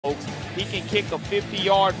folks. He can kick a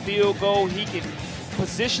 50-yard field goal. He can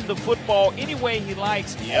position the football any way he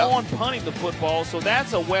likes on punting the football. So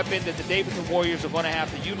that's a weapon that the Davidson Warriors are going to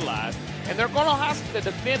have to utilize. And they're going to have to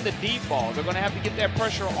defend the deep ball. They're going to have to get that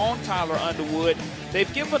pressure on Tyler Underwood.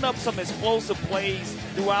 They've given up some explosive plays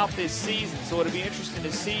throughout this season. So it'll be interesting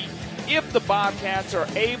to see if the Bobcats are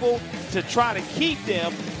able to try to keep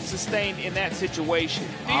them sustained in that situation.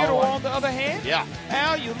 Theodore, on the other hand,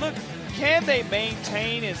 Al, you look, can they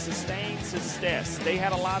maintain and sustain success? They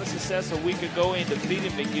had a lot of success a week ago in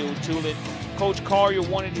defeating McGill-Tulane. Coach Collier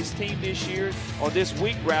wanted his team this year, or this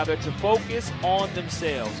week rather, to focus on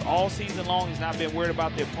themselves. All season long, he's not been worried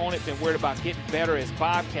about the opponent, been worried about getting better as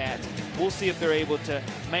Bobcats. We'll see if they're able to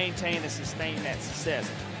maintain and sustain that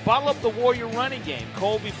success. Follow up the Warrior running game.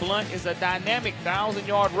 Colby Blunt is a dynamic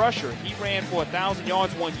 1,000-yard rusher. He ran for 1,000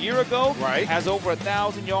 yards 1 year ago, has over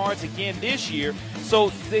 1,000 yards again this year. So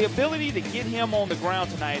the ability to get him on the ground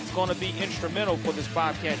tonight is going to be instrumental for this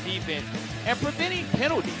Bobcat defense. And preventing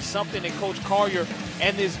penalties, something that Coach Collier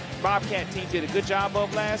and this Bobcat team did a good job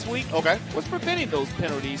of last week, was preventing those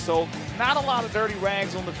penalties. So not a lot of dirty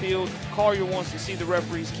rags on the field. Collier wants to see the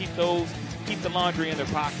referees keep the laundry in their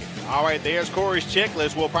pocket. All right, there's Corey's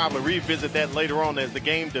checklist. We'll probably revisit that later on as the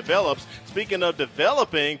game develops. Speaking of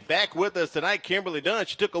developing, back with us tonight, Kimberly Dunn.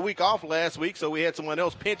 She took a week off last week, so we had someone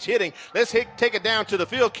else pinch hitting. Let's take it down to the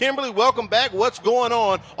field. Kimberly, welcome back. What's going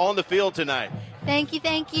on the field tonight? Thank you.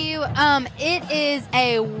 It is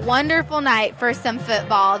a wonderful night for some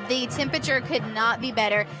football. The temperature could not be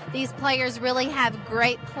better. These players really have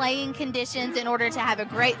great playing conditions in order to have a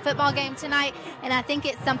great football game tonight, and I think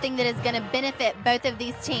it's something that is going to benefit both of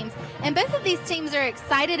these teams. And both of these teams are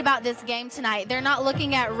excited about this game tonight. They're not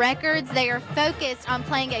looking at records. They are focused on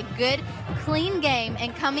playing a good, clean game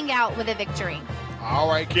and coming out with a victory. All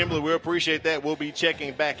right, Kimberly, we appreciate that. We'll be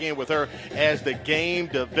checking back in with her as the game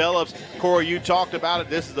develops. Corey, you talked about it.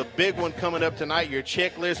 This is a big one coming up tonight, your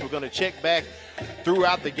checklist. We're going to check back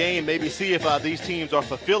throughout the game, maybe see if these teams are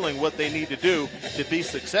fulfilling what they need to do to be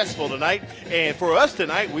successful tonight. And for us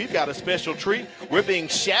tonight, we've got a special treat. We're being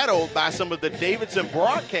shadowed by some of the Davidson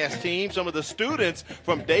broadcast team, some of the students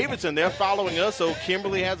from Davidson. They're following us, so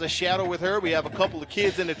Kimberly has a shadow with her. We have a couple of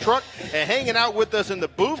kids in the truck, and hanging out with us in the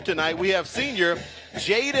booth tonight, we have senior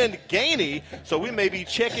Jaden Gainey. So we may be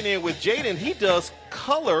checking in with Jaden. He does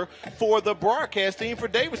color for the broadcast team for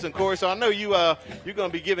Davidson, Corey. So I know you're going to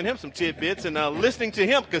be giving him some tidbits and listening to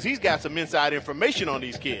him because he's got some inside information on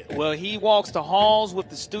these kids. Well, he walks the halls with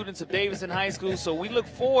the students of Davidson High School, so we look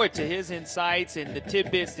forward to his insights and the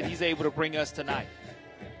tidbits that he's able to bring us tonight.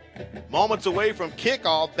 Moments away from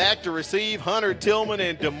kickoff, back to receive Hunter Tillman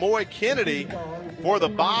and Demoy Kennedy for the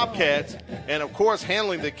Bobcats, and of course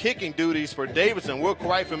handling the kicking duties for Davidson. We're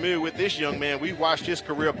quite familiar with this young man. We watched his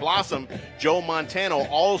career blossom. Joe Montano,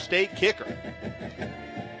 all-state kicker.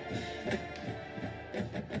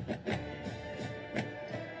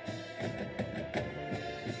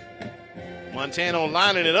 Montano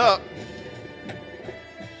lining it up,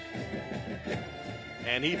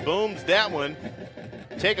 and he booms that one.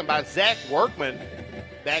 Taken by Zach Workman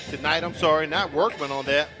back tonight. I'm sorry, not Workman on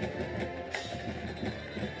that.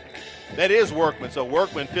 That is Workman. So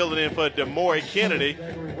Workman filling in for Demoy Kennedy.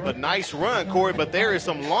 A nice run, Corey, but there is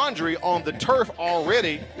some laundry on the turf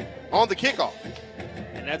already on the kickoff.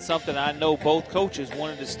 And that's something I know both coaches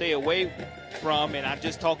wanted to stay away from, and I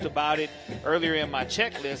just talked about it earlier in my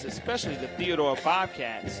checklist, especially the Theodore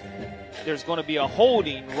Bobcats. There's going to be a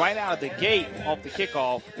holding right out of the gate off the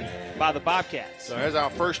kickoff by the Bobcats. So here's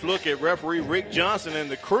our first look at referee Rick Johnson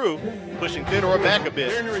and the crew pushing Theodore back a bit.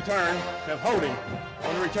 During the return, have holding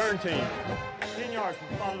on the return team. 10 yards from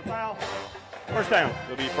the final foul. First down.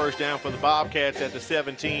 It'll be first down for the Bobcats at the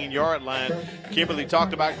 17-yard line. Kimberly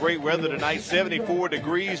talked about great weather tonight, 74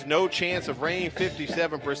 degrees, no chance of rain,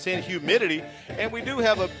 57% humidity, and we do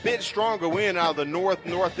have a bit stronger wind out of the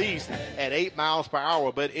northeast at 8 miles per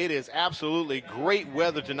hour, but it is absolutely great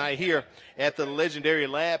weather tonight here at the legendary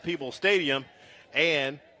Lab People Stadium.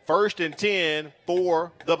 And first and 10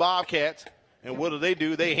 for the Bobcats. And what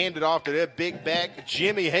do? They hand it off to their big back,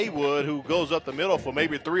 Jimmy Haywood, who goes up the middle for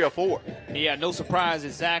maybe 3 or 4. Yeah, no surprise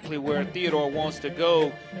exactly where Theodore wants to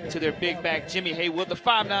go, to their big back, Jimmy Haywood. The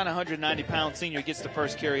 5'9", 190-pound senior gets the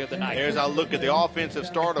first carry of the night. There's our look at the offensive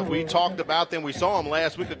starter. We talked about them. We saw him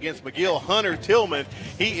last week against McGill. Hunter Tillman,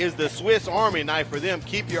 he is the Swiss Army knife for them.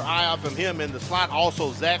 Keep your eye out from him in the slot.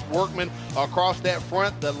 Also, Zach Workman across that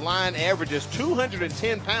front. The line averages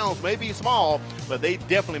 210 pounds, maybe small, but they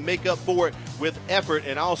definitely make up for it with effort.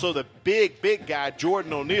 And also the big guy,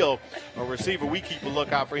 Jordan O'Neal, a receiver. We keep a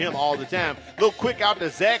lookout for him all the time. Little quick out to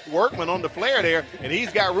Zach Workman on the flare there, and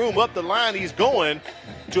he's got room up the line. He's going.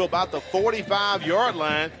 to about the 45-yard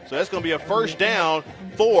line. So that's going to be a first down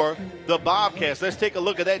for the Bobcats. Let's take a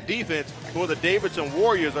look at that defense for the Davidson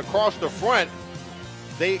Warriors. Across the front,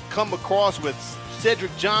 they come across with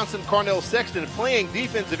Cedric Johnson, Carnell Sexton playing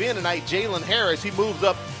defensive end tonight. Jalen Harris, he moves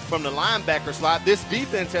up from the linebacker slot. This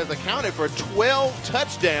defense has accounted for 12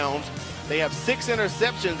 touchdowns. They have 6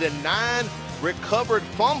 interceptions and 9 recovered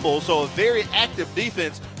fumbles, so a very active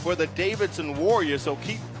defense for the Davidson Warriors. So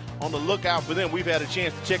keep on the lookout for them. We've had a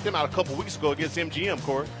chance to check them out a couple weeks ago against MGM,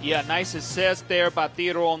 Corey. Yeah, nice success there by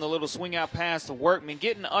Theodore on the little swing out pass to Workman,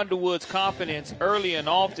 getting Underwood's confidence early and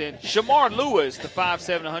often. Shamar Lewis, the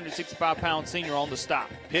 5'7", 165-pound senior, on the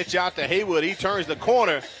stop. Pitch out to Haywood. He turns the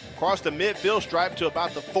corner across the midfield stripe to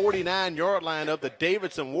about the 49-yard line of the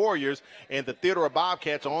Davidson Warriors, and the Theodore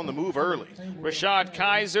Bobcats are on the move early. Rashad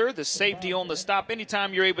Kaiser, the safety on the stop.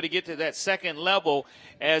 Anytime you're able to get to that second level,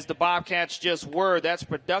 as the Bobcats just were, that's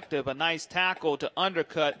productive. A nice tackle to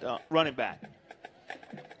undercut running back.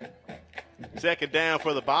 Second down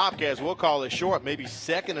for the Bobcats. We'll call it short, maybe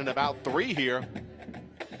second and about 3 here.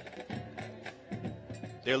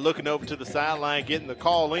 They're looking over to the sideline, getting the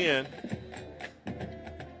call in.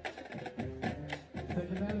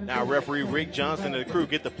 Now referee Rick Johnson and the crew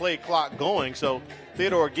get the play clock going. So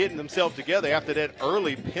Theodore getting themselves together after that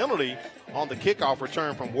early penalty on the kickoff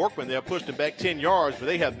return from Workman. They pushed him back 10 yards, but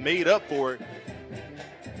they have made up for it.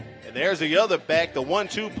 And there's the other back, the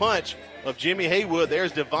 1-2 punch of Jimmy Haywood.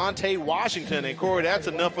 There's Devontae Washington. And, Corey, that's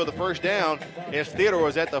enough for the first down as Theodore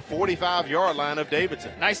is at the 45-yard line of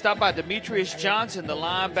Davidson. Nice stop by Demetrius Johnson, the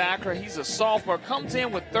linebacker. He's a sophomore, comes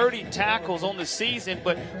in with 30 tackles on the season.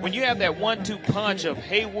 But when you have that 1-2 punch of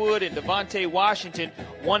Haywood and Devontae Washington,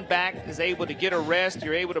 one back is able to get a rest.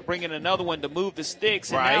 You're able to bring in another one to move the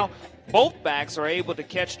sticks. And right. Now both backs are able to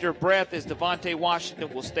catch their breath as Devontae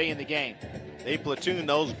Washington will stay in the game. They platoon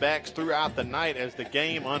those backs throughout the night as the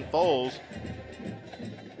game unfolds.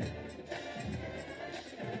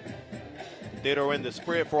 Theodore in the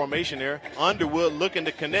spread formation there. Underwood looking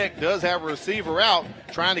to connect, does have a receiver out,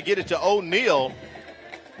 trying to get it to O'Neal.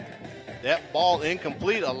 That ball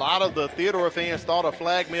incomplete. A lot of the Theodore fans thought a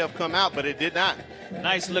flag may have come out, but it did not.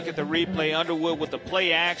 Nice look at the replay. Underwood with the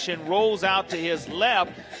play action, rolls out to his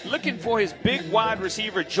left, looking for his big wide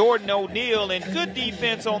receiver, Jordan O'Neal, and good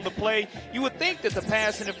defense on the play. You would think that the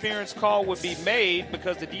pass interference call would be made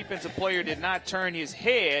because the defensive player did not turn his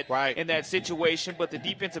head in that situation, but the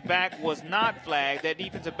defensive back was not flagged. That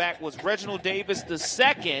defensive back was Reginald Davis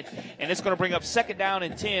II, and it's going to bring up second down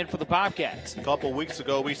and 10 for the Bobcats. A couple weeks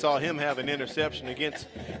ago, we saw him have an interception against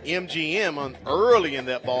MGM early in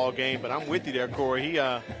that ball game, but I'm with you there, Corey. He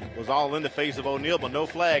was all in the face of O'Neal, but no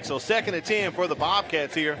flag. So second and 10 for the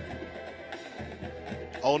Bobcats here.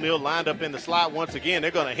 O'Neal lined up in the slot once again.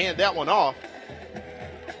 They're going to hand that one off.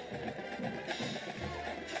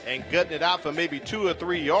 And gutting it out for maybe 2 or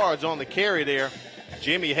 3 yards on the carry there.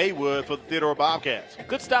 Jimmy Haywood for the Theodore Bobcats.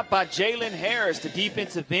 Good stop by Jalen Harris, the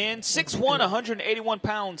defensive end. 6'1",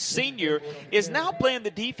 181-pound senior, is now playing the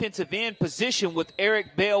defensive end position with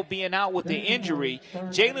Eric Bell being out with the injury.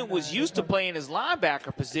 Jalen was used to playing his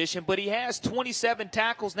linebacker position, but he has 27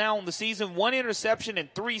 tackles now on the season, 1 interception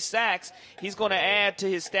and 3 sacks. He's going to add to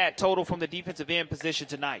his stat total from the defensive end position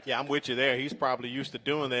tonight. Yeah, I'm with you there. He's probably used to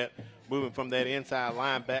doing that, moving from that inside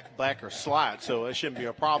linebacker slot, so it shouldn't be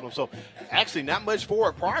a problem. So actually not much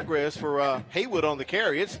forward progress for Haywood on the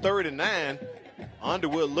carry. It's 3rd and 9.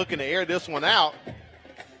 Underwood looking to air this one out.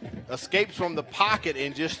 Escapes from the pocket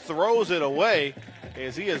and just throws it away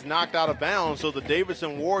as he is knocked out of bounds. So the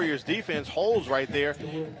Davidson Warriors defense holds right there.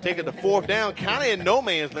 Taking the 4th down, kind of in no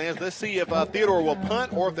man's land. Let's see if Theodore will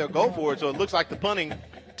punt or if they'll go for it. So it looks like the punting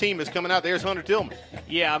team is coming out. There's Hunter Tillman.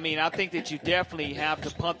 Yeah, I mean, I think that you definitely have to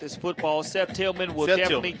punt this football. Seth Tillman will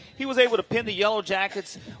definitely. He was able to pin the Yellow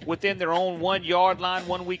Jackets within their own 1-yard line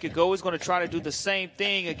 1 week ago. He's going to try to do the same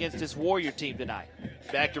thing against this Warrior team tonight.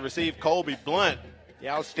 Back to receive Colby Blunt, the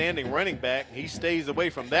outstanding running back. He stays away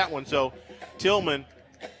from that one. So Tillman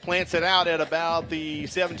plants it out at about the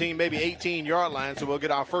 17, maybe 18-yard line. So we'll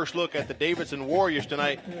get our first look at the Davidson Warriors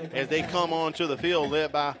tonight as they come onto the field,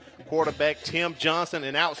 led by quarterback Tim Johnson,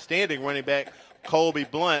 an outstanding running back Colby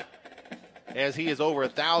Blunt, as he is over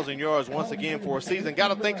 1,000 yards once again for a season. Got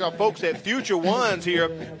to thank our folks at Future Ones here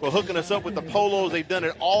for hooking us up with the polos. They've done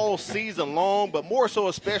it all season long, but more so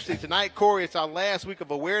especially tonight, Corey. It's our last week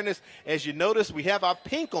of awareness. As you notice, we have our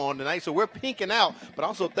pink on tonight, so we're pinking out, but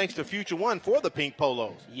also thanks to Future One for the pink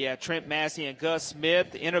polos. Yeah, Trent Massey and Gus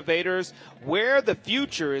Smith, the innovators. Wear the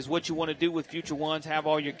future is what you want to do with Future Ones. Have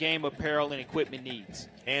all your game apparel and equipment needs.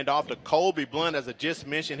 Hand off to Colby Blunt, as I just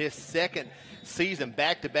mentioned, his second season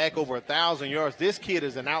back-to-back over 1,000 1,000 yards. This kid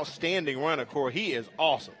is an outstanding runner, Corey. He is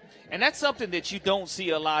awesome. And that's something that you don't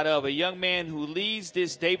see a lot of, a young man who leads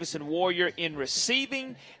this Davidson Warrior in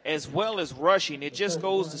receiving as well as rushing. It just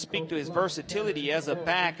goes to speak to his versatility as a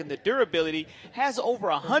back, and the durability. Has over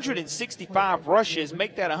 165 rushes,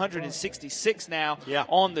 make that 166 now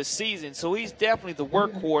on the season. So he's definitely the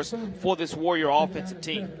workhorse for this Warrior offensive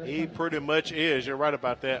team. He pretty much is. You're right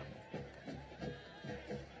about that.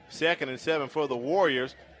 2nd and 7 for the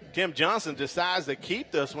Warriors. Tim Johnson decides to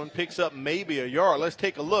keep this one, picks up maybe a yard. Let's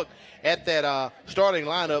take a look at that starting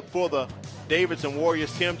lineup for the Davidson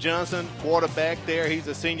Warriors. Tim Johnson, quarterback there. He's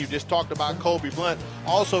a senior. Just talked about Kobe Blunt.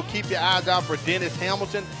 Also, keep your eyes out for Dennis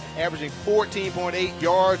Hamilton, averaging 14.8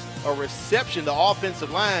 yards, a reception. The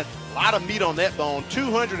offensive line, a lot of meat on that bone.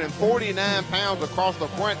 249 pounds across the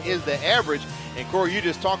front is the average. And, Corey, you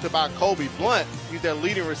just talked about Kobe Blunt. He's their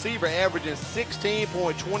leading receiver, averaging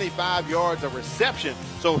 16.25 yards of reception.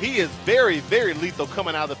 So he is very, very lethal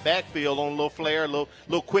coming out of the backfield on a little flare, little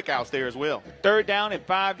quick outs there as well. 3rd down and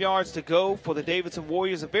 5 yards to go for the Davidson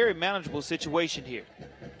Warriors. A very manageable situation here.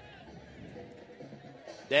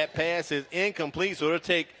 That pass is incomplete, so it'll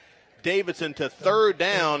take Davidson to 3rd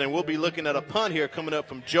down, and we'll be looking at a punt here coming up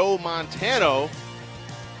from Joe Montano.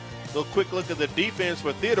 Little quick look at the defense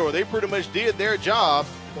for Theodore. They pretty much did their job,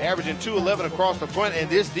 averaging 211 across the front, and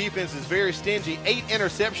this defense is very stingy. 8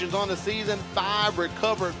 interceptions on the season, 5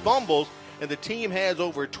 recovered fumbles, and the team has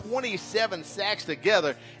over 27 sacks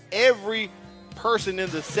together. Every person in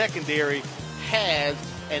the secondary has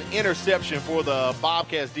an interception for the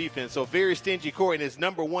Bobcats defense. So very stingy, Corey, and is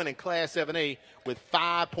number 1 in Class 7A with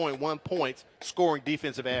 5.1 points scoring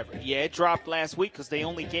defensive average. Yeah, it dropped last week because they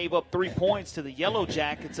only gave up 3 points to the Yellow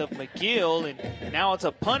Jackets of McGill, and now it's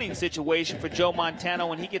a punting situation for Joe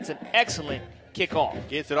Montano, and he gets an excellent kickoff.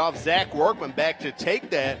 Gets it off. Zach Workman back to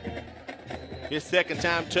take that. His 2nd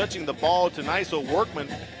time touching the ball tonight, so Workman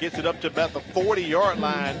gets it up to about the 40-yard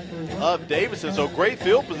line of Davidson. So great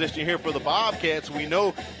field position here for the Bobcats.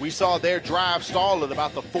 We saw their drive stall at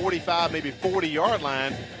about the 45, maybe 40-yard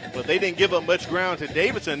line, but they didn't give up much ground to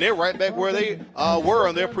Davidson. They're right back where they were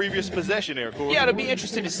on their previous possession there, Corey. Yeah, it'll be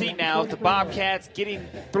interesting to see now if the Bobcats, getting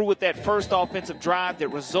through with that first offensive drive that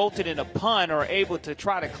resulted in a punt, are able to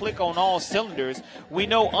try to click on all cylinders. We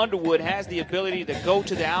know Underwood has the ability to go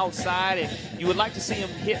to the outside, and you would like to see him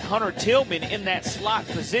hit Hunter Tillman in that slot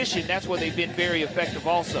position. That's where they've been very effective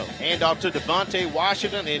also. Hand off to Devontae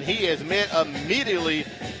Washington, and he is met immediately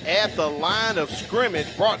at the line of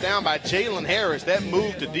scrimmage, brought down by Jalen Harris. That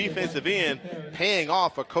move to defensive end paying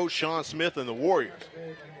off for Coach Sean Smith and the Warriors.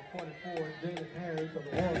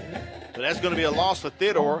 So that's going to be a loss for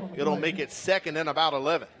Theodore. It'll make it 2nd and about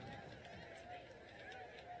 11.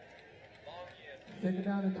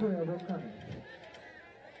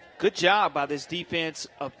 Good job by this defense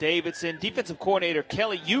of Davidson. Defensive coordinator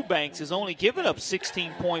Kelly Eubanks has only given up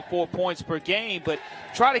 16.4 points per game, but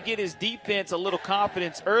try to get his defense a little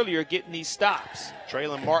confidence earlier getting these stops.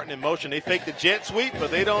 Traylon Martin in motion. They fake the jet sweep,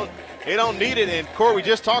 but they don't need it. And, Corey, we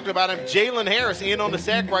just talked about him. Jalen Harris in on the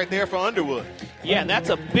sack right there for Underwood. Yeah, and that's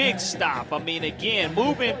a big stop. I mean, again,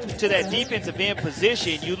 moving to that defensive end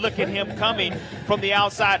position, you look at him coming from the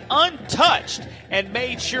outside untouched and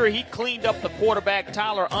made sure he cleaned up the quarterback,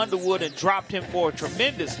 Tyler Underwood, and dropped him for a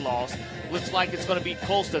tremendous loss. Looks like it's going to be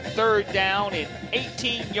close to 3rd down and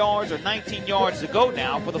 18 yards or 19 yards to go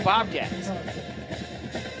now for the Bobcats.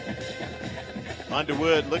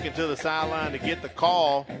 Underwood looking to the sideline to get the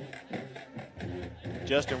call.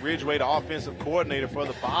 Justin Ridgway, the offensive coordinator for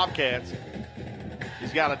the Bobcats.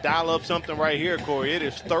 He's got to dial up something right here, Corey. It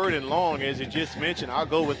is 3rd and long, as you just mentioned. I'll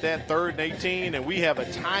go with that, 3rd and 18, and we have a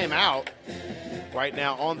timeout right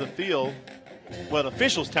now on the field. Well, the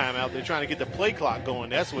officials' timeout. They're trying to get the play clock going.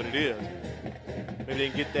 That's what it is. Maybe they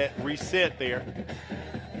can get that reset there.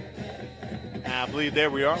 I believe there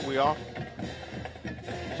we are. We are.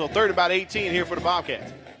 So 3rd and about 18 here for the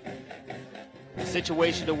Bobcats. A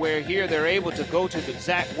situation to where here they're able to go to the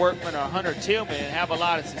Zach Workman or Hunter Tillman and have a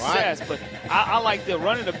lot of success. Right. But I like the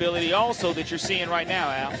running ability also that you're seeing right now,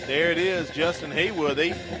 Al. There it is, Justin Haywood.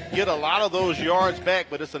 They get a lot of those yards back,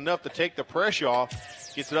 but it's enough to take the pressure off.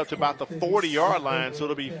 Gets it up to about the 40-yard line, so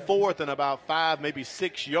it'll be 4th and about 5, maybe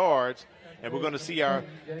 6 yards. And we're going to see our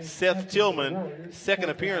Seth Tillman, 2nd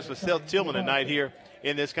appearance for Seth Tillman tonight here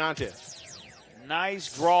in this contest.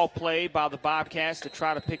 Nice draw play by the Bobcats to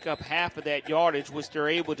try to pick up half of that yardage, which they're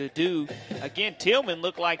able to do. Again, Tillman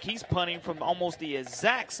looked like he's punting from almost the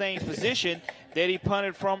exact same position that he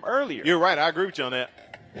punted from earlier. You're right. I agree with you on that.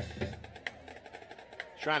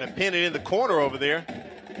 Trying to pin it in the corner over there.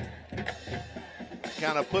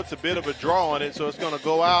 kind of puts a bit of a draw on it, so it's going to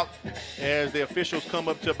go out as the officials come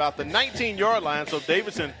up to about the 19-yard line. So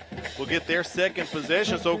Davidson will get their second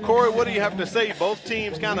possession. So, Corey, what do you have to say? Both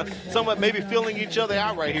teams kind of somewhat maybe filling each other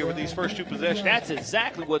out right here with these first two possessions. That's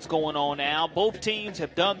exactly what's going on now. Both teams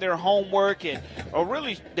have done their homework, and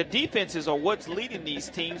really the defenses are what's leading these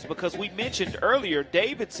teams, because we mentioned earlier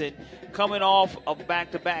Davidson coming off of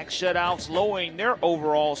back-to-back shutouts, lowering their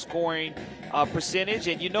overall scoring percentage.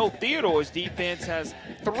 And, you know, Theodore's defense has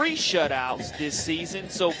 3 shutouts this season,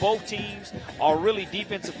 so both teams are really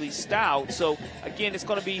defensively stout. So, again, it's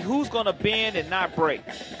going to be who's going to bend and not break.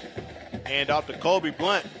 And off to Colby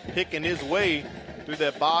Blunt, picking his way through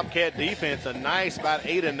that Bobcat defense. A nice about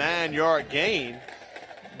 8 or 9 yard gain.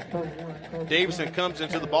 Davidson comes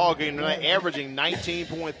into the ball game tonight averaging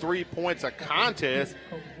 19.3 points a contest,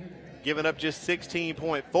 giving up just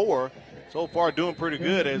 16.4. So far doing pretty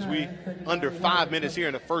good as we under 5 minutes here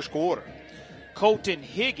in the first quarter. Colton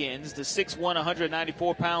Higgins, the 6'1",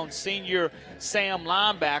 194-pound senior Sam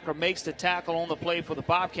linebacker, makes the tackle on the play for the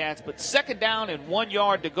Bobcats. But second down and 1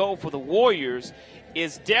 yard to go for the Warriors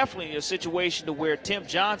is definitely a situation to where Tim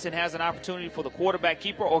Johnson has an opportunity for the quarterback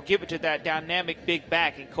keeper or give it to that dynamic big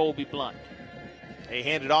back in Colby Blunt. They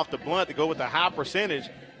hand it off to Blunt to go with a high percentage.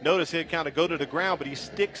 Notice he'll kind of go to the ground, but he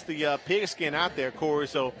sticks the pigskin out there, Corey.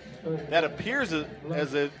 So that appears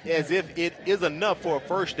as if it is enough for a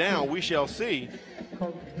first down. We shall see.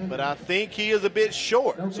 But I think he is a bit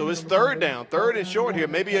short. So it's third down, third and short here,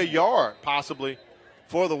 maybe a yard possibly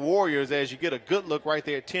for the Warriors, as you get a good look right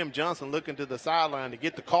there at Tim Johnson looking to the sideline to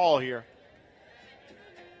get the call here.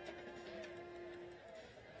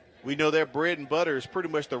 We know their bread and butter is pretty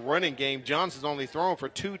much the running game. Johnson's only thrown for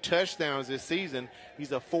 2 touchdowns this season.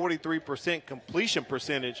 He's a 43% completion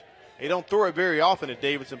percentage. They don't throw it very often at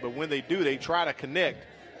Davidson, but when they do, they try to connect.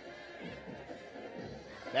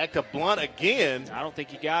 Back to Blunt again. I don't think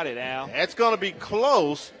he got it, Al. That's going to be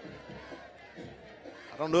close.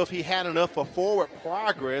 I don't know if he had enough for forward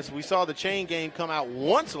progress. We saw the chain game come out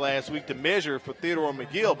once last week to measure for Theodore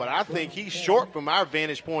McGill, but I think he's short from our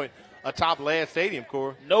vantage point atop Ladd Stadium,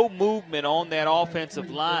 Corey. No movement on that offensive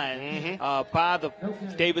line by the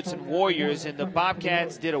Davidson Warriors, and the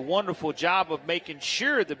Bobcats did a wonderful job of making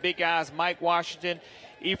sure the big guys, Mike Washington,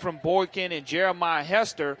 Ephraim Boykin, and Jeremiah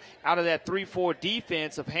Hester, out of that 3-4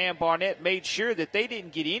 defense of Ham Barnett, made sure that they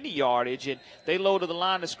didn't get any yardage, and they loaded the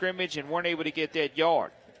line of scrimmage and weren't able to get that yard.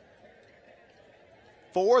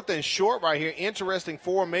 Fourth and short right here. Interesting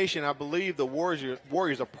formation. I believe the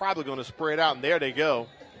Warriors are probably going to spread out, and there they go.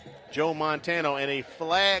 Joe Montano, and a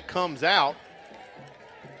flag comes out.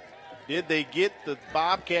 Did they get the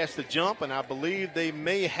Bobcats to jump? And I believe they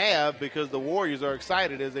may have, because the Warriors are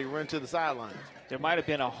excited as they run to the sidelines. There might have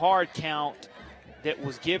been a hard count that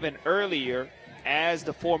was given earlier as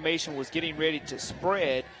the formation was getting ready to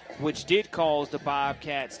spread, which did cause the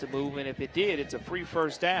Bobcats to move, and if it did, it's a free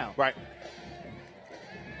first down. Right.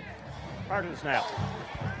 Prior to the snap,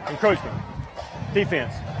 encroachment,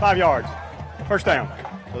 defense, 5 yards, first down.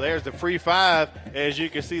 So there's the free 5. As you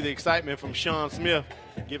can see, the excitement from Sean Smith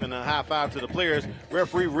giving a high five to the players.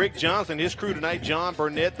 Referee Rick Johnson, his crew tonight, John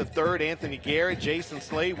Burnett III, Anthony Garrett, Jason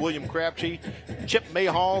Slade, William Crabtree, Chip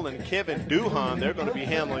Mayhall, and Kevin Duhan. They're going to be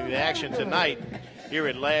handling the action tonight here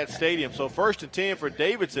at Ladd Stadium. So first and 10 for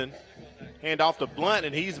Davidson. Hand off to Blunt,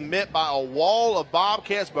 and he's met by a wall of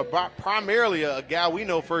Bobcats, but primarily a guy we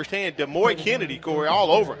know firsthand, DeMoy Kennedy, Corey, all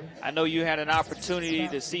over him. I know you had an opportunity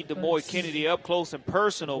to see DeMoy Kennedy up close and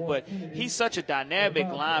personal, but he's such a dynamic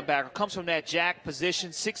linebacker. Comes from that jack position,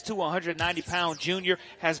 6'2", 190-pound junior.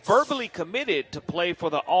 Has verbally committed to play for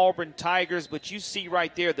the Auburn Tigers, but you see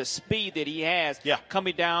right there the speed that he has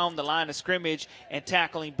coming down the line of scrimmage and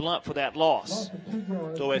tackling Blunt for that loss.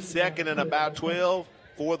 So at second and about 12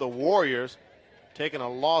 for the Warriors, taking a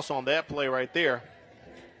loss on that play right there.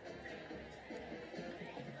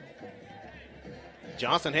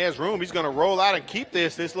 Johnson has room. He's going to roll out and keep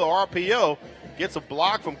this little RPO. Gets a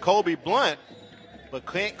block from Colby Blunt, but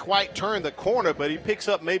can't quite turn the corner, but he picks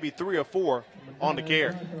up maybe 3 or 4 on the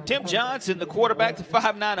carry. Tim Johnson, the quarterback, the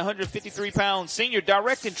 5'9", 153-pound senior,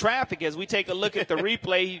 directing traffic as we take a look at the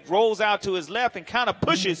replay. He rolls out to his left and kind of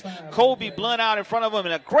pushes Colby Blunt out in front of him,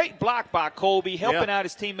 and a great block by Colby, helping out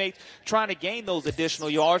his teammates, trying to gain those additional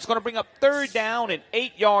yards. It's going to bring up third down and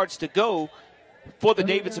 8 yards to go for the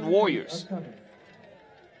Davidson Warriors.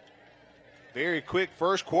 Very quick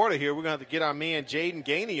first quarter here. We're going to have to get our man Jaden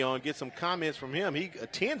Gainey on, get some comments from him. He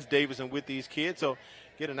attends Davidson with these kids, so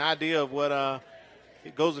get an idea of what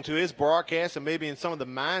it goes into his broadcast and maybe in some of the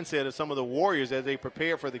mindset of some of the Warriors as they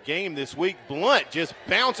prepare for the game this week. Blunt just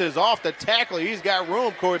bounces off the tackler. He's got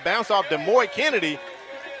room, Corey. Bounce off DeMoy Kennedy.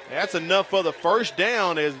 That's enough for the first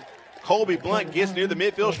down as Colby Blunt gets near the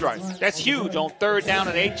midfield stripe. That's huge on 3rd down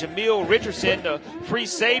and 8. Jamil Richardson, the free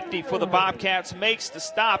safety for the Bobcats, makes the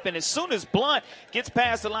stop. And as soon as Blunt gets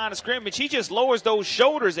past the line of scrimmage, he just lowers those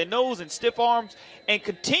shoulders and nose and stiff arms and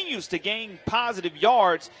continues to gain positive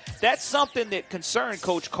yards. That's something that concerned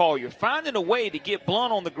Coach Collier, finding a way to get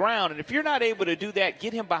Blunt on the ground. And if you're not able to do that,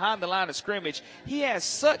 get him behind the line of scrimmage. He has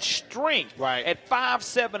such strength. Right. At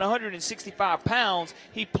 5'7", 165 pounds,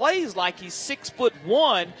 he plays like he's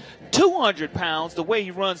 6'1", 200 pounds the way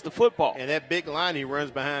he runs the football. And that big line he runs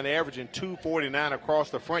behind, averaging 249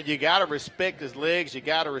 across the front. You got to respect his legs. You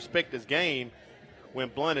got to respect his game when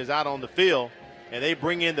Blunt is out on the field. And they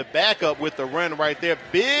bring in the backup with the run right there.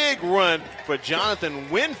 Big run for Jonathan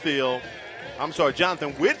Whitfield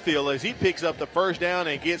as he picks up the first down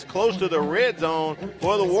and gets close to the red zone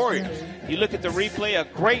for the Warriors. You look at the replay, a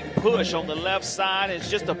great push on the left side.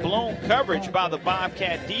 It's just a blown coverage by the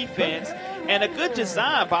Bobcat defense and a good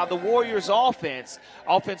design by the Warriors offense.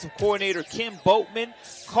 Offensive coordinator Kim Boatman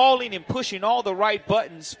calling and pushing all the right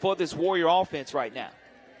buttons for this Warrior offense right now.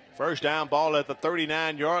 First down ball at the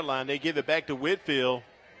 39-yard line. They give it back to Whitfield.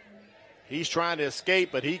 He's trying to escape,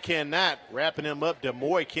 but he cannot. Wrapping him up,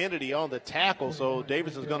 DeMoy Kennedy on the tackle. So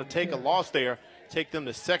Davidson's going to take a loss there, take them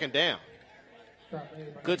to 2nd down.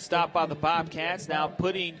 Good stop by the Bobcats. Now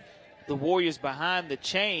putting the Warriors behind the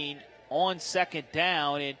chain on 2nd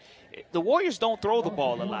down. And the Warriors don't throw the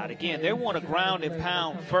ball a lot. Again, they want to ground and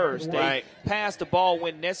pound first. They pass the ball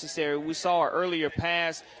when necessary. We saw an earlier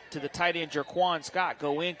pass to the tight end Jerquan Scott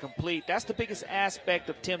go incomplete. That's the biggest aspect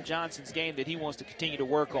of Tim Johnson's game that he wants to continue to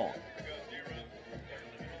work on.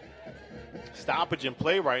 Stoppage in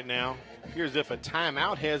play right now. Here's if a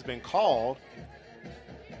timeout has been called.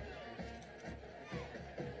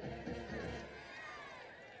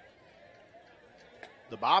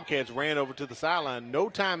 The Bobcats ran over to the sideline. No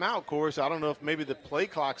timeout, of course. I don't know if maybe the play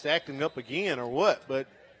clock's acting up again or what, but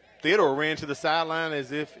Theodore ran to the sideline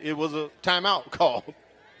as if it was a timeout call.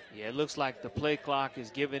 Yeah, it looks like the play clock is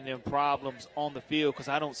giving them problems on the field because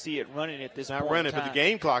I don't see it running at this point. It's not running, but the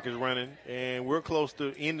game clock is running, and we're close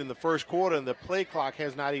to ending the first quarter, and the play clock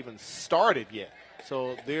has not even started yet.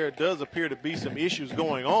 So there does appear to be some issues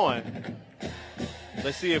going on.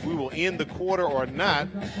 Let's see if we will end the quarter or not.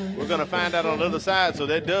 We're going to find out on the other side. So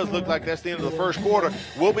that does look like that's the end of the first quarter.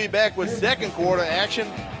 We'll be back with second quarter action.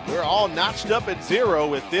 We're all notched up at 0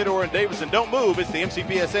 with Theodore and Davidson. Don't move. It's the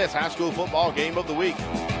MCPSS High School Football Game of the Week.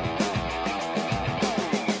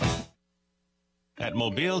 At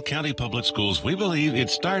Mobile County Public Schools, we believe it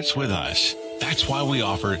starts with us. That's why we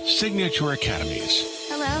offer Signature Academies.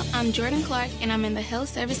 Hello, I'm Jordan Clark, and I'm in the Health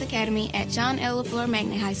Service Academy at John L. LaFleur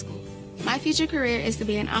Magnet High School. My future career is to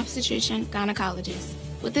be an obstetrician-gynecologist.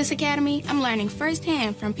 With this academy, I'm learning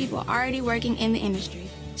firsthand from people already working in the industry.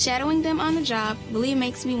 Shadowing them on the job really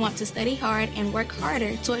makes me want to study hard and work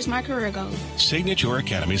harder towards my career goals. Signature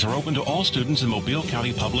Academies are open to all students in Mobile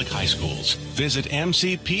County Public High Schools. Visit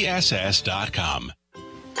mcpss.com.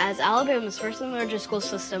 As Alabama's first and largest school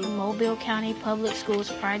system, Mobile County Public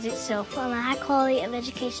Schools prides itself on the high quality of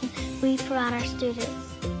education we provide our students.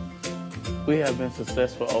 We have been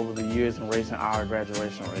successful over the years in raising our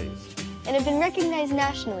graduation rates and have been recognized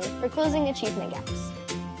nationally for closing achievement gaps.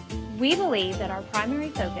 We believe that our primary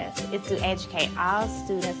focus is to educate all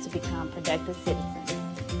students to become productive citizens.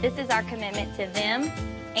 This is our commitment to them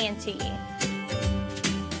and to you.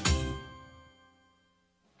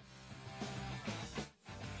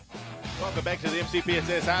 Welcome back to the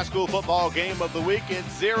MCPSS High School Football Game of the Week.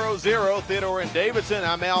 It's 0-0, Theodore and Davidson.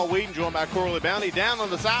 I'm Al Wheaton, joined by Coralie Bounty. Down on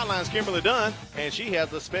the sidelines, Kimberly Dunn, and she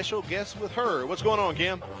has a special guest with her. What's going on,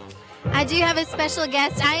 Kim? I do have a special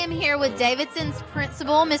guest. I am here with Davidson's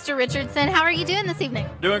principal, Mr. Richardson. How are you doing this evening?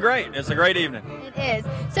 Doing great. It's a great evening. It is.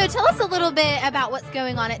 So tell us a little bit about what's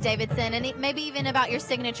going on at Davidson and maybe even about your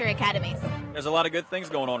signature academies. There's a lot of good things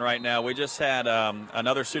going on right now. We just had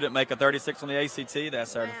another student make a 36 on the ACT.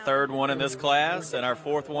 That's our third one in this class and our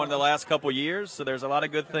fourth one in the last couple years. So there's a lot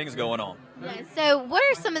of good things going on. Yeah. So what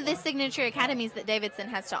are some of the signature academies that Davidson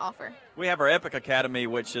has to offer? We have our EPIC Academy,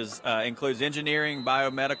 which is includes engineering,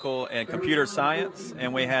 biomedical, and computer science.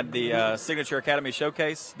 And we had the Signature Academy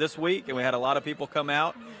Showcase this week, and we had a lot of people come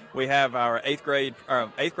out. We have our eighth grade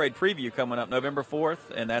preview coming up November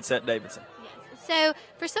 4th, and that's at Davidson. So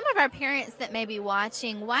for some of our parents that may be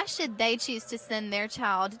watching, why should they choose to send their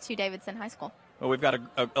child to Davidson High School? Well, we've got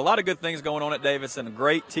a lot of good things going on at Davidson,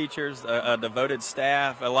 great teachers, a devoted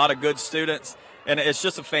staff, a lot of good students, and it's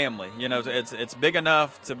just a family. You know, it's big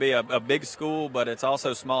enough to be a big school, but it's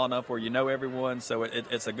also small enough where you know everyone, so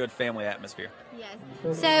it's a good family atmosphere.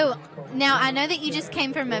 Yes. So now I know that you just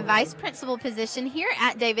came from a vice principal position here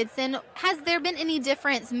at Davidson. Has there been any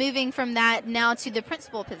difference moving from that now to the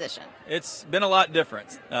principal position? It's been a lot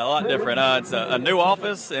different. It's a new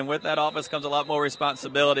office, and with that office comes a lot more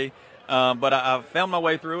responsibility. But I found my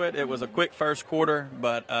way through it. It was a quick first quarter,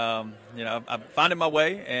 but you know, I'm finding my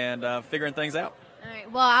way and figuring things out. All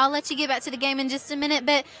right. Well, I'll let you get back to the game in just a minute,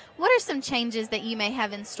 but what are some changes that you may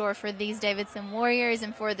have in store for these Davidson Warriors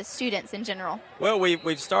and for the students in general? Well,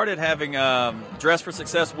 we've started having Dress for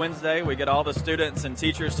Success Wednesday. We get all the students and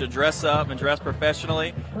teachers to dress up and dress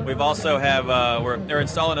professionally. We've also they're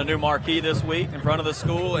installing a new marquee this week in front of the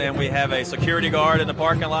school, and we have a security guard in the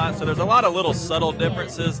parking lot. So there's a lot of little subtle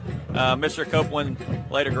differences. Mr. Copeland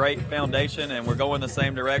laid a great foundation, and we're going the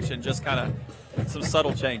same direction, just kind of some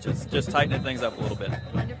subtle changes, just tightening things up a little bit.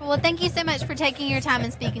 Wonderful. Well, thank you so much for taking your time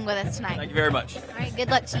and speaking with us tonight. Thank you very much. All right, good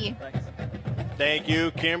luck to you. Thanks. Thank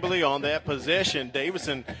you, Kimberly, on that possession.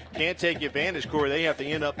 Davidson can't take advantage, Corey. They have to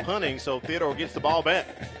end up punting, so Theodore gets the ball back.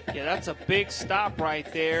 Yeah, that's a big stop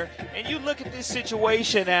right there. And you look at this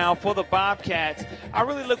situation now for the Bobcats. I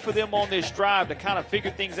really look for them on this drive to kind of figure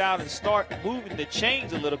things out and start moving the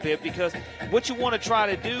chains a little bit, because what you want to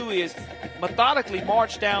try to do is methodically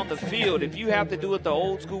march down the field. If you have to do it the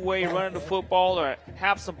old school way, running the football or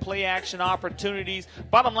have some play action opportunities,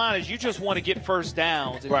 bottom line is you just want to get first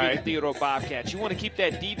downs if you're the Theodore Bobcats. You want to keep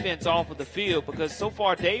that defense off of the field, because so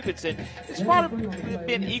far Davidson has probably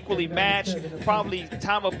been equally matched. Probably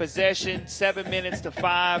time of possession 7 minutes to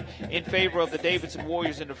 5 in favor of the Davidson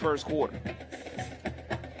Warriors in the first quarter.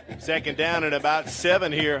 Second down and about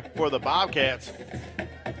 7 here for the Bobcats.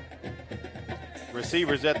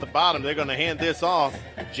 Receivers at the bottom. They're going to hand this off.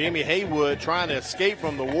 Jamie Haywood trying to escape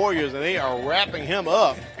from the Warriors, and they are wrapping him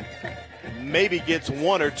up. Maybe gets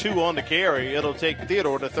 1 or 2 on the carry. It'll take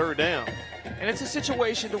Theodore to third down. And it's a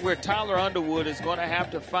situation to where Tyler Underwood is going to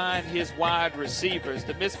have to find his wide receivers.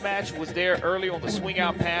 The mismatch was there early on the swing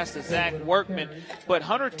out pass to Zach Workman, but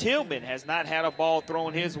Hunter Tillman has not had a ball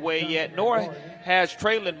thrown his way yet, nor has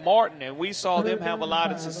Traylon Martin, and we saw them have a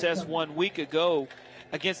lot of success 1 week ago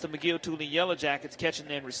against the McGill-Tooling Yellow Jackets,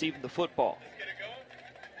 catching and receiving the football.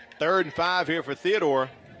 3rd and 5 here for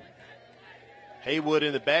Theodore. Haywood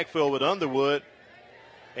in the backfield with Underwood,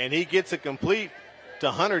 and he gets it complete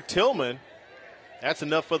to Hunter Tillman. That's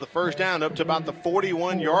enough for the first down, up to about the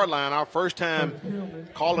 41-yard line. Our first time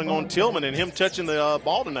calling on Tillman and him touching the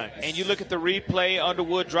ball tonight. And you look at the replay,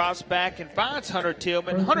 Underwood drops back and finds Hunter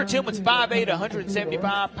Tillman. Hunter Tillman's 5'8",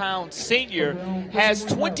 175-pound senior, has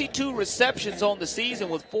 22 receptions on the season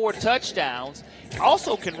with 4 touchdowns.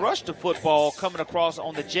 Also can rush the football coming across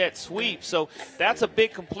on the jet sweep. So that's a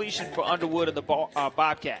big completion for Underwood and the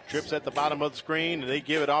Bobcats. Trips at the bottom of the screen, and they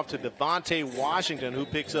give it off to Devontae Washington, who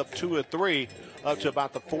picks up 2 or 3. Up to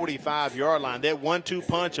about the 45-yard line. That 1-2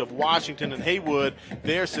 punch of Washington and Haywood,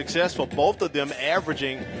 they're successful. Both of them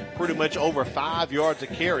averaging pretty much over 5 yards a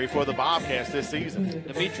carry for the Bobcats this season.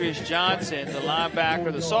 Demetrius Johnson, the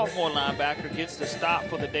linebacker, the sophomore linebacker, gets the stop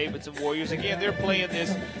for the Davidson Warriors. Again, they're playing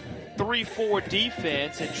this 3-4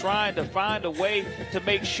 defense and trying to find a way to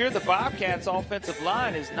make sure the Bobcats' offensive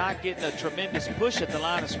line is not getting a tremendous push at the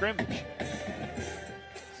line of scrimmage.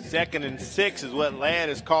 2nd and 6 is what Ladd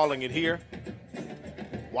is calling it here.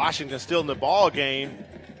 Washington still in the ball game,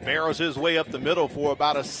 barrels his way up the middle for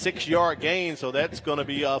about a 6-yard gain, so that's going to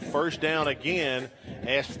be a first down again,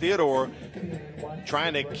 as Theodore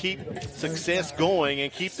trying to keep success going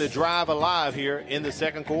and keep the drive alive here in the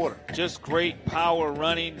second quarter. Just great power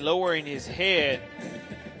running, lowering his head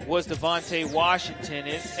was Devontae Washington,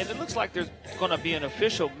 and it looks like there's going to be an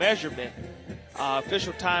official measurement,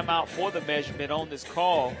 official timeout for the measurement on this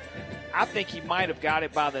call. I think he might have got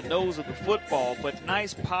it by the nose of the football, but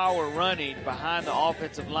nice power running behind the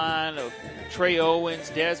offensive line of Trey Owens,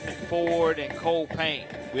 Desmond Ford, and Cole Payne.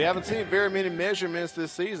 We haven't seen very many measurements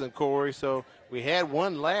this season, Corey, so we had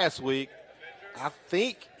one last week. I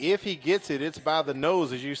think if he gets it, it's by the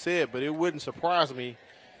nose, as you said, but it wouldn't surprise me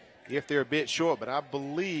if they're a bit short, but I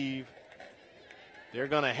believe they're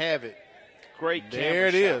going to have it. Great camera There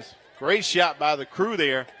it shot. is. Great shot by the crew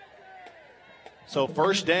there. So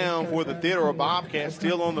first down for the Theodore Bobcats,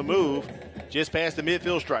 still on the move, just past the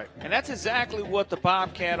midfield stripe. And that's exactly what the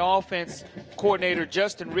Bobcat offense coordinator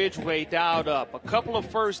Justin Ridgway dialed up. A couple of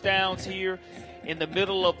first downs here in the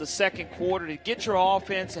middle of the second quarter to get your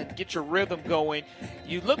offense and get your rhythm going.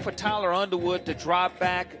 You look for Tyler Underwood to drop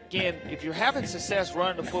back. Again, if you're having success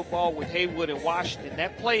running the football with Haywood and Washington,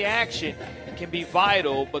 that play action can be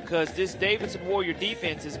vital because this Davidson Warrior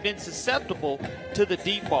defense has been susceptible to the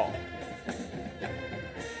deep ball.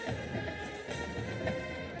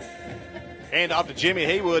 Hand off to Jimmy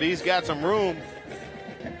Haywood. He's got some room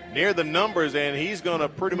near the numbers, and he's going to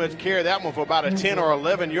pretty much carry that one for about a 10 or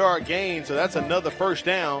 11-yard gain. So that's another first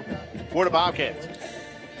down for the Bobcats.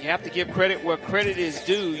 You have to give credit where credit is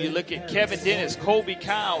due. You look at Kevin Dennis, Colby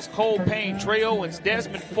Kyles, Cole Payne, Trey Owens,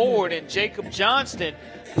 Desmond Ford, and Jacob Johnston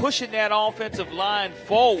pushing that offensive line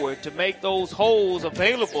forward to make those holes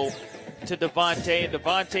available to Devontae, and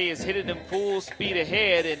Devontae is hitting them full speed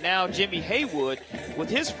ahead, and now Jimmy Haywood, with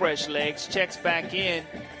his fresh legs, checks back in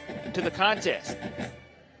to the contest.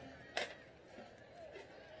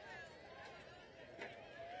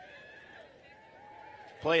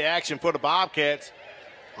 Play action for the Bobcats.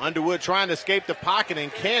 Underwood trying to escape the pocket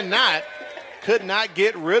and could not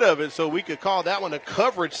get rid of it, so we could call that one a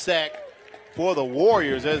coverage sack for the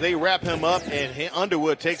Warriors as they wrap him up, and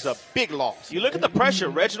Underwood takes a big loss. You look at the pressure.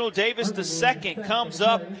 Reginald Davis II comes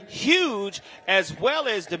up huge, as well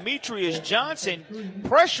as Demetrius Johnson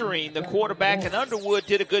pressuring the quarterback, and Underwood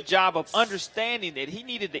did a good job of understanding that he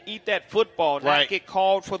needed to eat that football, not get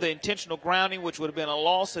called for the intentional grounding, which would have been a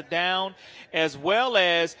loss of down, as well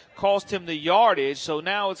as cost him the yardage. So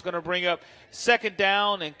now it's going to bring up second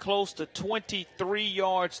down and close to 23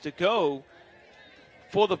 yards to go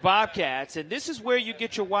for the Bobcats, and this is where you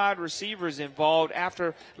get your wide receivers involved.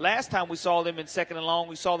 After last time we saw them in second and long,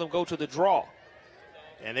 we saw them go to the draw.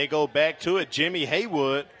 And they go back to it, Jimmy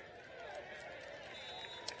Haywood.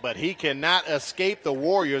 But he cannot escape the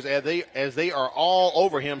Warriors as they are all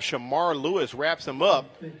over him. Shamar Lewis wraps him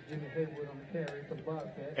up.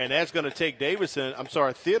 And that's going to take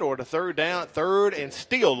Theodore to third and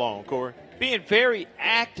still long, Corey. Being very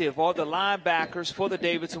active are the linebackers for the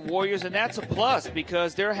Davidson Warriors, and that's a plus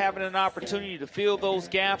because they're having an opportunity to fill those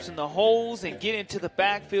gaps in the holes and get into the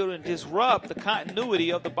backfield and disrupt the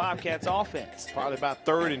continuity of the Bobcats offense. Probably about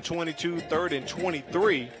 3rd and 22, 3rd and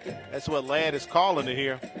 23. That's what Ladd is calling it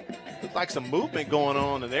here. Looks like some movement going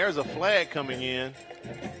on, and there's a flag coming in.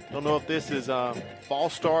 Don't know if this is a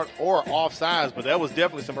false start or offsides, but that was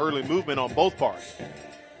definitely some early movement on both parts.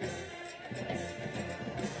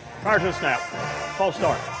 Prior to the snap, false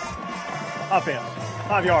start. Offense,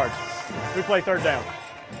 5 yards. We play third down.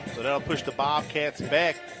 So that'll push the Bobcats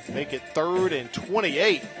back, make it 3rd and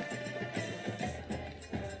 28.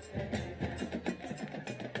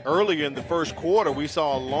 Earlier in the first quarter, we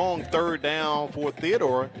saw a long third down for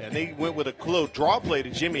Theodore, and they went with a close draw play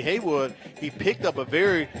to Jimmy Haywood. He picked up a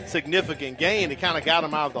very significant gain. It kind of got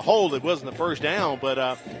him out of the hole. It wasn't the first down, but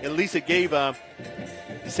at least it gave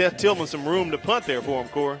Seth Tillman some room to punt there for him,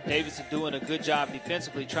 Corey. Davidson doing a good job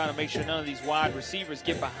defensively, trying to make sure none of these wide receivers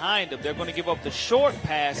get behind him. They're going to give up the short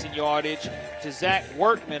passing yardage to Zach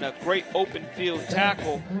Workman, a great open field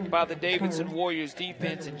tackle by the Davidson Warriors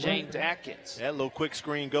defense, and James Atkins. That little quick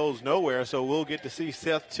screen goes nowhere, so we'll get to see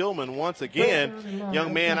Seth Tillman once again.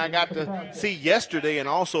 Young man I got to see yesterday, and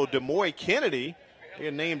also DeMoy Kennedy. They're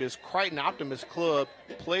named as Crichton Optimist Club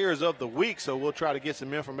Players of the Week, so we'll try to get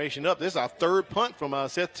some information up. This is our third punt from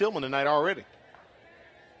Seth Tillman tonight already.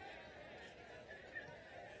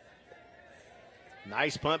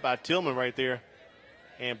 Nice punt by Tillman right there.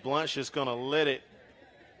 And Blunt's just going to let it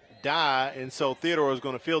die, and so Theodore is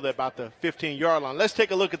going to field that about the 15-yard line. Let's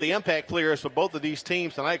take a look at the impact players for both of these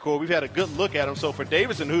teams tonight, Corey. We've had a good look at them. So for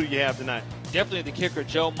Davidson, who do you have tonight? Definitely the kicker,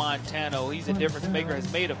 Joe Montano. He's a difference maker,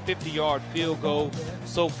 has made a 50-yard field goal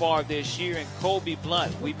so far this year. And Colby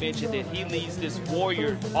Blunt, we mentioned that he leads this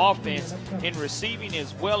Warrior offense in receiving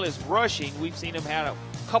as well as rushing. We've seen him have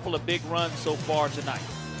a couple of big runs so far tonight.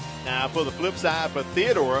 Now for the flip side, for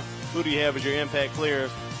Theodore, who do you have as your impact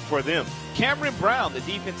players for them? Cameron Brown, the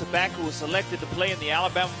defensive back who was selected to play in the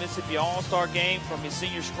Alabama-Mississippi All-Star game from his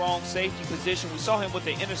senior strong safety position. We saw him with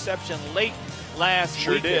the interception late last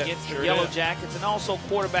week against the Yellow Jackets, and also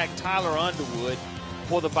quarterback Tyler Underwood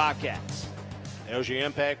for the Bobcats. There's your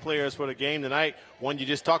impact players for the game tonight. One you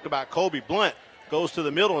just talked about, Colby Blunt, goes to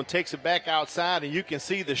the middle and takes it back outside, and you can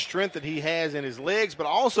see the strength that he has in his legs, but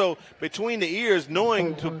also between the ears,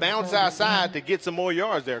 knowing to bounce outside to get some more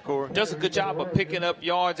yards there, Corey. Does a good job of picking up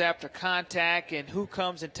yards after contact, and who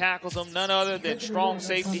comes and tackles him? None other than strong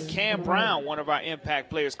safety Cam Brown, one of our impact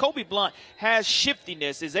players. Colby Blunt has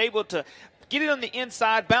shiftiness, is able to get it on the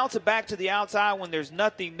inside, bounce it back to the outside when there's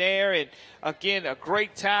nothing there, and again, a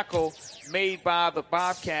great tackle made by the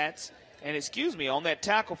Bobcats. And on that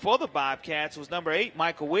tackle for the Bobcats was number 8,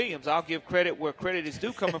 Michael Williams. I'll give credit where credit is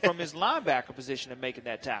due, coming from his linebacker position and making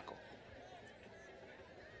that tackle.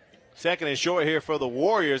 Second and short here for the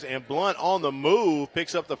Warriors, and Blunt on the move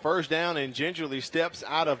picks up the first down and gingerly steps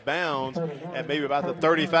out of bounds at maybe about the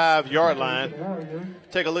 35-yard line.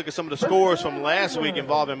 Take a look at some of the scores from last week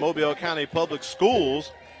involving Mobile County Public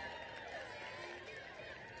Schools.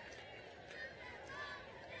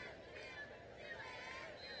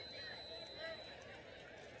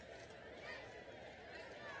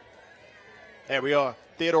 There we are.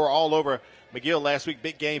 Theodore all over McGill last week.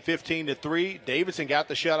 Big game, 15-3. Davidson got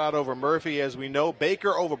the shutout over Murphy, as we know.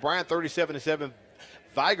 Baker over Bryant, 37-7.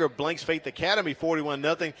 Viger blanks Faith Academy,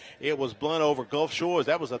 41-0. It was Blunt over Gulf Shores.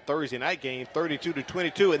 That was a Thursday night game,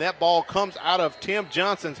 32-22. And that ball comes out of Tim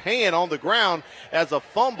Johnson's hand on the ground as a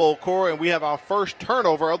fumble, Corey, and we have our first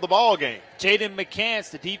turnover of the ball game. Jaden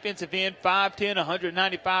McCants, the defensive end, 5'10",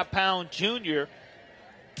 195-pound junior,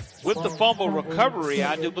 with the fumble recovery,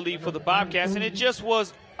 I do believe, for the Bobcats. And it just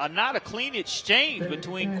was not a clean exchange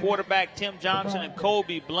between quarterback Tim Johnson and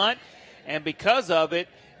Colby Blunt. And because of it,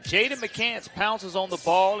 Jaden McCants pounces on the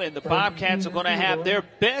ball, and the Bobcats are going to have their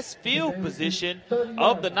best field position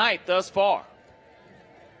of the night thus far.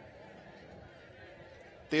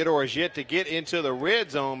 Theodore is yet to get into the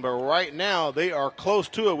red zone, but right now they are close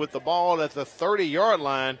to it with the ball at the 30-yard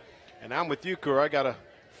line. And I'm with you, Corey. I got to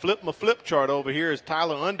flip my flip chart over here as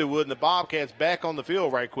Tyler Underwood and the Bobcats back on the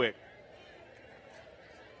field right quick.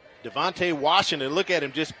 Devontae Washington, look at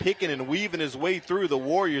him just picking and weaving his way through the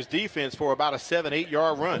Warriors defense for about a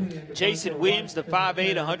 7-8-yard run. Jason Williams, the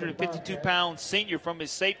 5'8", 152-pound senior from his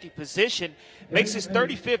safety position, makes his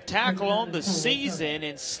 35th tackle on the season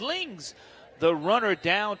and slings the runner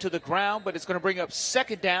down to the ground, but it's going to bring up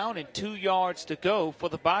second down and 2 yards to go for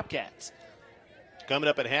the Bobcats. Coming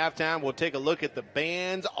up at halftime, we'll take a look at the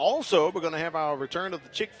bands. Also, we're going to have our return of the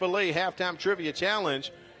Chick-fil-A Halftime Trivia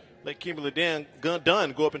Challenge. Let Kimberly Dunn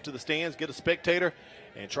go up into the stands, get a spectator,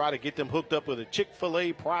 and try to get them hooked up with a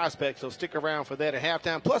Chick-fil-A prospect. So stick around for that at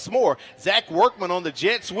halftime. Plus more, Zach Workman on the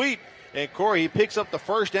jet sweep. And Corey, he picks up the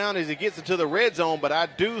first down as he gets into the red zone, but I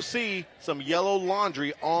do see some yellow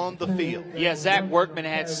laundry on the field. Yeah, Zach Workman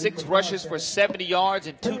had 6 rushes for 70 yards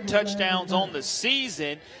and 2 touchdowns on the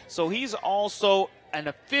season. So he's also an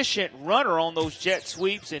efficient runner on those jet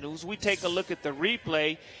sweeps. And as we take a look at the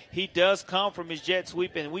replay, he does come from his jet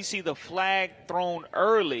sweep, and we see the flag thrown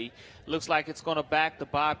early. Looks like it's going to back the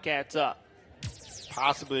Bobcats up.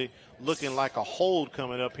 Possibly looking like a hold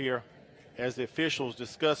coming up here as the officials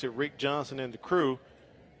discuss it. Rick Johnson and the crew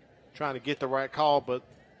trying to get the right call, but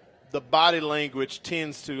the body language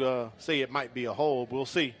tends to say it might be a hold. We'll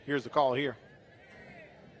see. Here's the call here.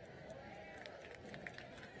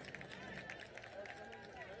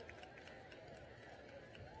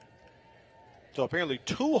 So apparently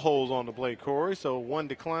 2 holds on the play, Corey. So 1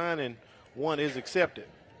 decline and 1 is accepted.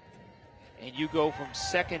 And you go from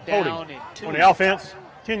second down and 2. On the offense,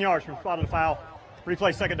 10 yards from spot of the foul.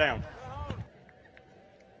 Replay second down.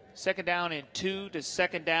 Second down and 2 to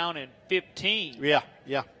second down and 15. Yeah.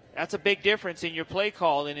 That's a big difference in your play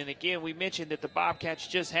calling. And again, we mentioned that the Bobcats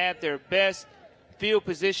just had their best field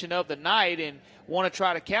position of the night and want to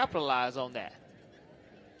try to capitalize on that.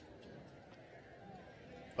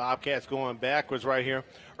 Bobcats going backwards right here.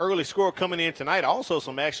 Early score coming in tonight. Also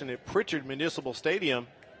some action at Pritchard Municipal Stadium.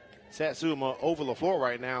 Satsuma over the floor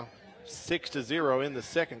right now, 6-0 in the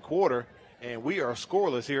second quarter. And we are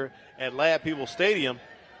scoreless here at Lab People Stadium.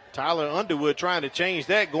 Tyler Underwood trying to change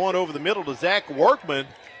that, going over the middle to Zach Workman.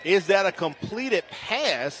 Is that a completed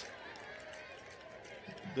pass?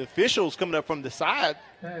 The officials coming up from the side.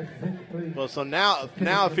 Well, so now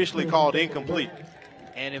officially called incomplete.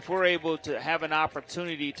 And if we're able to have an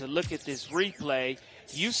opportunity to look at this replay,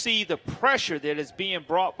 you see the pressure that is being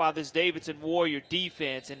brought by this Davidson Warrior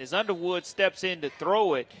defense. And as Underwood steps in to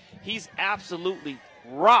throw it, he's absolutely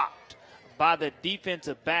rocked by the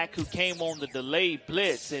defensive back who came on the delayed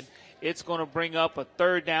blitz. And it's going to bring up a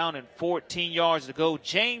third down and 14 yards to go.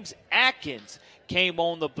 James Atkins came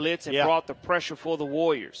on the blitz and brought the pressure for the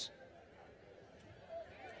Warriors.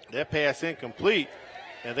 That pass incomplete.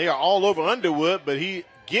 And they are all over Underwood, but he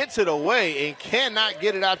gets it away and cannot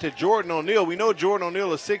get it out to Jordan O'Neal. We know Jordan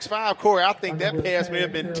O'Neal is 6'5". Corey, I think that pass may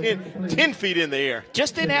have been 10 feet in the air.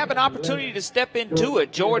 Just didn't have an opportunity to step into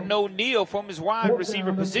it. Jordan O'Neal from his wide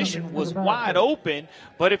receiver position was wide open,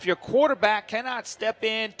 but if your quarterback cannot step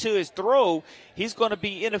into his throw, he's going to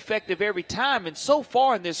be ineffective every time. And so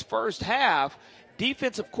far in this first half,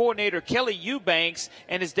 defensive coordinator Kelly Eubanks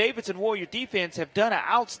and his Davidson Warrior defense have done an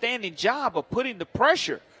outstanding job of putting the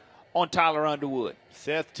pressure on Tyler Underwood.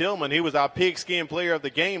 Seth Tillman, he was our pigskin player of the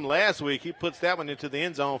game last week. He puts that one into the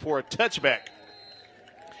end zone for a touchback.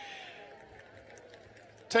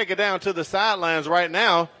 Take it down to the sidelines right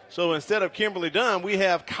now. So instead of Kimberly Dunn, we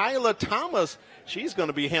have Kyla Thomas. She's going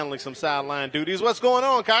to be handling some sideline duties. What's going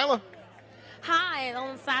on, Kyla? Hi, and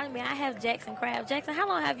on the side of me, I have Jackson Craft. Jackson, how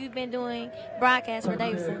long have you been doing broadcast for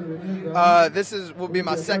Davidson? This will be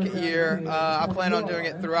my second year. I plan on doing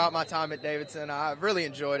it throughout my time at Davidson. I've really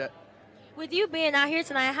enjoyed it. With you being out here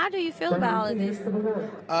tonight, how do you feel about all of this?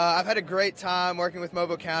 I've had a great time working with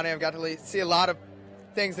Mobile County. I've got to see a lot of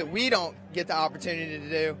things that we don't get the opportunity to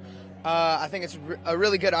do. I think it's a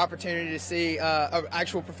really good opportunity to see an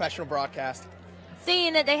actual professional broadcast.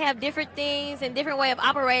 Seeing that they have different things and different way of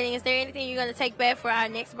operating, is there anything you're going to take back for our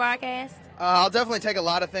next broadcast? I'll definitely take a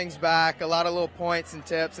lot of things back, a lot of little points and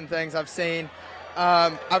tips and things I've seen.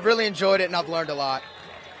 I've really enjoyed it, and I've learned a lot.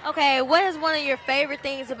 Okay, what is one of your favorite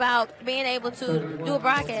things about being able to do a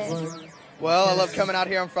broadcast? Well, I love coming out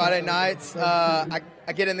here on Friday nights.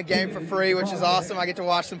 I get in the game for free, which is awesome. I get to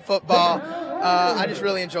watch some football. I just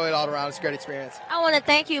really enjoy it all around. It's a great experience. I want to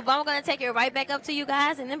thank you, but I'm going to take it right back up to you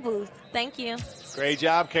guys in the booth. Thank you. Great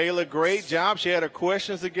job, Kayla. Great job. She had her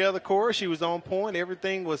questions together, Corey. She was on point.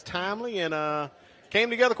 Everything was timely and came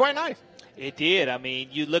together quite nice. It did. I mean,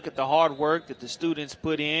 you look at the hard work that the students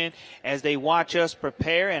put in as they watch us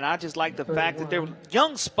prepare, and I just like the fact that they're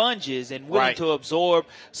young sponges and willing to absorb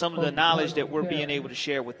some of the knowledge that we're being able to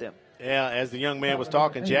share with them. Yeah, as the young man was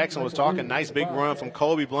talking, Jackson was talking, nice big run from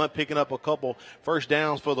Colby Blunt, picking up a couple first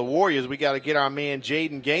downs for the Warriors. We got to get our man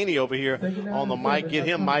Jaden Gainey over here on the mic, get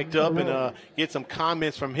him mic'd up, and get some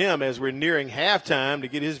comments from him as we're nearing halftime to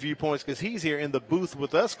get his viewpoints, because he's here in the booth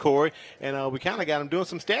with us, Corey, and we kind of got him doing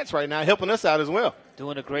some stats right now, helping us out as well.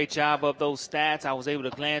 Doing a great job of those stats. I was able to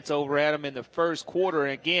glance over at him in the first quarter.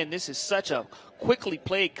 And again, this is such a quickly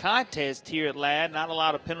played contest here at Ladd. Not a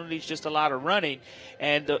lot of penalties, just a lot of running.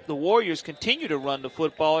 And the Warriors continue to run the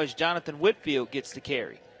football as Jonathan Whitfield gets the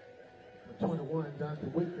carry. 21, Jonathan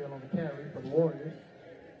Whitfield on the carry for the Warriors.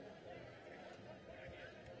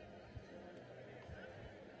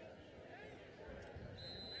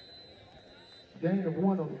 Gain of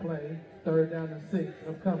 1 on the play. 3rd down and 6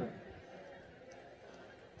 upcoming.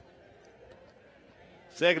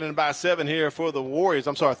 2nd and about 7 here for the Warriors.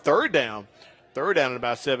 I'm sorry, 3rd down. 3rd down and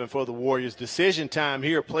about 7 for the Warriors. Decision time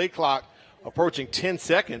here. Play clock approaching 10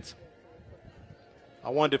 seconds. I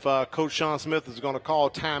wonder if Coach Sean Smith is going to call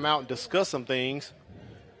timeout and discuss some things.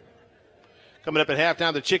 Coming up at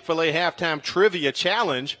halftime, the Chick-fil-A Halftime Trivia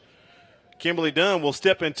Challenge. Kimberly Dunn will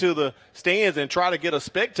step into the stands and try to get a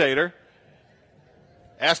spectator.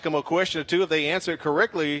 Ask them a question or two. If they answer it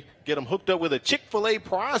correctly, get them hooked up with a Chick-fil-A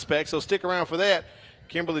prospect, so stick around for that.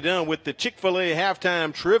 Kimberly Dunn with the Chick-fil-A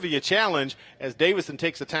Halftime Trivia Challenge as Davidson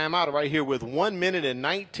takes a timeout right here with 1 minute and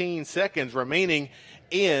 19 seconds remaining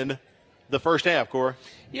in the first half, Corey.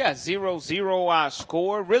 Yeah, 0-0 our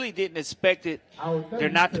score. Really didn't expect there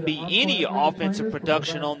not to be any offensive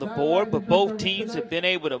production on the board, but both teams have been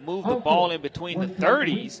able to move the ball in between the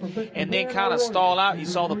 30s and then kind of stall out. You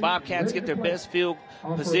saw the Bobcats get their best field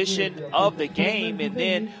position of the game and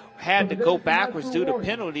then had to go backwards due to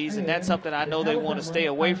penalties, and that's something I know they want to stay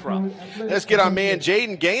away from. Let's get our man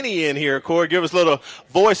Jaden Gainey in here, Corey. Give us a little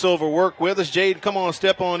voiceover work with us. Jaden, come on,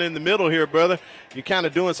 step on in the middle here, brother. You're kind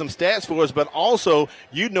of doing some stats for us, but also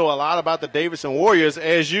you know a lot about the Davidson Warriors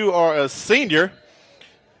as you are a senior.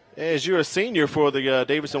 As you're a senior for the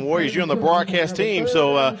Davidson Warriors, you're on the broadcast team.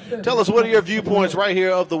 So tell us, what are your viewpoints right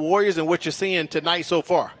here of the Warriors and what you're seeing tonight so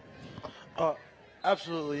far?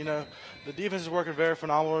 Absolutely. You know, the defense is working very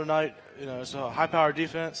phenomenal tonight. You know, it's a high-powered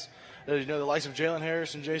defense. You know, the likes of Jalen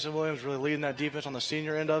Harris and Jason Williams really leading that defense on the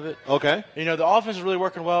senior end of it. Okay. You know, the offense is really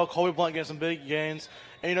working well. Colby Blunt getting some big gains.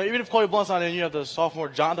 And, you know, even if Colby Blunt's not in, you have the sophomore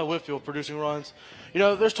Jonathan Whitfield producing runs. You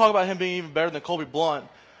know, there's talk about him being even better than Colby Blunt,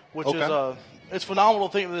 which is it's phenomenal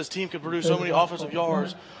to think that this team could produce so many offensive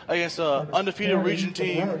yards against an undefeated region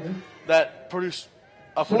team that produced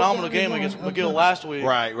a phenomenal game against McGill last week.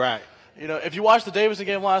 Right. You know, if you watched the Davidson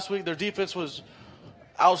game last week, their defense was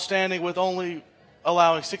outstanding with only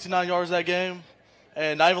allowing 69 yards that game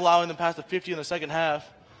and not even allowing them past the 50 in the second half.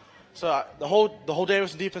 So the whole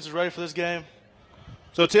Davidson defense is ready for this game.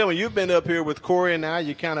 So tell me, you've been up here with Corey and now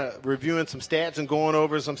you're kind of reviewing some stats and going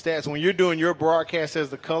over some stats. When you're doing your broadcast as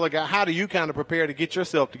the color guy, how do you kind of prepare to get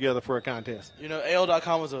yourself together for a contest? You know,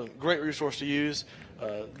 AL.com is a great resource to use.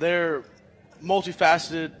 They're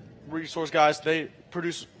multifaceted resource guys. They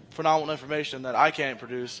produce phenomenal information that I can't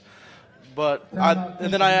produce. But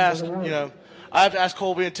then I ask, you know, I have to ask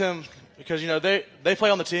Colby and Tim, because, you know, they play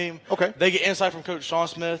on the team. Okay. They get insight from Coach Sean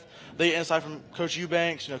Smith. They get insight from Coach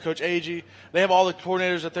Eubanks, you know, Coach Agee. They have all the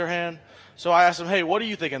coordinators at their hand. So I asked them, hey, what are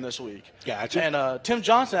you thinking this week? Gotcha. And Tim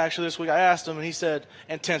Johnson, actually, this week, I asked him, and he said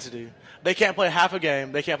intensity. They can't play half a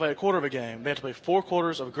game. They can't play a quarter of a game. They have to play 4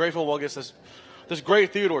 quarters of great football against this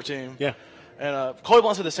great Theodore team. Yeah. And Colby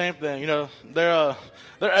Blunt said the same thing. You know, they're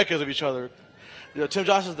echoes of each other. You know, Tim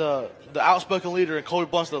Johnson's the outspoken leader, and Colby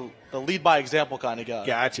Blunt's the lead by example kind of guy.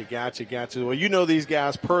 Gotcha. Well, you know these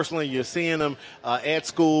guys personally. You're seeing them at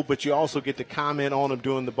school, but you also get to comment on them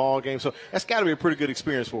during the ball game. So that's got to be a pretty good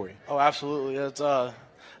experience for you. Oh, absolutely. It's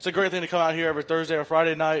a great thing to come out here every Thursday or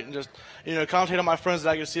Friday night and just, you know, commentate on my friends that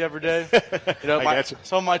I get to see every day. You know,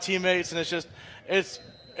 some of my teammates, and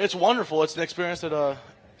it's wonderful. It's an experience that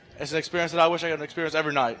I wish I could experience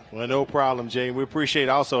every night. Well, no problem, Jay. We appreciate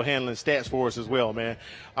also handling stats for us as well, man.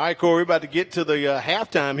 All right, Corey, we're about to get to the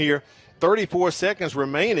halftime here. 34 seconds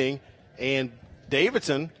remaining, and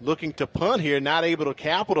Davidson looking to punt here, not able to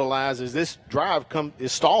capitalize as this drive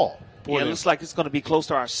is stalled. Yeah, it looks like it's going to be close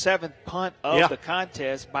to our 7th punt of the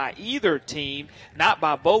contest by either team, not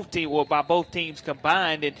by both teams, well, by both teams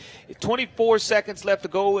combined. And 24 seconds left to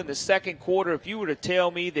go in the second quarter. If you were to tell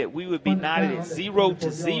me that we would be knotted at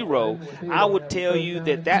 0-0, I would tell you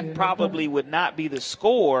that probably would not be the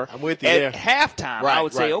score. I'm with you at there. halftime. Right, I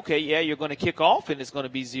would say, okay, yeah, you're going to kick off and it's going to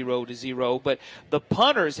be 0-0. But the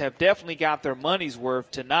punters have definitely got their money's worth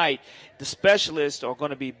tonight. The specialists are going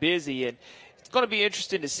to be busy, and it's going to be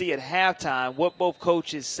interesting to see at halftime what both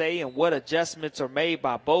coaches say and what adjustments are made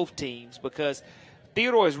by both teams, because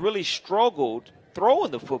Theodore has really struggled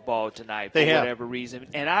throwing the football tonight for whatever reason.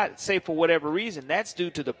 And I'd say for whatever reason, that's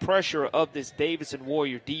due to the pressure of this Davidson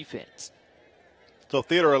Warrior defense. So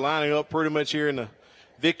Theodore lining up pretty much here in the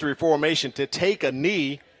victory formation to take a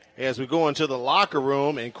knee as we go into the locker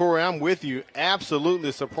room. And, Corey, I'm with you.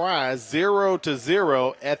 Absolutely surprised.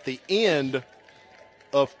 0-0 at the end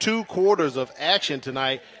of 2 quarters of action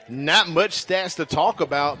tonight. Not much stats to talk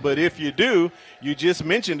about, but if you do, you just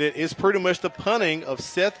mentioned it, it's pretty much the punting of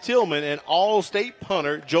Seth Tillman and all-state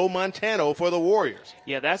punter Joe Montano for the Warriors.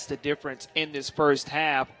 Yeah, that's the difference in this first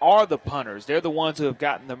half are the punters. They're the ones who have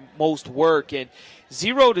gotten the most work. And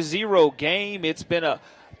 0-0 game, it's been a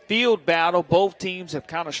field battle. Both teams have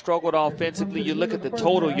kind of struggled offensively. You look at the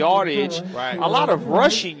total yardage, a lot of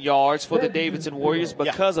rushing yards for the Davidson Warriors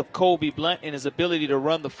because of Colby Blunt and his ability to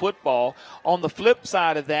run the football. On the flip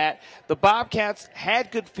side of that, the Bobcats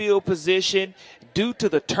had good field position due to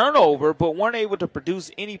the turnover, but weren't able to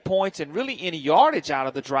produce any points and really any yardage out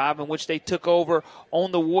of the drive in which they took over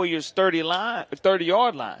on the Warriors'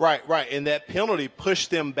 30-yard line. Right. And that penalty pushed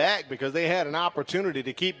them back because they had an opportunity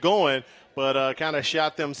to keep going, but kind of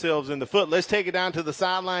shot themselves in the foot. Let's take it down to the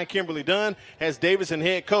sideline. Kimberly Dunn has Davidson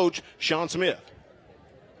head coach Sean Smith.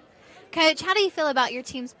 Coach, how do you feel about your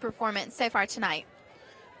team's performance so far tonight?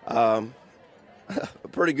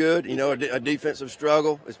 Pretty good. You know, a defensive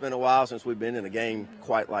struggle. It's been a while since we've been in a game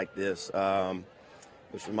quite like this,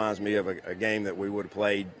 which reminds me of a game that we would have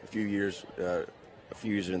played a few years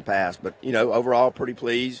in the past. But, you know, overall pretty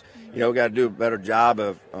pleased. You know, we got to do a better job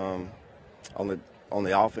of on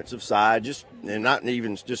the offensive side, and not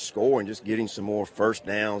even just scoring, just getting some more first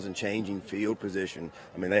downs and changing field position.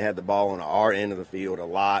 I mean, they had the ball on our end of the field a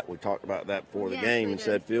lot. We talked about that before the game and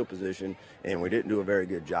said field position, and we didn't do a very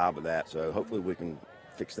good job of that. So hopefully we can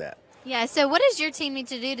fix that. Yeah, so what does your team need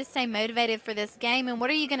to do to stay motivated for this game, and what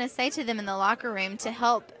are you going to say to them in the locker room to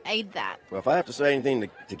help aid that? Well, if I have to say anything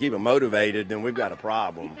to keep them motivated, then we've got a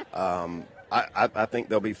problem. I think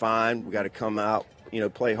they'll be fine. We got to come out, you know,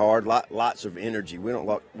 play hard, lots of energy. We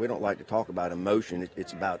don't like to talk about emotion.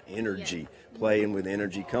 It's about energy, playing with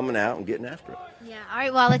energy, coming out and getting after it. Yeah. All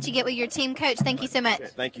right. Well, I'll let you get with your team, Coach. Thank you so much. Okay,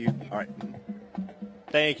 thank you. All right.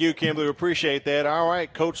 Thank you, Kimberly. We appreciate that. All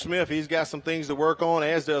right, Coach Smith, he's got some things to work on,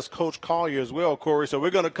 as does Coach Collier as well, Corey. So we're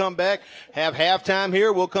going to come back, have halftime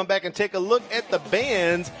here. We'll come back and take a look at the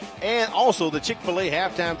bands and also the Chick-fil-A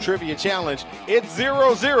Halftime Trivia Challenge. It's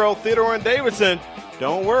 0-0, Theodore and Davidson.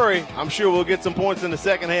 Don't worry. I'm sure we'll get some points in the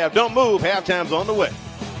second half. Don't move. Halftime's on the way.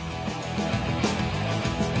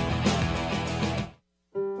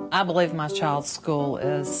 I believe my child's school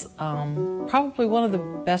is probably one of the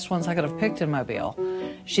best ones I could have picked in Mobile.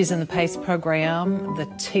 She's in the PACE program. The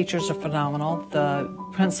teachers are phenomenal. The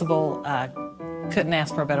principal, couldn't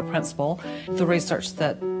ask for a better principal. The research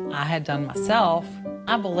that I had done myself,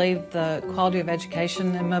 I believe the quality of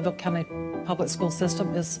education in Mobile County Public School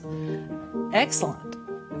System is excellent.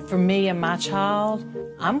 For me and my child,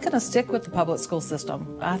 I'm going to stick with the public school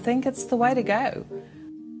system. I think it's the way to go.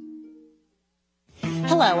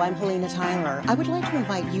 Hello, I'm Helena Tyler. I would like to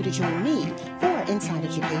invite you to join me for Inside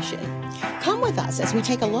Education. Come with us as we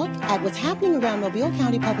take a look at what's happening around Mobile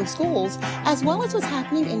County Public Schools, as well as what's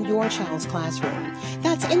happening in your child's classroom.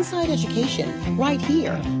 That's Inside Education, right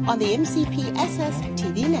here on the MCPSS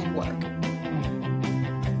TV network.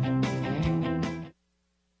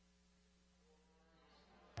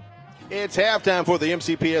 It's halftime for the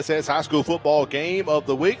MCPSS High School Football Game of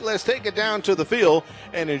the Week. Let's take it down to the field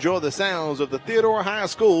and enjoy the sounds of the Theodore High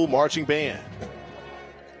School Marching Band.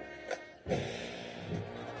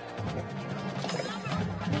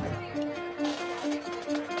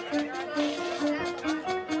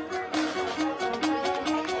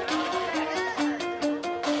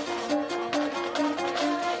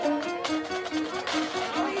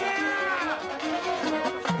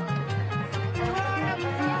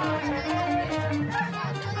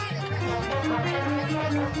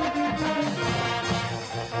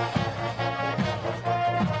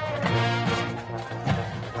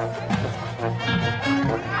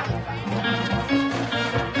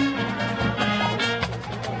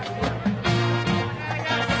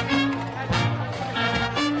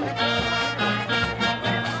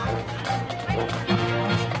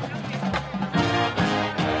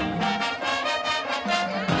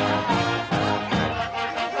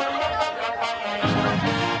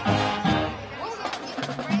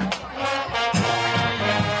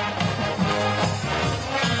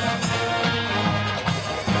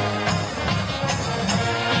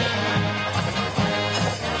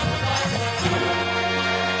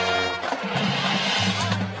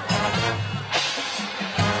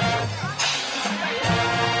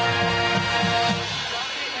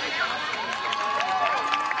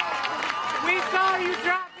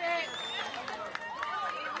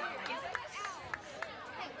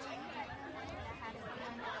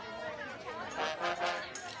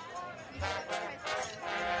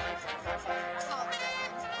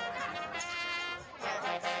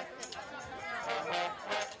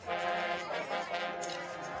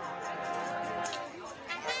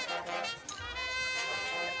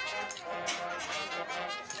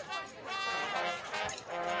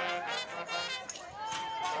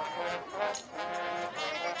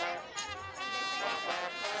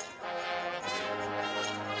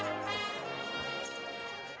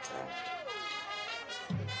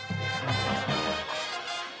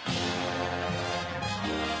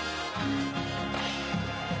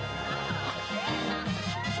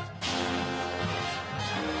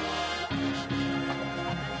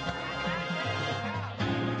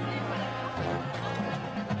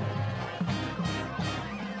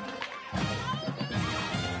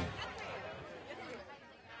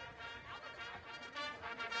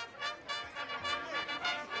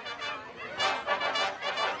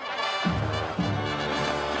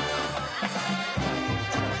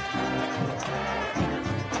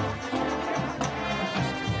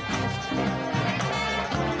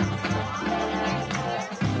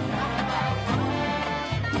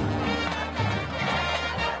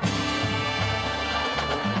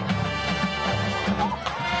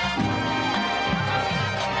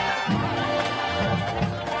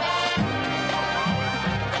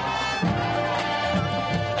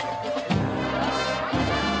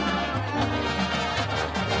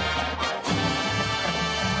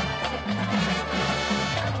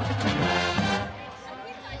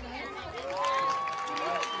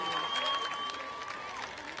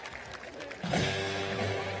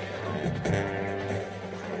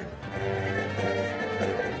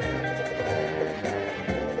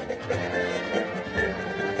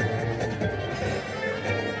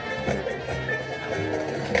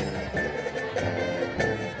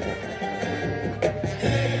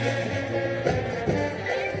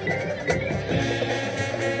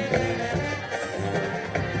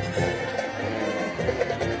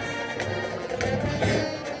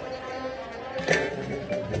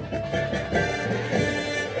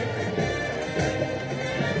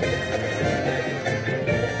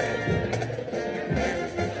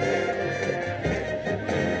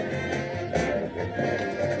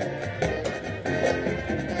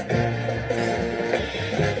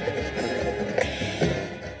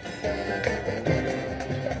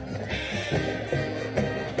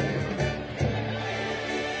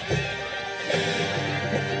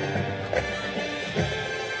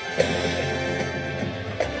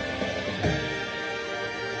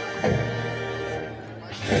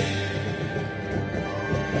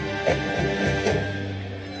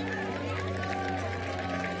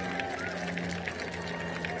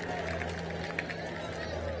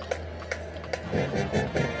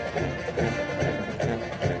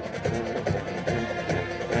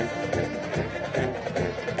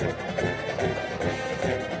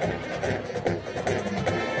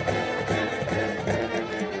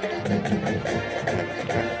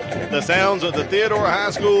 The sounds of the Theodore High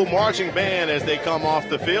School marching band as they come off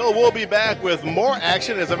the field. We'll be back with more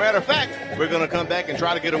action. As a matter of fact, we're going to come back and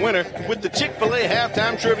try to get a winner with the Chick-fil-A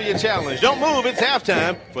Halftime Trivia Challenge. Don't move, it's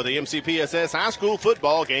halftime for the MCPSS High School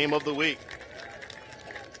Football Game of the Week.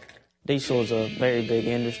 Diesel is a very big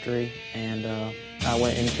industry, and I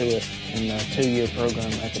went into it in a 2-year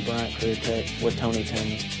program at the Bryant Career Tech with Tony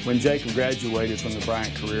Tenney. When Jacob graduated from the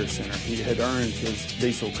Bryant Career Center, he had earned his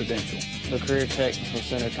diesel credential. The Career Technical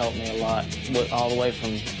Center taught me a lot, all the way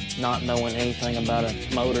from not knowing anything about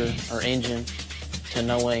a motor or engine to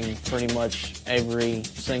knowing pretty much every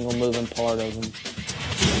single moving part of them.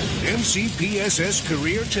 MCPSS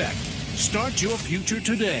Career Tech. Start your future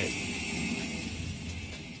today.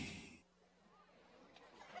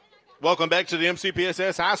 Welcome back to the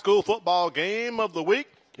MCPSS High School Football Game of the Week.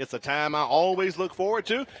 It's a time I always look forward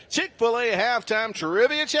to. Chick-fil-A Halftime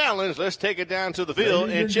Trivia Challenge. Let's take it down to the field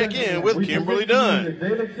and check in with Kimberly Dunn. The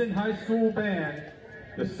Davidson High School Band,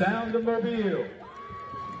 the sound of Mobile.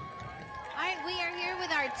 All right, we are here with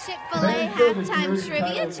our Chick-fil-A Halftime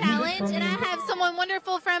Trivia Challenge, and I have someone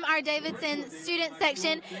wonderful from our Davidson student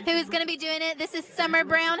section who is going to be doing it. This is Summer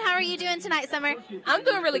Brown. How are you doing tonight, Summer? I'm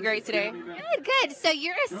doing really great today. Good, good. So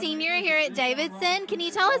you're a senior here at Davidson. Can you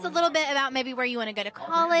tell us a little bit about maybe where you want to go to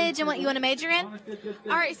college and what you want to major in?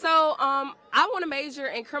 All right, so I want to major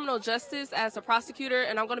in criminal justice as a prosecutor,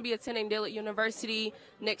 and I'm going to be attending Dillard University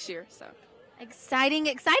next year. So. Exciting,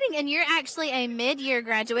 exciting. And you're actually a mid-year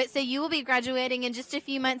graduate, so you will be graduating in just a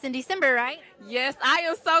few months in December, right? Yes, I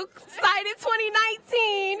am so excited.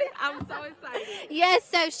 2019. I'm so excited. Yes,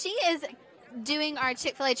 so she is doing our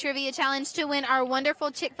Chick-fil-A Trivia Challenge to win our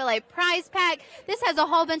wonderful Chick-fil-A prize pack. This has a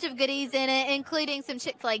whole bunch of goodies in it, including some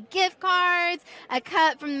Chick-fil-A gift cards, a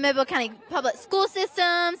cup from the Mobile County Public School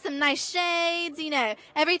System, some nice shades, you know,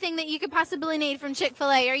 everything that you could possibly need from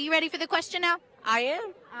Chick-fil-A. Are you ready for the question now? I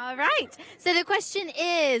am. All right. So the question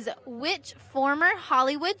is, which former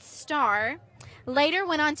Hollywood star later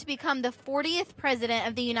went on to become the 40th president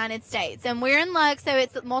of the United States? And we're in luck, so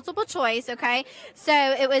it's multiple choice, okay? So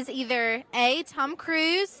it was either A, Tom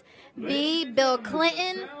Cruise, B, Bill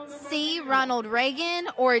Clinton, C, Ronald Reagan,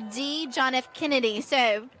 or D, John F. Kennedy.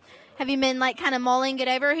 So have you been like kind of mulling it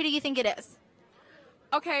over? Who do you think it is?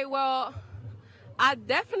 Okay, well, I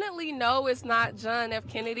definitely know it's not John F.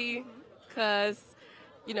 Kennedy because,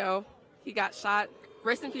 you know, he got shot.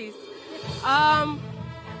 Rest in peace. I'm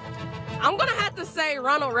going to have to say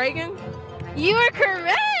Ronald Reagan. You are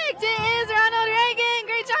correct. It is Ronald Reagan.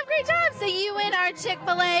 Great job, great job. So you win our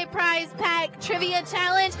Chick-fil-A prize pack trivia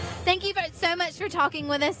challenge. Thank you so much for talking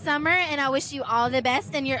with us, Summer, and I wish you all the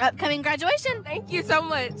best in your upcoming graduation. Thank you so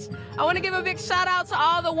much. I want to give a big shout out to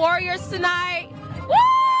all the Warriors tonight. Woo!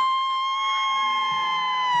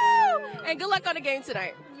 And good luck on the game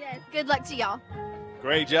tonight. Yes, good luck to y'all.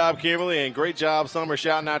 Great job, Kimberly, and great job, Summer,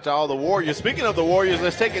 shouting out to all the Warriors. Speaking of the Warriors,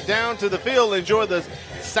 let's take it down to the field and enjoy the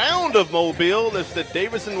sound of Mobile. It's the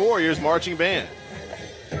Davidson Warriors marching band.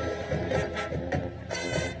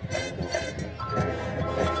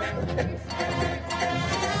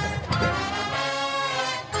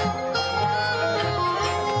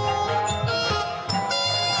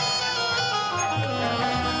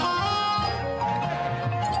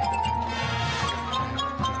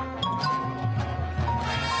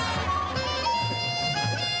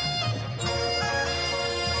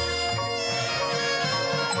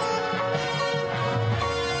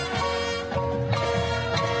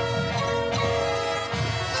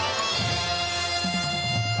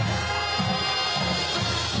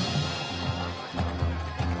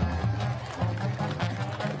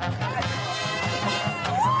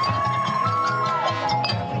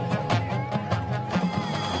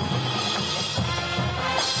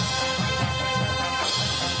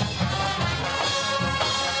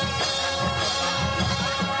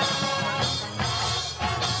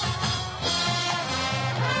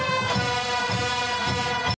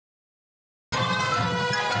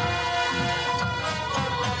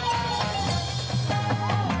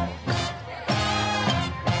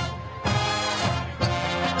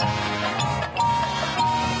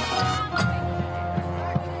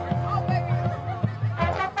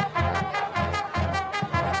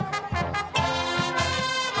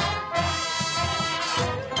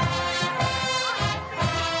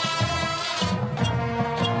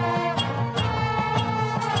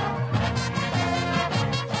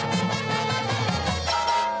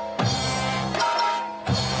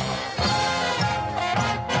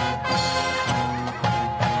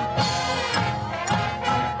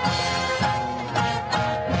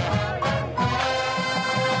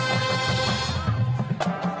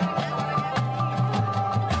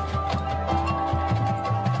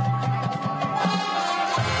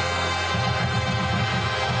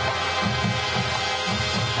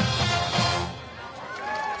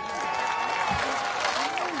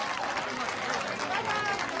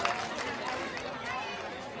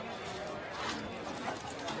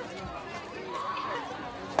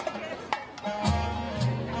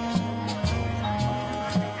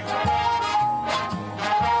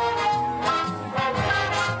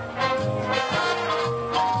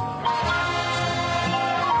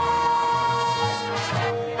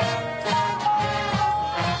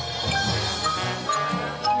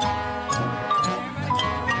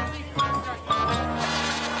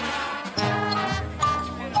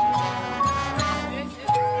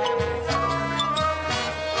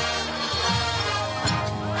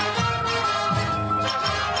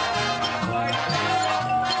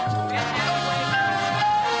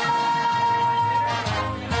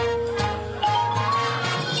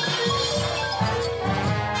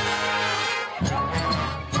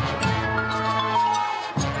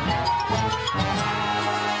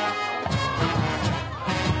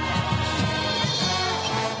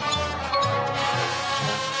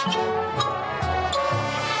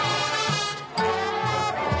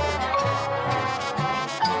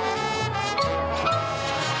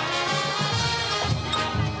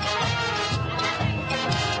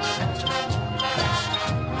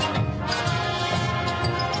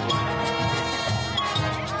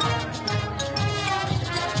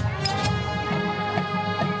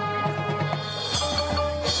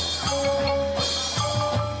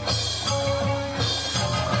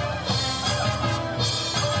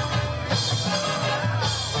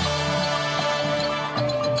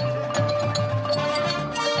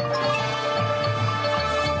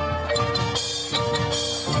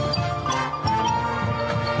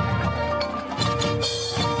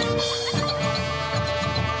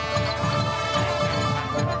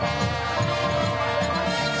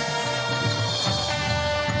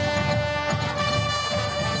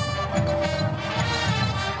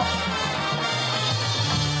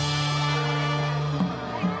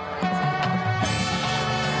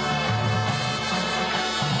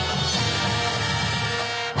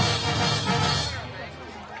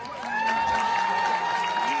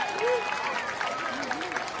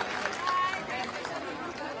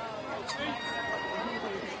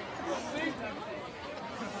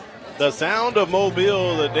 The sound of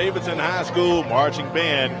Mobile, the Davidson High School Marching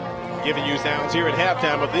Band, giving you sounds here at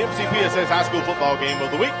halftime of the MCPSS High School Football Game of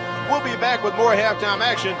the Week. We'll be back with more halftime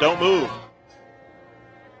action. Don't move.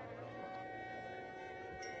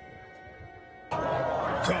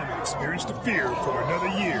 Come and experience the fear for another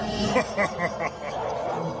year.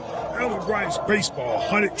 Albert Bryant's Baseball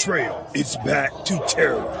Haunted Trail is back to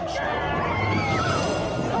terrorize you.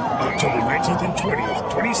 October 19th and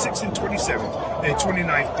 20th, 26th and 27th, and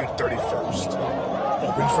 29th through 31st.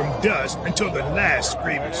 Open from dusk until the last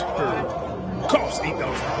scream is heard. Cost $8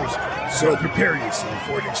 per person, so prepare yourself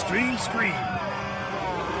for an extreme scream.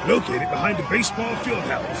 Located behind the baseball field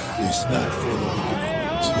house, it's not for the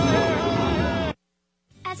weak.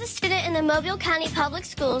 As a student in the Mobile County Public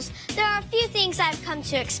Schools, there are a few things I've come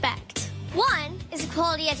to expect. One is a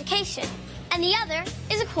quality education, and the other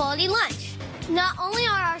is a quality lunch. Not only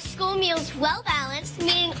are our school meals well-balanced,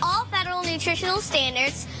 meeting all federal nutritional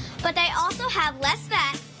standards, but they also have less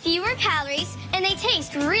fat, fewer calories, and they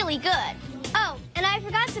taste really good. Oh, and I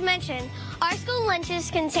forgot to mention, our school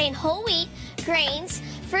lunches contain whole wheat, grains,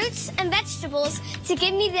 fruits, and vegetables to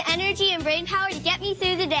give me the energy and brain power to get me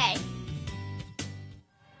through the day.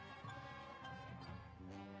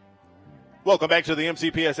 Welcome back to the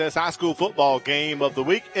MCPSS High School Football Game of the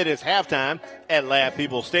Week. It is halftime at Lab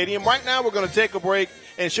People Stadium. Right now we're going to take a break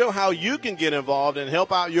and show how you can get involved and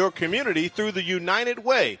help out your community through the United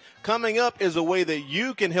Way. Coming up is a way that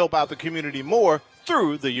you can help out the community more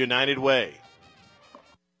through the United Way.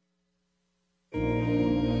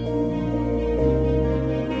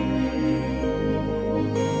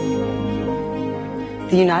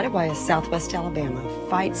 The United Way of Southwest Alabama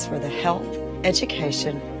fights for the health,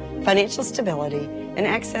 education, financial stability, and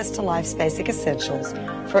access to life's basic essentials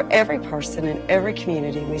for every person in every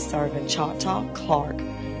community we serve in Choctaw, Clark,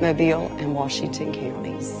 Mobile, and Washington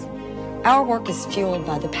counties. Our work is fueled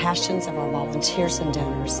by the passions of our volunteers and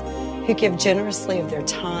donors who give generously of their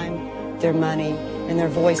time, their money, and their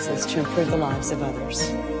voices to improve the lives of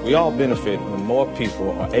others. We all benefit when more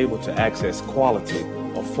people are able to access quality,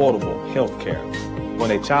 affordable health care.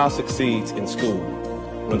 When a child succeeds in school,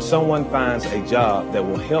 when someone finds a job that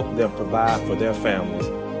will help them provide for their families,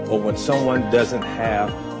 or when someone doesn't have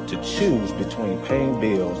to choose between paying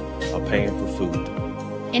bills or paying for food.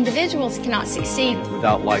 Individuals cannot succeed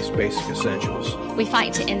without life's basic essentials. We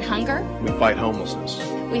fight to end hunger. We fight homelessness.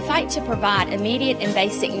 We fight to provide immediate and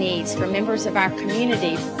basic needs for members of our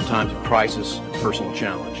community. In times of crisis, personal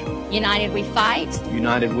challenge. United we fight.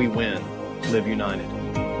 United we win. Live united.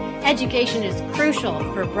 Education is crucial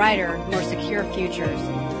for brighter, more secure futures.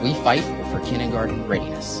 We fight for kindergarten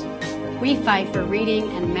readiness. We fight for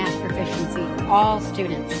reading and math proficiency for all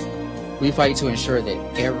students. We fight to ensure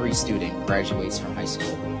that every student graduates from high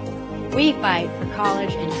school. We fight for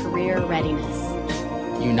college and career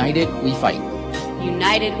readiness. United, we fight.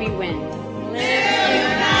 United, we win.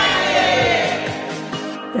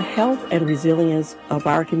 The health and resilience of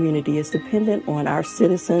our community is dependent on our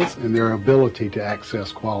citizens and their ability to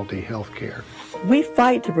access quality health care. We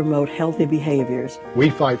fight to promote healthy behaviors. We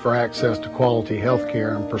fight for access to quality health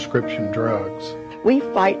care and prescription drugs. We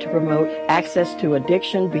fight to promote access to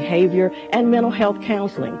addiction, behavior, and mental health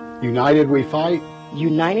counseling. United we fight.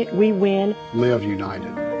 United we win. Live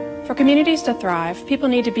united. For communities to thrive, people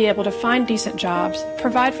need to be able to find decent jobs,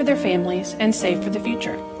 provide for their families, and save for the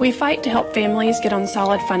future. We fight to help families get on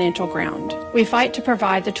solid financial ground. We fight to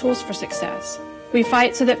provide the tools for success. We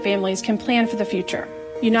fight so that families can plan for the future.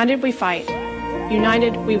 United we fight.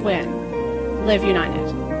 United we win. Live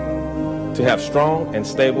united. To have strong and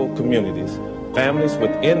stable communities, families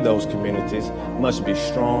within those communities must be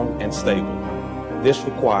strong and stable. This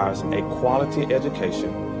requires a quality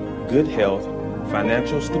education, good health,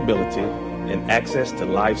 financial stability, and access to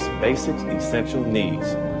life's basic essential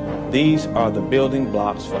needs. These are the building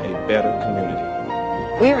blocks for a better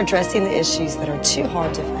community. We are addressing the issues that are too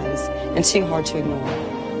hard to face and too hard to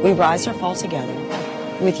ignore. We rise or fall together.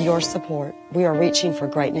 With your support, we are reaching for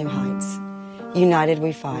great new heights. United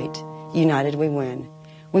we fight. United we win.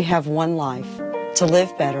 We have one life. To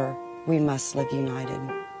live better, we must live united.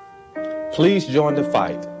 Please join the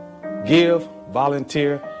fight. Give,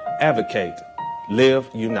 volunteer, advocate. Live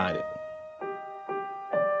united.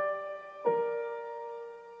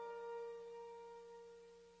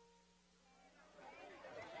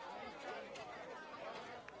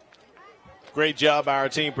 Great job by our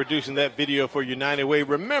team producing that video for United Way.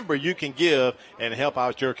 Remember, you can give and help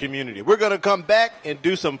out your community. We're going to come back and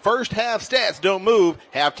do some first half stats. Don't move.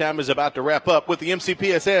 Halftime is about to wrap up with the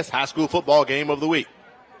MCPSS High School Football Game of the Week.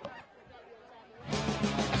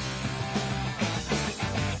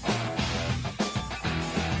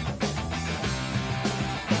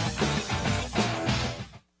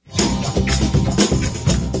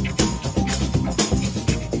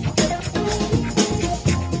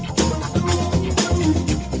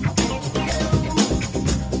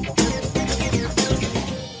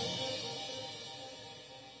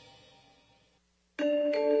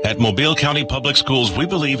 Mobile County Public Schools, we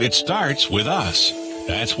believe it starts with us.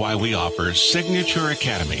 That's why we offer Signature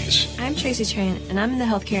Academies. I'm Tracy Tran, and I'm in the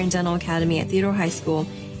Healthcare and Dental Academy at Theodore High School.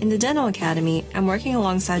 In the Dental Academy, I'm working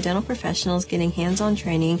alongside dental professionals getting hands-on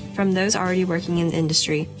training from those already working in the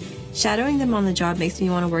industry. Shadowing them on the job makes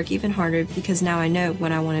me want to work even harder because now I know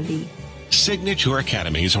what I want to be. Signature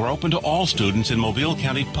Academies are open to all students in Mobile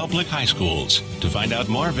County Public High Schools. To find out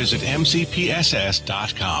more, visit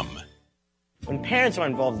mcpss.com. When parents are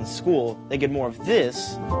involved in school, they get more of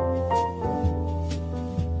this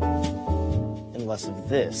and less of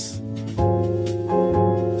this.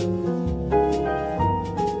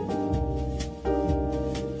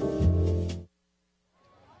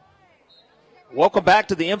 Welcome back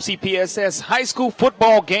to the MCPSS High School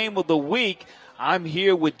Football Game of the Week. I'm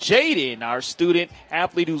here with Jaden, our student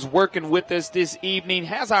athlete who's working with us this evening,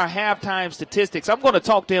 has our halftime statistics. I'm going to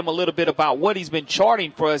talk to him a little bit about what he's been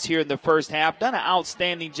charting for us here in the first half. Done an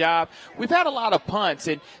outstanding job. We've had a lot of punts,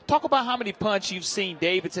 and talk about how many punts you've seen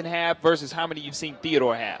Davidson have versus how many you've seen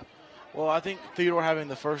Theodore have. Well, I think Theodore having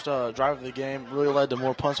the first drive of the game really led to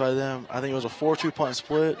more punts by them. I think it was a 4-2 punt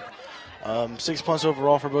split, 6 punts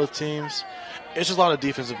overall for both teams. It's just a lot of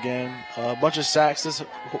defensive game. A bunch of sacks this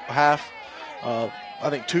half. I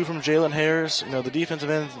think 2 from Jalen Harris. The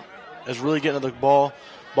defensive end is really getting to the ball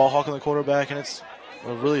hawking the quarterback, and it's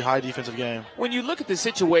a really high defensive game. When you look at the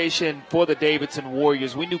situation for the Davidson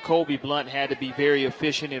Warriors, we knew Kobe Blunt had to be very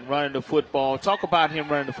efficient in running the football. Talk about him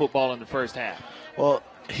running the football in the first half. Well,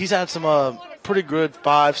 he's had some pretty good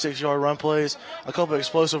 5-6 yard run plays, a couple of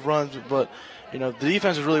explosive runs, but the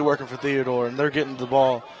defense is really working for Theodore, and they're getting the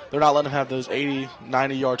ball. They're not letting him have those 80,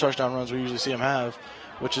 90-yard touchdown runs we usually see him have,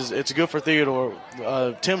 it's good for Theodore.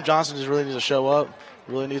 Tim Johnson just really needs to show up,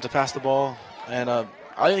 really needs to pass the ball, and I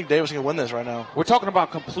think Davidson can win this right now. We're talking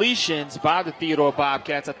about completions by the Theodore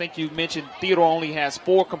Bobcats. I think you mentioned Theodore only has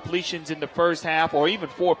 4 completions in the first half, or even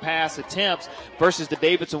 4 pass attempts, versus the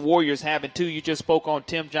Davidson Warriors having 2. You just spoke on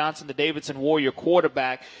Tim Johnson, the Davidson Warrior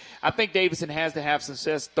quarterback. I think Davidson has to have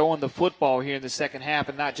success throwing the football here in the second half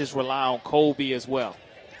and not just rely on Colby as well.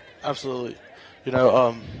 Absolutely.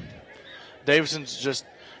 Davidson's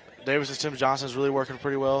Tim Johnson's really working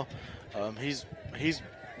pretty well. He's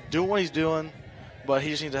doing what he's doing, but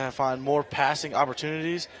he just needs to find more passing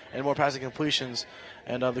opportunities and more passing completions.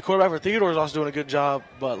 And the quarterback for Theodore is also doing a good job,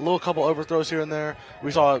 but a couple overthrows here and there.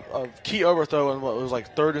 We saw a key overthrow in what was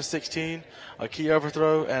like 3rd and 16, a key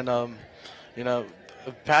overthrow, and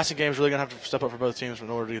the passing game is really going to have to step up for both teams in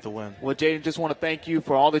order to get the win. Well, Jaden, just want to thank you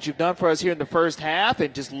for all that you've done for us here in the first half,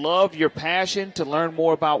 and just love your passion to learn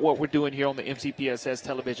more about what we're doing here on the MCPSS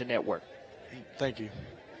Television Network. Thank you.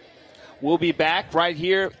 We'll be back right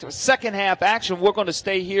here to second half action. We're going to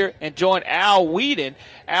stay here and join Al Whedon.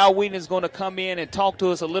 Al Whedon is going to come in and talk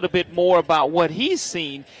to us a little bit more about what he's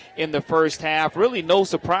seen in the first half. Really no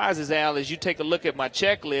surprises, Al, as you take a look at my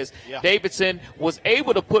checklist. Yeah. Davidson was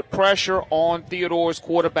able to put pressure on Theodore's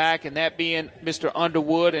quarterback, and that being Mr.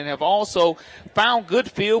 Underwood, and have also found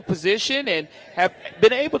good field position and have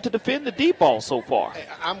been able to defend the deep ball so far.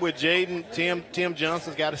 I'm with Jaden. Tim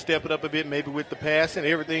Johnson's got to step it up a bit, maybe with the pass and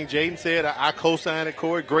everything Jaden said. I co-signed it,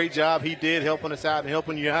 Corey. Great job he did helping us out and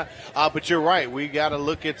helping you out. But you're right. We got to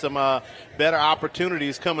look at some better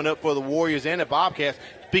opportunities coming up for the Warriors and the Bobcats.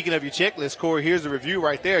 Speaking of your checklist, Corey, here's the review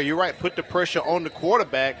right there. You're right. Put the pressure on the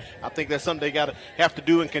quarterback. I think that's something they got to have to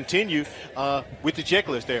do and continue with the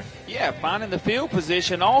checklist there. Yeah, finding the field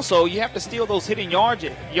position. Also, you have to steal those hitting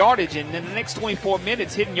yardage, and in the next 24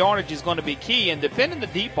 minutes, hitting yardage is going to be key. And defending the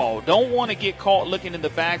deep ball. Don't want to get caught looking in the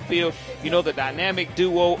backfield. The dynamic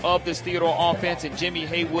duo of this Theodore offense and Jimmy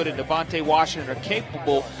Haywood and Devontae Washington are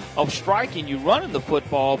capable of striking you running the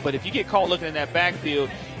football. But if you get caught looking in that backfield,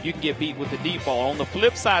 you can get beat with the deep ball. On the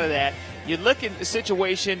flip side of that, you look at the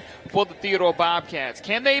situation for the Theodore Bobcats.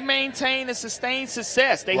 Can they maintain and sustain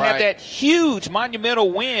success? They had that huge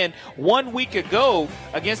monumental win 1 week ago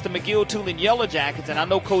against the McGill-Tulane Yellow Jackets, and I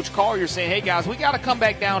know Coach Collier saying, hey, guys, we got to come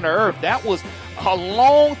back down to earth. That was a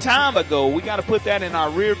long time ago. We got to put that in our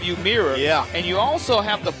rearview mirror. Yeah. And you also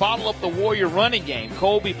have to bottle up the Warrior running game.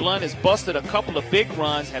 Colby Blunt has busted a couple of big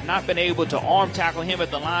runs, have not been able to arm tackle him at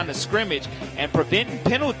the line of scrimmage and preventing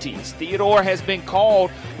penalties. Theodore has been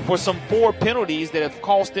called for some 4 penalties that have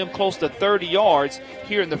cost them close to 30 yards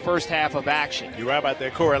here in the first half of action. You're right about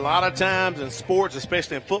that, Corey. A lot of times in sports,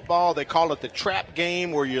 especially in football, they call it the trap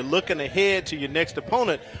game where you're looking ahead to your next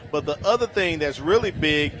opponent. But the other thing that's really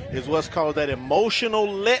big is what's called that emotional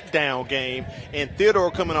letdown game. And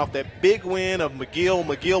Theodore coming off that big win of McGill.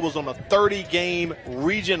 McGill was on a 30-game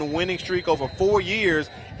region winning streak over 4 years.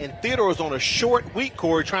 And Theodore was on a short week,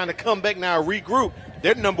 Corey, trying to come back now, regroup.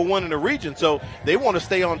 they're number one in the region, so they want to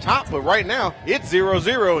stay on top. But right now, it's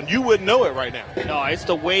 0-0, and you wouldn't know it right now. No, it's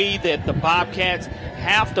the way that the Bobcats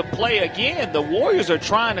have to play. Again, the Warriors are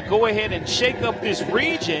trying to go ahead and shake up this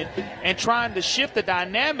region and trying to shift the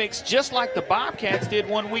dynamics just like the Bobcats did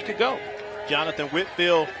 1 week ago. Jonathan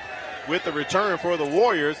Whitfield with the return for the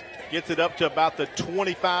Warriors. Gets it up to about the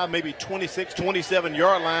 25, maybe 26,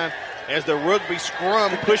 27-yard line as the rugby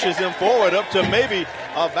scrum pushes him forward up to maybe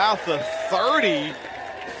about the 30,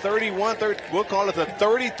 31, 30, we'll call it the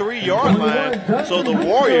 33-yard line. So the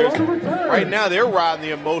Warriors, right now, they're riding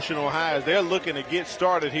the emotional highs. They're looking to get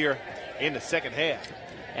started here in the second half.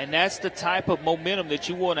 And that's the type of momentum that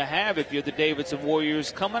you want to have if you're the Davidson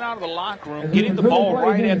Warriors, coming out of the locker room, getting the ball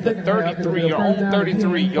right at the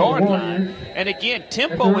 33-yard line. And again,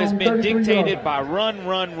 tempo has been dictated by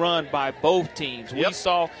run by both teams. We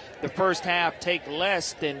saw the first half take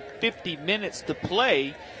less than 50 minutes to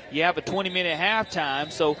play. You have a 20-minute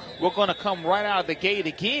halftime, so we're going to come right out of the gate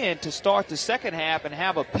again to start the second half and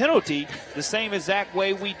have a penalty the same exact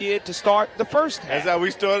way we did to start the first half. That's how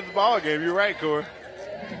we started the ball game. You're right, Corey.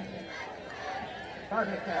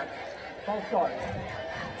 False start.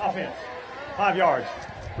 Offense. 5 yards.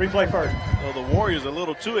 Replay first. Well, the Warriors are a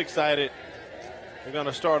little too excited. They're going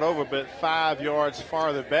to start over, but 5 yards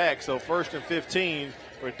farther back. So 1st and 15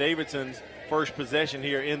 for Davidson's first possession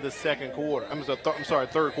here in the second quarter.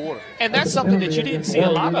 Third quarter. And that's something that you didn't see a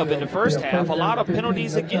lot of in the first half. A lot of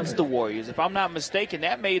penalties against the Warriors. If I'm not mistaken,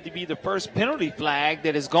 that may be the first penalty flag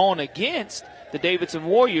that has gone against the Davidson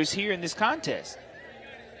Warriors here in this contest.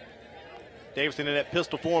 Davidson in that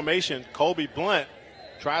pistol formation. Colby Blunt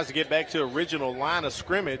tries to get back to original line of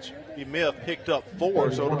scrimmage. He may have picked up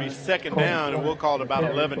 4, so it'll be second down, and we'll call it about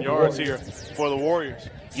 11 yards here for the Warriors.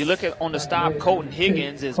 You look at on the stop, Colton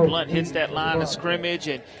Higgins, as Blunt hits that line of scrimmage,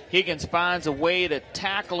 and Higgins finds a way to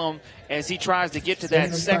tackle him as he tries to get to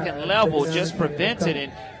that second level, just prevents it.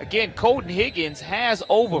 And again, Colton Higgins has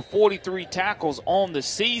over 43 tackles on the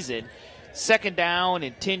season. Second down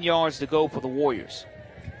and 10 yards to go for the Warriors.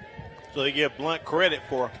 So they give Blunt credit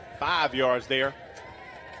for 5 yards there.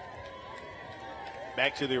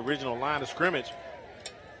 Back to the original line of scrimmage.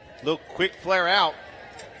 Little quick flare out.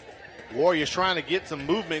 Warriors trying to get some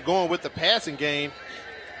movement going with the passing game.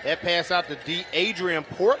 That pass out to Adrian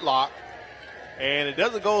Portlock. And it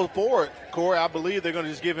doesn't go forward, Corey. I believe they're going to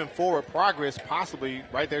just give him forward progress, possibly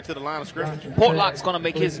right there to the line of scrimmage. Portlock's going to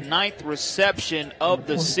make his 9th reception of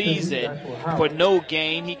the season for no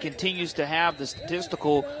gain. He continues to have the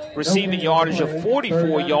statistical receiving yardage of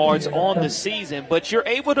 44 yards on the season, but you're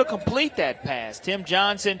able to complete that pass. Tim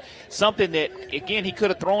Johnson, something that, again, he could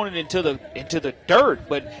have thrown it into the dirt,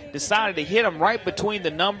 but decided to hit him right between the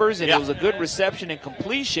numbers, and it was a good reception and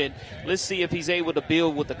completion. Let's see if he's able to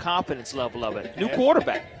build with the confidence level of it. New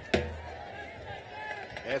quarterback.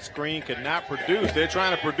 That screen could not produce. They're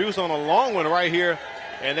trying to produce on a long one right here,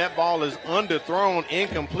 and that ball is underthrown,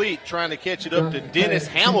 incomplete, trying to catch it up to Dennis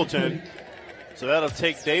Hamilton. So that'll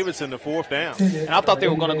take Davidson to 4th down. And I thought they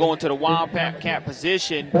were going to go into the wildcat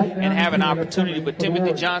position and have an opportunity, but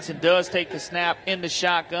Timothy Johnson does take the snap in the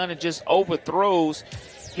shotgun and just overthrows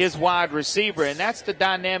his wide receiver. And that's the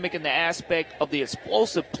dynamic and the aspect of the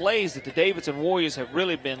explosive plays that the Davidson Warriors have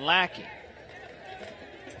really been lacking.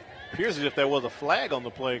 Appears as if there was a flag on the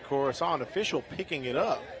play, Corey. I saw an official picking it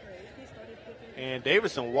up. And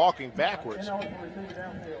Davidson walking backwards.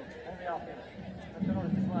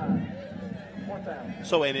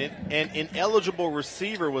 So an ineligible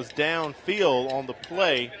receiver was downfield on the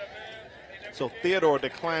play. So Theodore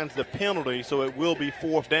declines the penalty, so it will be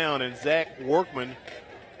 4th down. And Zach Workman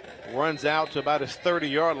runs out to about his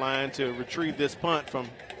 30-yard line to retrieve this punt from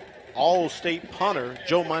All-State punter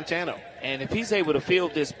Joe Montano. And if he's able to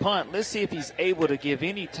field this punt, let's see if he's able to give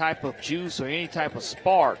any type of juice or any type of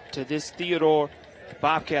spark to this Theodore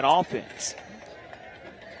Bobcat offense.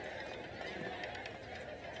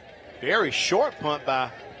 Very short punt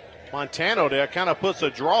by Montano there. Kind of puts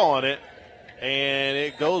a draw on it. And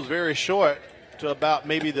it goes very short to about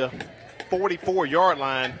maybe the 44-yard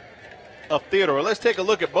line of Theodore. Let's take a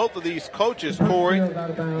look at both of these coaches, Corey.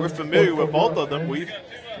 We're familiar with both of them. We've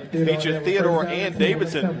featured Theodore and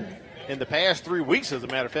Davidson in the past 3 weeks, as a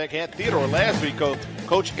matter of fact. Had Theodore last week.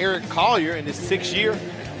 Coach Eric Collier in his 6th year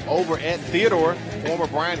over at Theodore, former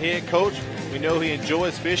Bryant head coach. We know he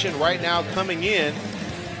enjoys fishing. Right now coming in,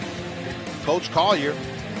 Coach Collier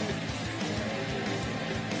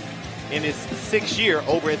in his 6th year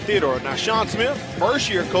over at Theodore. Now, Sean Smith, 1st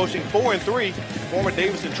year coaching, 4-3, former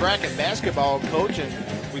Davidson track and basketball coach, and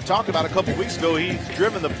we talked about a couple weeks ago, he's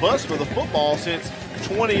driven the bus for the football since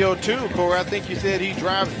 2002. Corey, I think you said he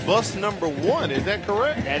drives bus number 1. Is that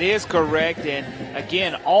correct? That is correct. And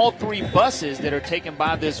again, all 3 buses that are taken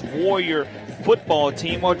by this Warrior football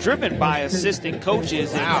team are driven by assistant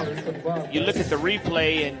coaches. Wow. And you look at the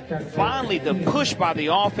replay, and finally the push by the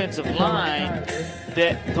offensive line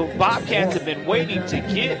that the Bobcats have been waiting to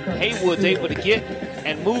get. Haywood's able to get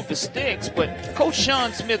and move the sticks, but Coach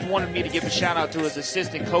Sean Smith wanted me to give a shout out to his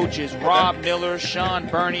assistant coaches, Rob Miller, Sean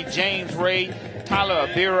Burney, James Ray, Tyler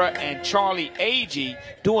Abira, and Charlie Agee,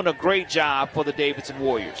 doing a great job for the Davidson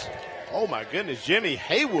Warriors. Oh my goodness, Jimmy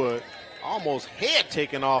Haywood almost head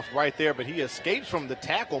taken off right there, but he escapes from the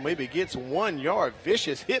tackle, maybe gets 1 yard.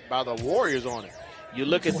 Vicious hit by the Warriors on him. You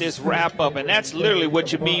look at this wrap up, and that's literally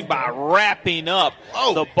what you mean by wrapping up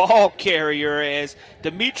the ball carrier, as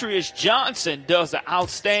Demetrius Johnson does an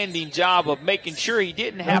outstanding job of making sure he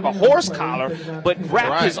didn't have a horse collar, but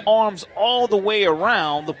wrapped his arms all the way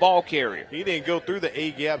around the ball carrier. He didn't go through the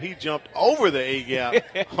A-gap. He jumped over the A-gap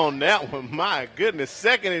on that one. My goodness,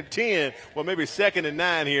 2nd and 10, well, maybe 2nd and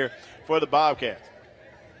 9 here for the Bobcats.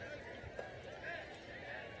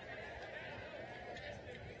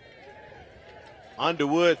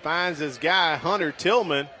 Underwood finds his guy, Hunter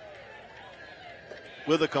Tillman,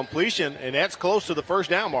 with a completion, and that's close to the first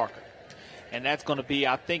down marker. And that's going to be,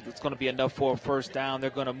 I think it's going to be enough for a first down.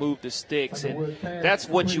 They're going to move the sticks, and that's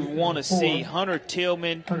what you want to see. Hunter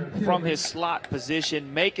Tillman from his slot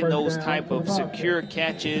position making those type of secure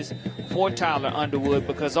catches for Tyler Underwood,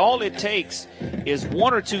 because all it takes is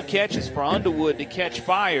 1 or 2 catches for Underwood to catch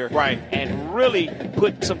fire and really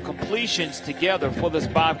put some completions together for this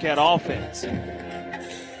Bobcat offense.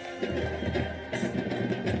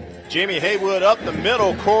 Jimmy Haywood up the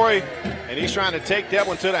middle, Corey, and he's trying to take that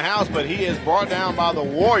one to the house, but he is brought down by the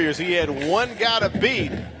Warriors. He had one guy to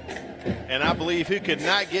beat, and I believe he could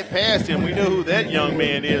not get past him. We know who that young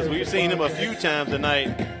man is. We've seen him a few times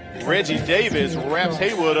tonight. Reggie Davis wraps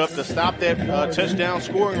Haywood up to stop that touchdown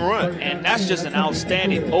scoring run. And that's just an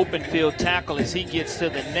outstanding open field tackle as he gets to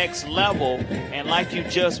the next level. And like you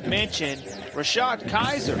just mentioned, Rashad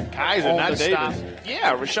Kaiser, not Davis.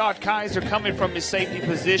 Yeah, Rashad Kaiser coming from his safety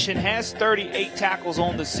position, has 38 tackles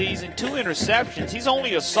on the season, 2 interceptions. He's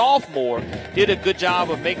only a sophomore. Did a good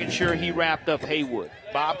job of making sure he wrapped up Haywood.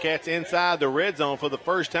 Bobcats inside the red zone for the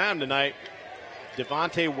first time tonight.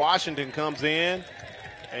 Devontae Washington comes in,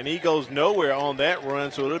 and he goes nowhere on that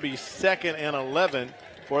run, so it'll be 2nd and 11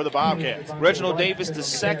 for the Bobcats. Reginald Davis the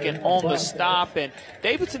second on the stop, and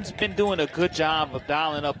Davidson's been doing a good job of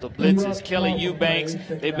dialing up the blitzes. Kelly Eubanks,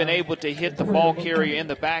 they've been able to hit the ball carrier in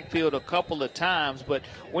the backfield a couple of times, but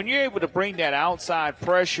when you're able to bring that outside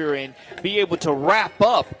pressure and be able to wrap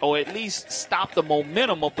up or at least stop the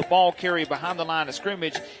momentum of the ball carrier behind the line of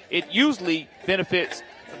scrimmage, it usually benefits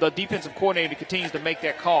the defensive coordinator continues to make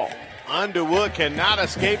that call. Underwood cannot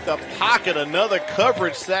escape the pocket. Another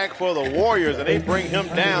coverage sack for the Warriors, and they bring him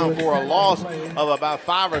down for a loss of about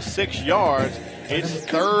 5 or 6 yards. It's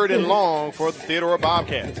 3rd and long for the Theodore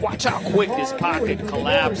Bobcats. Watch how quick this pocket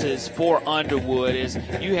collapses for Underwood, as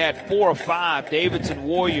you had 4 or 5 Davidson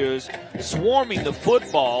Warriors swarming the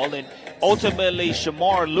football, and ultimately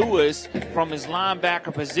Shamar Lewis from his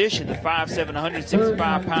linebacker position, the 5'7",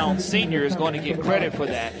 165-pound senior, is going to get credit for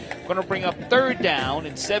that. Going to bring up 3rd down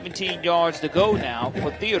and 17 yards to go now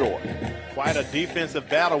for Theodore. Quite a defensive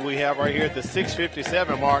battle we have right here at the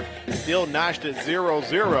 6:57 mark. Still notched at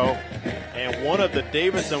 0-0. And one of the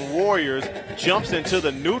Davidson Warriors jumps into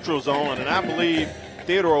the neutral zone, and I believe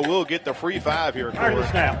Theodore will get the free 5 here. Early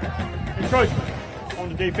snap. Encroachment on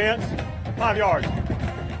the defense. 5 yards.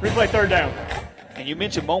 Replay 3rd down. And you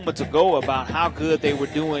mentioned moments ago about how good they were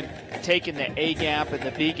doing taking the A gap and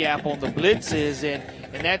the B gap on the blitzes, and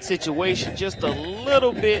in that situation just a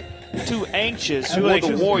little bit too anxious for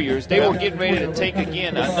the Warriors. They were getting ready to take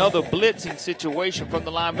again another blitzing situation from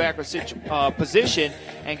the linebacker position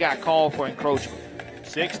and got called for encroachment.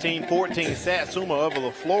 16-14 Satsuma over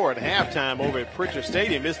LaFleur at halftime over at Pritchard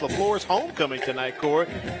Stadium. It's LaFleur's homecoming tonight, Corey.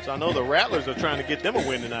 So I know the Rattlers are trying to get them a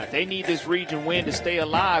win tonight. They need this region win to stay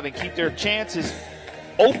alive and keep their chances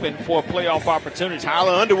open for a playoff opportunity.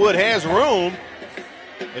 Tyler Underwood has room,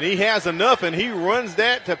 and he has enough, and he runs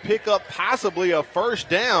that to pick up possibly a first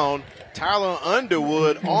down. Tyler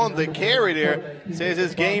Underwood on the carry there. Says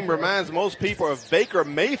his game reminds most people of Baker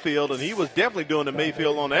Mayfield, and he was definitely doing the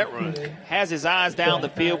Mayfield on that run. Has his eyes down the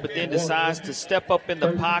field, but then decides to step up in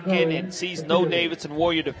the pocket and sees no Davidson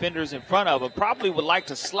Warrior defenders in front of him. Probably would like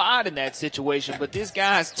to slide in that situation, but this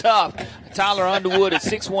guy's tough. Tyler Underwood at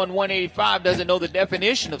 6'1", 185 doesn't know the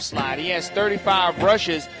definition of slide. He has 35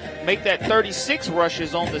 rushes, make that 36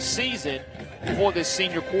 rushes on the season for this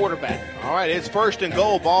senior quarterback. All right, it's 1st and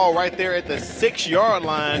goal, ball right there at the 6-yard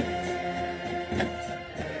line.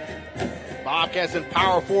 Bobcats in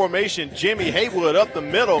power formation. Jimmy Haywood up the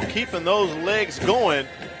middle, keeping those legs going.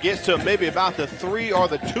 Gets to maybe about the 3 or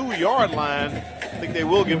the 2-yard line. I think they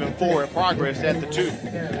will give him forward progress at the 2.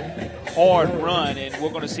 Hard run, and we're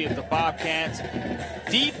going to see if the Bobcats,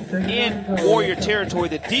 deep in Warrior territory,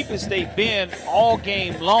 the deepest they've been all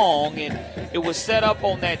game long, and it was set up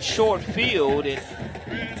on that short field. And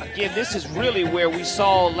again, this is really where we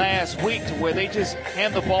saw last week, to where they just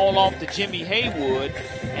hand the ball off to Jimmy Haywood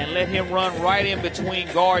and let him run right in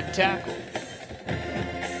between guard and tackle.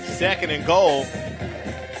 2nd and goal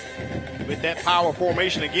with that power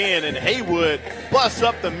formation again, and Haywood busts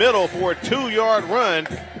up the middle for a 2-yard run.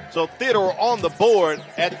 So Theodore on the board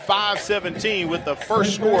at 5:17 with the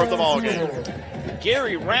first score of the ball game.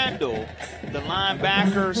 Gary Randall, the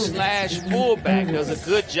linebacker slash fullback, does a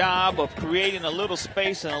good job of creating a little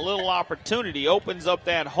space and a little opportunity, opens up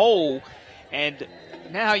that hole, and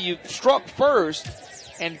now you struck first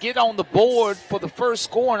and get on the board for the first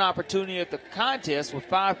scoring opportunity at the contest with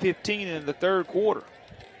 5:15 in the third quarter.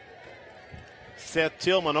 Seth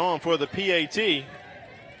Tillman on for the PAT.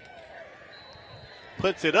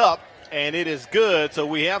 Puts it up, and it is good. So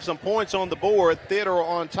we have some points on the board. Theodore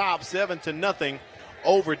on top, 7-0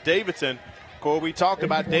 over Davidson. Corey, we talked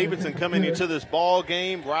about Davidson coming into this ball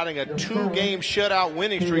game, riding a 2-game shutout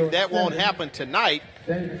winning streak. That won't happen tonight.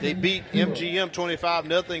 They beat MGM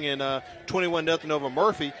 25-0 and 21-0 over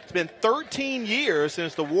Murphy. It's been 13 years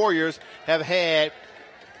since the Warriors have had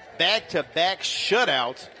back-to-back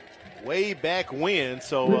shutouts. Way back when,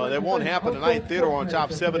 so that won't happen tonight. Theodore on top,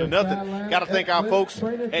 7-0. Got to thank our folks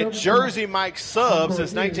at Jersey Mike's Subs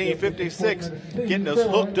since 1956, getting us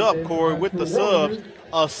hooked up, Corey, with the subs.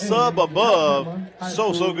 A sub above,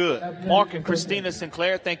 so good. Mark and Christina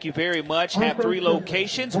Sinclair, thank you very much. Have 3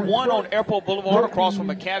 locations, one on Airport Boulevard across from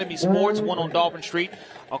Academy Sports, one on Dolphin Street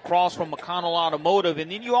across from McConnell Automotive,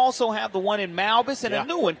 and then you also have the one in Malbus and a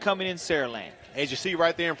new one coming in Saraland. As you see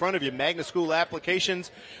right there in front of you, Magna School applications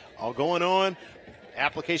all going on.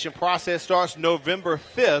 Application process starts November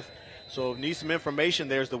 5th. So if you need some information,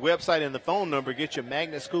 there's the website and the phone number. Get your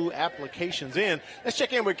Magnet School applications in. Let's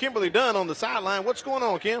check in with Kimberly Dunn on the sideline. What's going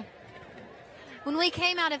on, Kim? When we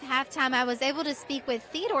came out of halftime, I was able to speak with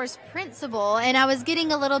Theodore's principal, and I was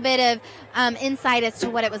getting a little bit of insight as to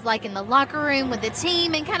what it was like in the locker room with the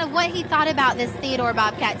team and kind of what he thought about this Theodore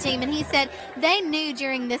Bobcat team. And he said they knew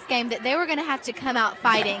during this game that they were going to have to come out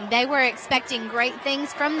fighting. They were expecting great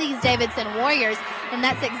things from these Davidson Warriors, and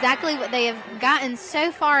that's exactly what they have gotten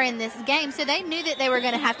so far in this game. So they knew that they were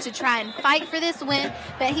going to have to try and fight for this win,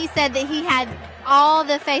 but he said that he had all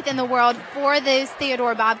the faith in the world for those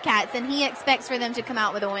Theodore Bobcats, and he expects for them to come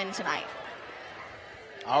out with a win tonight.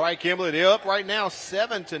 All right, Kimberly, they're up right now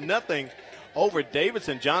 7-0 over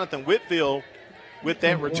Davidson. Jonathan Whitfield with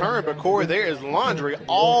that return, but Corey, there is laundry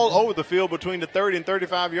all over the field between the 30 and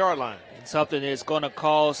 35-yard line. Something that's going to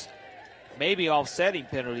cause maybe offsetting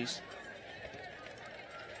penalties.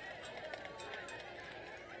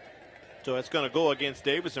 So it's going to go against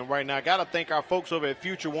Davidson right now. Got to thank our folks over at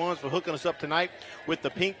Future Ones for hooking us up tonight with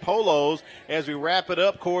the pink polos. As we wrap it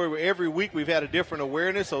up, Corey, every week we've had a different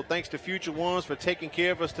awareness, so thanks to Future Ones for taking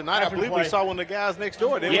care of us tonight. I believe we saw one of the guys next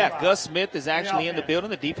door, didn't we? Yeah, Gus Smith is actually in the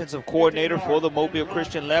building, the defensive coordinator for the Mobile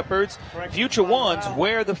Christian Leopards. Future Ones,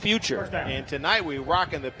 wear the future. And tonight we're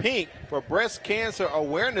rocking the pink for Breast Cancer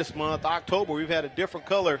Awareness Month, October. We've had a different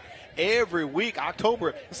color every week.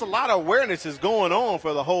 October, it's a lot of awareness is going on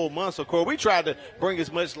for the whole month. So, Corey, we tried to bring as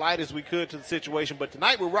much light as we could to the situation, but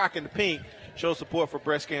tonight we're rocking the pink, show support for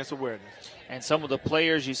breast cancer awareness. And some of the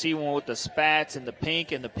players, you see one with the spats and the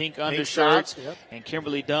pink undershirts, yep. And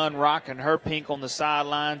Kimberly Dunn rocking her pink on the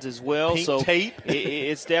sidelines as well. Pink so tape.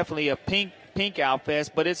 It's definitely a pink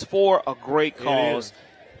outfest, but it's for a great cause,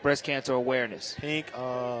 breast cancer awareness. Pink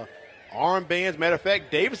armbands. Matter of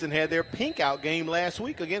fact, Davidson had their pink out game last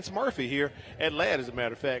week against Murphy here at Ladd, as a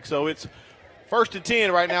matter of fact. So it's 1st and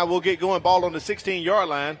 10 right now. We'll get going. Ball on the 16-yard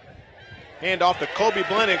line. Hand off to Kobe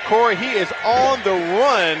Blunt. And Corey, he is on the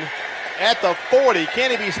run at the 40.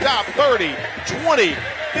 Can he be stopped? 30, 20,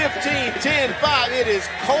 15, 10, 5. It is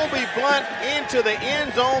Kobe Blunt into the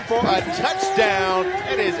end zone for a touchdown.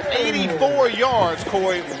 It is 84 yards,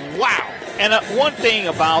 Corey. Wow. And one thing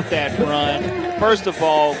about that run, first of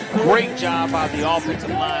all, great job by the offensive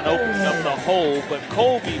line opening up the hole. But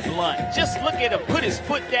Kobe Blunt, just look at him put his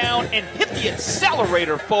foot down and hit the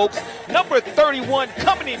accelerator, folks. Number 31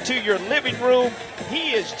 coming into your living room.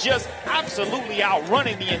 He is just absolutely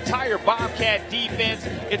outrunning the entire Bobcat defense.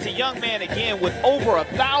 It's a young man, again, with over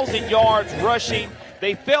 1,000 yards rushing,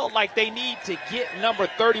 They felt like they need to get number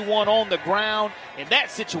 31 on the ground. In that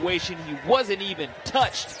situation, he wasn't even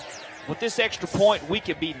touched. With this extra point, we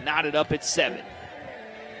could be knotted up at 7.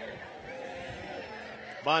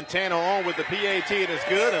 Montano on with the PAT, and it's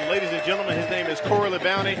good. And ladies and gentlemen, his name is Corey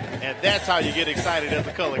LeBounty, and that's how you get excited as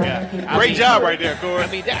a color guy. Great job right there, Corey.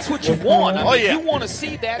 I mean, that's what you want. You want to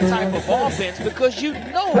see that type of offense because you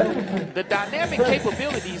know the dynamic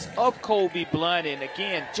capabilities of Kobe Blunt, and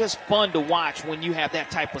again, just fun to watch when you have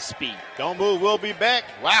that type of speed. Don't move, we'll be back.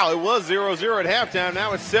 Wow, it was 0-0 at halftime.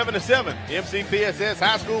 Now it's 7-7. MCPSS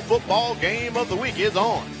High School Football Game of the Week is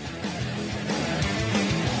on.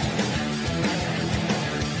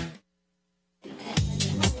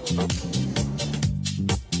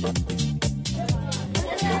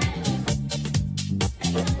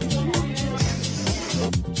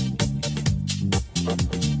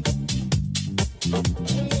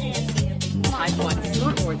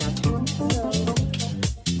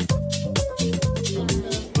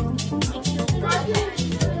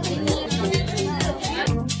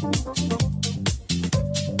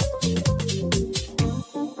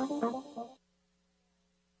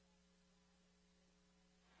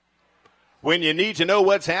 When you need to know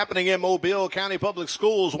what's happening in Mobile County Public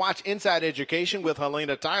Schools, watch Inside Education with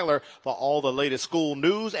Helena Tyler for all the latest school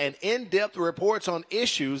news and in-depth reports on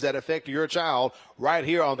issues that affect your child right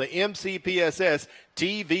here on the MCPSS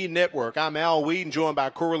TV network. I'm Al Weeden, joined by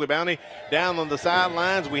Corey LeBounty. Down on the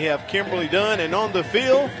sidelines, we have Kimberly Dunn, and on the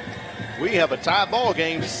field, we have a tie ball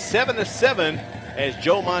game, 7-7, as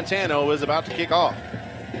Joe Montano is about to kick off.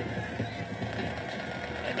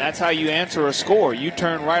 That's how you answer a score. You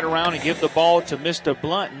turn right around and give the ball to Mr.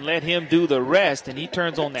 Blunt and let him do the rest, and he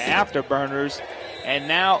turns on the afterburners. And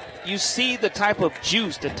now you see the type of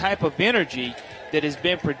juice, the type of energy that has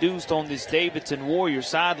been produced on this Davidson Warrior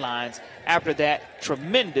sidelines after that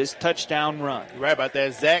tremendous touchdown run. You're right about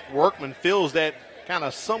that. Zach Workman feels that kind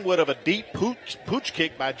of somewhat of a deep pooch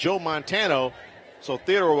kick by Joe Montano. So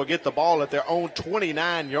Theodore will get the ball at their own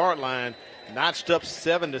 29-yard line, notched up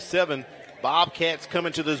 7-7. Bobcats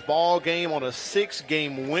coming to this ball game on a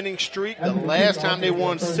 6-game winning streak. The last time they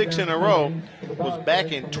won 6 in a row was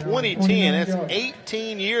back in 2010. That's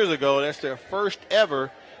 18 years ago. That's their first ever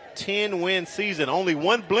 10-win season. Only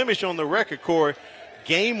one blemish on the record, Corey.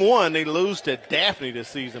 Game 1, they lose to Daphne this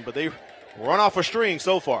season, but they run off a string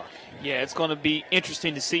so far. Yeah, it's going to be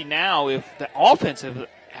interesting to see now if the offense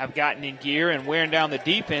have gotten in gear and wearing down the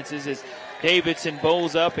defenses as Davidson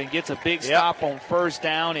bows up and gets a big stop on first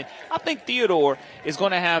down. And I think Theodore is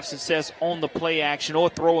going to have success on the play action or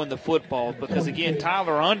throwing the football because, again,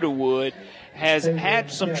 Tyler Underwood has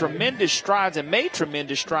had some tremendous strides and made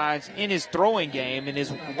tremendous strides in his throwing game, and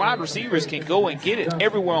his wide receivers can go and get it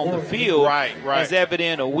everywhere on the field, as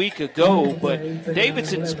evident a week ago. But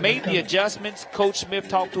Davidson's made the adjustments. Coach Smith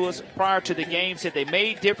talked to us prior to the game, said they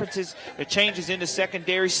made differences, the changes in the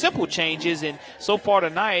secondary, simple changes, and so far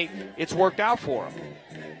tonight it's worked out for them.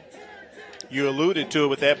 You alluded to it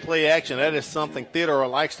with that play action. That is something Theodore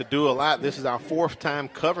likes to do a lot. This is our 4th time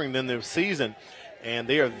covering them this season. And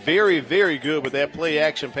they are very, very good with that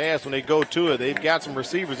play-action pass when they go to it. They've got some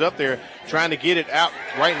receivers up there trying to get it out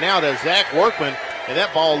right now to Zach Workman, and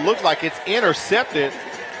that ball looks like it's intercepted.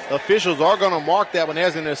 Officials are going to mark that one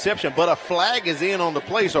as an interception, but a flag is in on the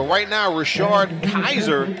play. So right now, Rashard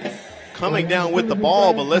Kaiser coming down with the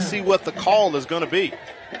ball, but let's see what the call is going to be.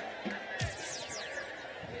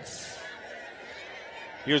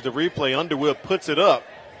 Here's the replay. Underwood puts it up.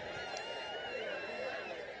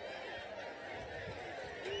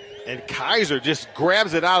 And Kaiser just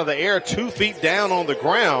grabs it out of the air 2 feet down on the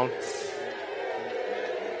ground.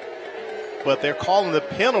 But they're calling the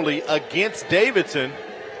penalty against Davidson.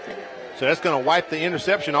 So that's going to wipe the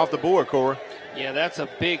interception off the board, Corey. Yeah, that's a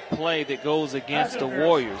big play that goes against the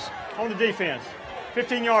Warriors. On the defense,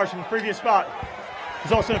 15 yards from the previous spot.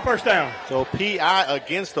 Results in a first down. So PI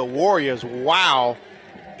against the Warriors. Wow.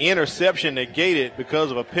 Interception negated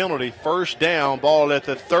because of a penalty. First down, ball at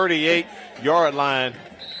the 38-yard line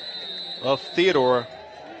of Theodore.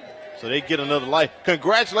 So they get another life.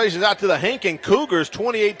 Congratulations out to the Hankin Cougars,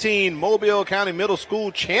 2018 Mobile County Middle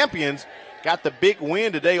School champions. Got the big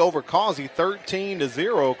win today over Causey,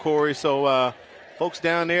 13-0, Corey. So folks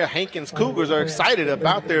down there, Hankins Cougars, are excited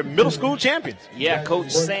about their middle school champions. Yeah,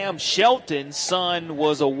 Coach Sam Shelton's son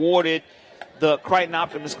was awarded the Crichton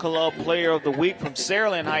Optimist Club Player of the Week from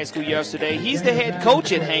Saraland High School yesterday. He's the head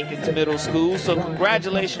coach at Hankins Middle School, so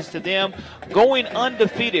congratulations to them. Going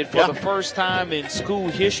undefeated for the first time in school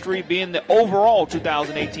history, being the overall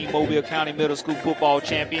 2018 Mobile County Middle School football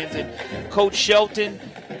champions. And Coach Shelton,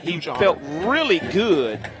 he felt really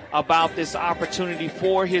good about this opportunity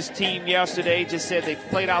for his team yesterday. Just said they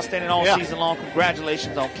played outstanding all season long.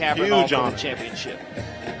 Congratulations on capping off for the championship.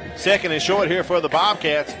 Second and short here for the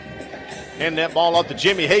Bobcats. And that ball off to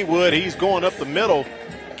Jimmy Haywood. He's going up the middle,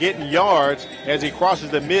 getting yards as he crosses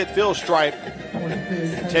the midfield stripe.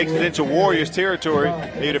 Takes it into Warriors territory,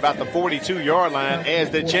 maybe about the 42-yard line. As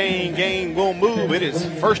the chain gang will move, it is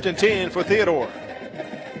 1st and 10 for Theodore.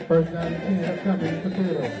 First down and 10 coming for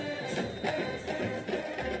Theodore.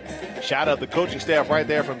 Shout out the coaching staff right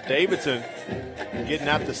there from Davidson, getting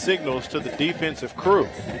out the signals to the defensive crew.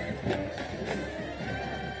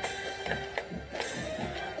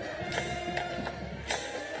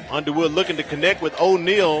 Underwood looking to connect with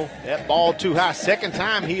O'Neal. That ball too high. Second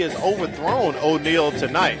time he has overthrown O'Neal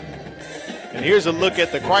tonight. And here's a look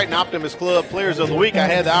at the Crichton Optimist Club Players of the Week. I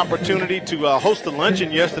had the opportunity to host a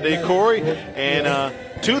luncheon yesterday, Corey, and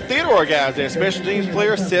two Theodore guys there. Special teams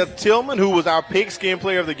player Seth Tillman, who was our pigskin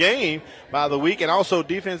player of the game by the week, and also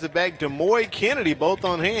defensive back Demoy Kennedy, both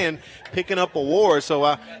on hand, picking up awards.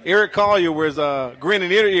 So Eric Collier was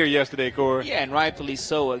grinning ear to ear yesterday, Corey. Yeah, and rightfully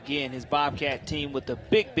so. Again, his Bobcat team with the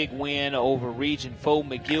big win over Region 4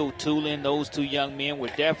 McGill-Tulin. Those two young men were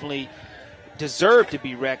definitely deserve to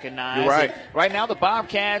be recognized. You're right. And right now the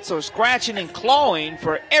Bobcats are scratching and clawing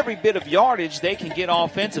for every bit of yardage they can get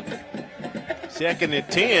offensively. Second and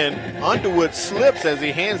 10. Underwood slips as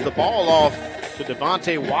he hands the ball off to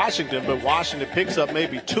Devontae Washington, but Washington picks up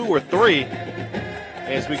maybe 2 or 3.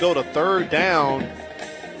 As we go to third down,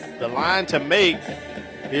 the line to make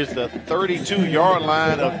is the 32-yard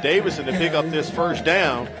line of Davidson to pick up this first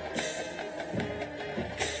down.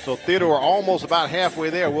 So Theodore almost about halfway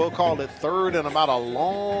there. We'll call it third and about a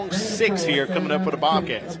long 6 here coming up for the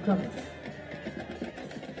Bobcats.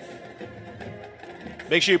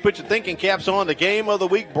 Make sure you put your thinking caps on. The game of the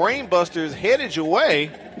week, Brain Busters, headed your way.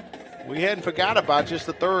 We hadn't forgot about just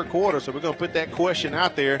the third quarter, so we're going to put that question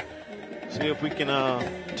out there. See if we can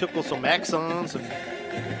tickle some axons and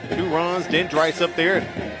do runs, dendrites up there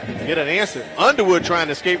and get an answer. Underwood trying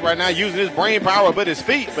to escape right now, using his brain power but his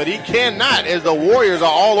feet, but he cannot as the Warriors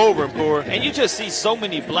are all over him, Corey. And you just see so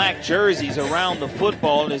many black jerseys around the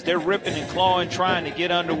football as they're ripping and clawing, trying to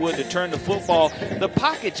get Underwood to turn the football. The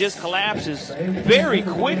pocket just collapses very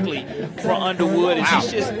quickly for Underwood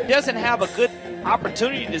as he just doesn't have a good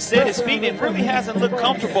opportunity to set his feet and really hasn't looked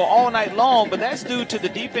comfortable all night long, but that's due to the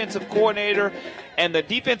defensive coordinator and the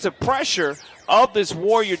defensive pressure of this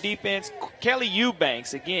Warrior defense. Kelly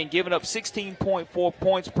Eubanks, again, giving up 16.4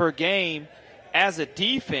 points per game as a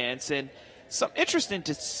defense. And some interesting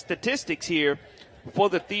statistics here for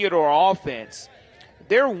the Theodore offense.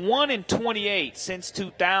 They're 1-28 since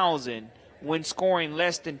 2000 when scoring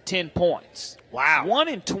less than 10 points. Wow.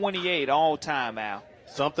 1-28 all time, Al.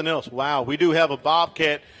 Something else. Wow. We do have a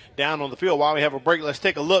Bobcat down on the field. While we have a break, let's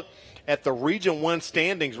take a look at the Region 1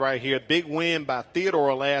 standings right here. Big win by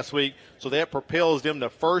Theodore last week, so that propels them to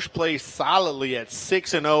first place solidly at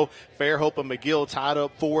 6-0. Fairhope and McGill tied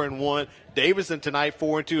up 4-1. Davidson tonight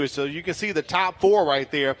 4-2. So you can see the top 4 right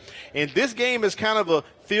there. And this game is kind of a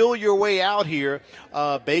feel your way out here.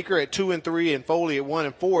 Baker at 2-3 and Foley at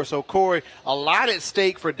 1-4. So Corey, a lot at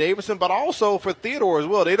stake for Davidson, but also for Theodore as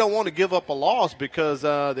well. They don't want to give up a loss because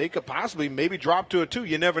they could possibly maybe drop to a 2.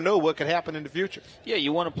 You never know what could happen in the future. Yeah,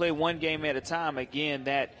 you want to play one game at a time. Again,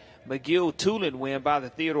 that McGill-Tulin win by the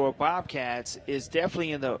Theodore Bobcats is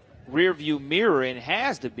definitely in the rearview mirror, and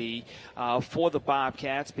has to be for the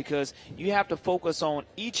Bobcats, because you have to focus on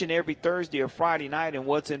each and every Thursday or Friday night and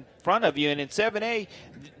what's in front of you. And in 7A,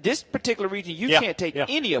 this particular region, you can't take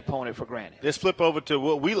any opponent for granted. Let's flip over to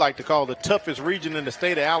what we like to call the toughest region in the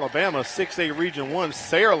state of Alabama, 6A Region 1.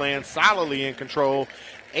 Saraland solidly in control,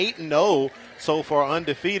 8-0 so far,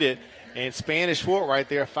 undefeated. And Spanish Fort right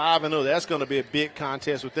there, 5-0. That's going to be a big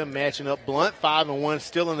contest with them matching up. Blunt, 5-1,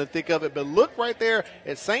 still in the thick of it. But look right there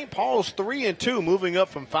at St. Paul's, 3-2, moving up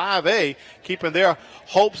from 5A, keeping their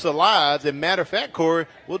hopes alive. As a matter of fact, Corey,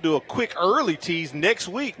 we'll do a quick early tease next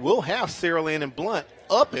week. We'll have Saraland and Blunt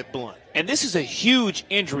up at Blunt. And this is a huge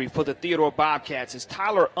injury for the Theodore Bobcats as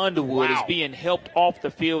Tyler Underwood is being helped off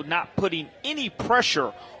the field, not putting any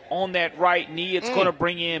pressure on that right knee. It's going to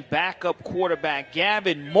bring in backup quarterback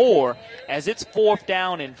Gavin Moore as it's 4th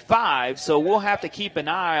down and 5. So we'll have to keep an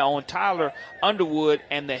eye on Tyler Underwood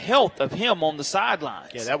and the health of him on the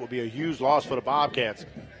sidelines. Yeah, that would be a huge loss for the Bobcats.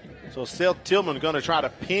 So Seth Tillman going to try to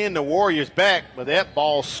pin the Warriors back, but that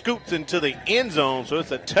ball scoots into the end zone, so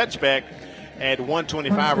it's a touchback at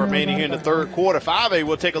 1:25 remaining here in the third quarter. 5A,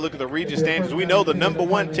 we'll take a look at the region standings. We know the number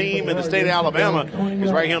 1 team in the state of Alabama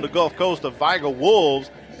is right here on the Gulf Coast, the Vigo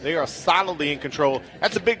Wolves. They are solidly in control.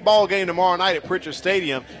 That's a big ball game tomorrow night at Pritchard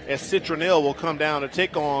Stadium as Citronelle will come down to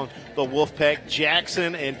take on the Wolfpack.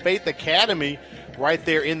 Jackson and Faith Academy right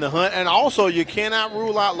there in the hunt. And also you cannot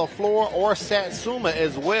rule out LaFleur or Satsuma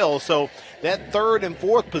as well. So that third and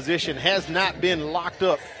fourth position has not been locked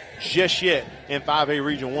up just yet in 5A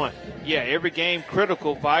Region 1. Yeah, every game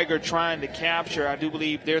critical. Viger trying to capture, I do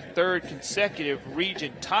believe, their third consecutive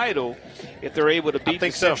region title if they're able to beat the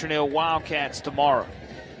Citronelle Wildcats tomorrow.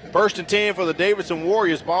 1st and 10 for the Davidson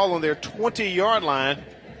Warriors. Ball on their 20-yard line.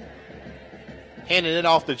 Handing it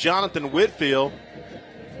off to Jonathan Whitfield.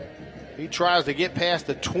 He tries to get past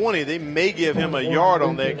the 20. They may give him a yard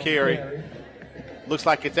on that carry. Looks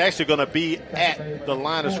like it's actually going to be at the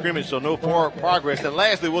line of scrimmage, so no forward progress. And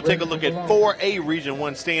lastly, we'll take a look at 4A Region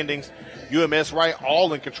 1 standings. UMS Wright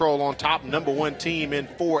all in control on top, number 1 team in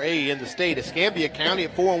 4A in the state. Escambia County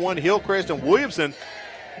at 4-1, Hillcrest and Williamson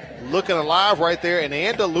looking alive right there. And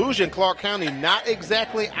Andalusia and Clark County not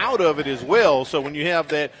exactly out of it as well. So when you have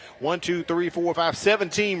that 1, 2, 3, 4, 5, 7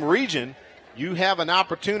 team region, you have an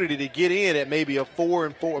opportunity to get in at maybe a 4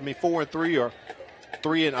 and 3 or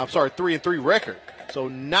 3 and 3 record. So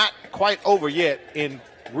not quite over yet in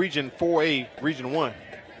Region 4A, Region 1.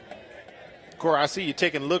 Corey, I see you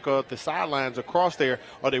taking a look at the sidelines across there.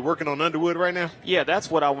 Are they working on Underwood right now? Yeah, that's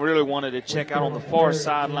what I really wanted to check out on the far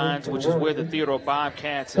sidelines, which is where the Theodore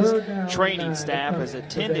Bobcats' training staff has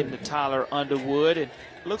attended to Tyler Underwood. And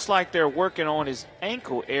looks like they're working on his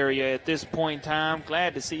ankle area at this point in time.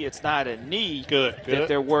 Glad to see it's not a knee that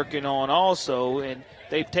they're working on also. And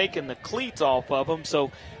they've taken the cleats off of him.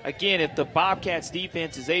 So, again, if the Bobcats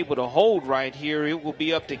defense is able to hold right here, it will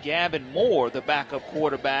be up to Gavin Moore, the backup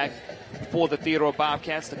quarterback for the Theodore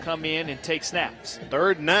Bobcats, to come in and take snaps.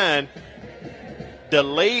 3rd and 9.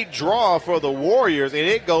 Delayed draw for the Warriors, and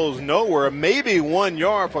it goes nowhere. Maybe 1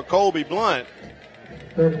 yard for Colby Blunt.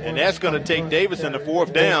 And that's going to take Davidson to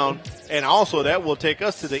 4th down. And also that will take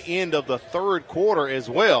us to the end of the 3rd quarter as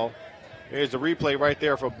well. There's the replay right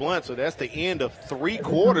there for Blunt. So that's the end of 3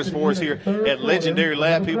 quarters for us here at legendary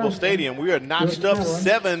Lab People Stadium. We are notched up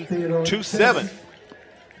 7-7.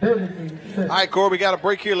 All right, Corey, we got a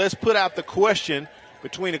break here. Let's put out the question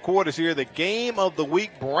between the quarters here. The game of the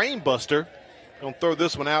week, Brainbuster. Don't throw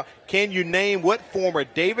this one out. Can you name what former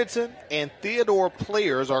Davidson and Theodore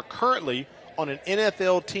players are currently on an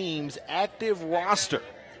NFL team's active roster?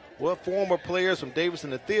 What former players from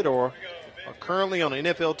Davidson and Theodore are currently on an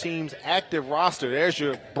NFL team's active roster? There's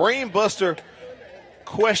your Brainbuster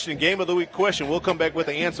question, game of the week question. We'll come back with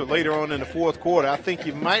the answer later on in the 4th quarter. I think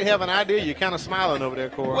you might have an idea. You're kind of smiling over there,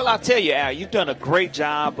 Corey. Well, I'll tell you, Al, you've done a great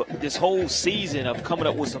job this whole season of coming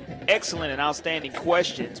up with some excellent and outstanding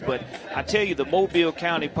questions. But I tell you, the Mobile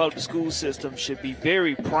County Public School System should be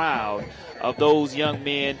very proud of those young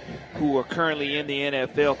men who are currently in the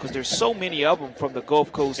NFL, because there's so many of them from the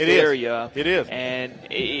Gulf Coast area. It is. And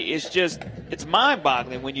it's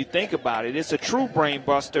mind-boggling when you think about it. It's a true brain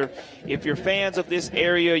buster. If you're fans of this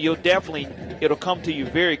area, it'll come to you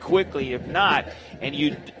very quickly. If not, and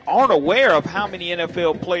you aren't aware of how many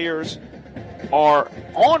NFL players are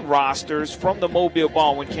on rosters from the Mobile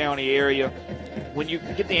Baldwin County area, when you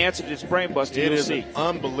get the answer to this brain buster, you'll see. It is an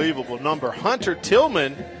unbelievable number. Hunter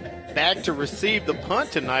Tillman back to receive the punt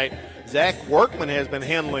tonight. Zach Workman has been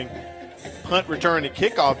handling punt return and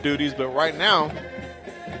kickoff duties, but right now,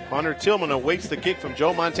 Hunter Tillman awaits the kick from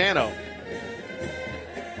Joe Montano.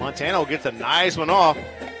 Montano gets a nice one off.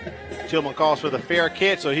 Tillman calls for the fair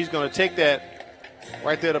catch, so he's going to take that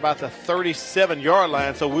right there at about the 37-yard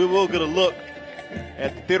line. So we will get a look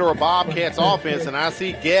at the Theodore Bobcats offense, and I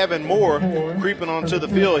see Gavin Moore creeping onto the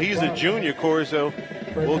field. He's a junior, Corey, so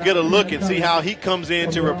we'll get a look and see how he comes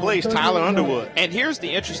in to replace Tyler Underwood. And here's the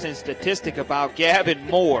interesting statistic about Gavin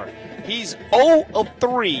Moore. He's 0 of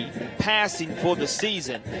 3 passing for the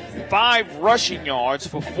season, 5 rushing yards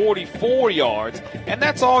for 44 yards, and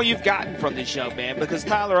that's all you've gotten from this young man, because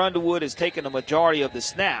Tyler Underwood has taken the majority of the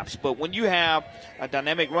snaps. But when you have a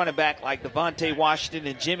dynamic running back like Devontae Washington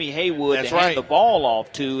and Jimmy Haywood to hand the ball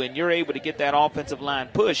off to, and you're able to get that offensive line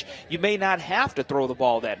push, you may not have to throw the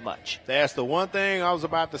ball that much. That's the one thing I was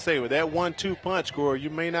about to say. With that 1-2 punch, Corey, you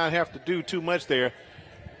may not have to do too much there.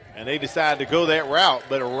 And they decided to go that route,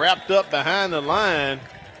 but wrapped up behind the line.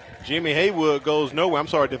 Jimmy Haywood goes nowhere. I'm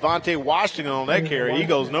sorry, Devontae Washington on that carry. He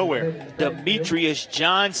goes nowhere. Demetrius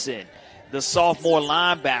Johnson, the sophomore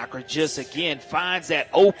linebacker, just again finds that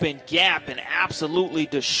open gap and absolutely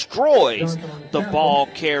destroys the ball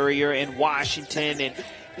carrier in Washington. And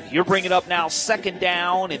you're bringing up now 2nd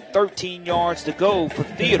down and 13 yards to go for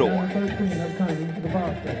Theodore.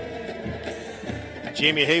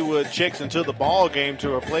 Jimmy Haywood checks into the ball game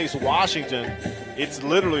to replace Washington. It's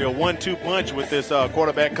literally a 1-2 punch with this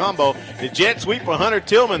quarterback combo. The jet sweep for Hunter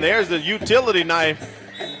Tillman. There's the utility knife.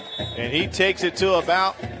 And he takes it to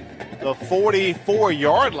about the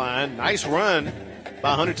 44-yard line. Nice run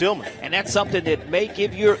by Hunter Tillman. And that's something that may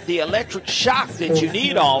give you the electric shock that you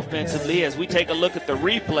need offensively as we take a look at the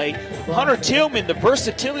replay. Hunter Tillman, the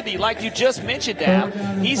versatility like you just mentioned, Dal,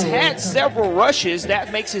 he's had several rushes.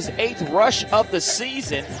 That makes his 8th rush of the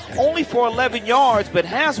season, only for 11 yards, but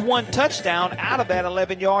has 1 touchdown out of that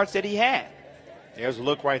 11 yards that he had. There's a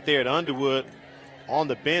look right there at Underwood on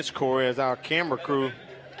the bench, Corey, as our camera crew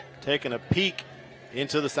taking a peek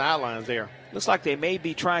into the sidelines there. Looks like they may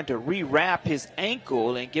be trying to rewrap his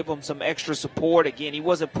ankle and give him some extra support. Again, he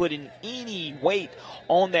wasn't putting any weight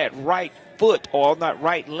on that right foot or on that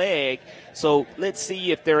right leg. So let's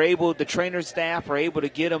see if they're able, the trainer staff are able to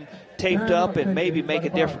get him taped up and maybe make a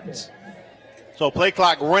difference. So play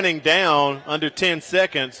clock running down under 10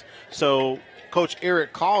 seconds. So Coach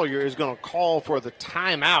Eric Collier is going to call for the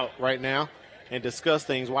timeout right now and discuss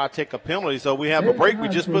things. Why take a penalty? So we have a break. We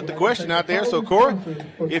just put the question out there. So, Corey,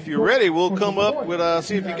 if you're ready, we'll come up with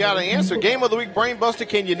see if you got an answer. Game of the week, Brain Buster.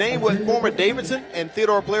 Can you name what former Davidson and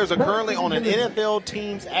Theodore players are currently on an NFL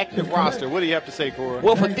team's active roster? What do you have to say, Corey?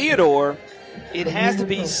 Well, for Theodore, it has to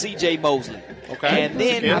be C.J. Mosley. Okay. And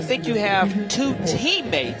then I think you have 2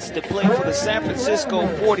 teammates that play for the San Francisco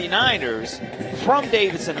 49ers from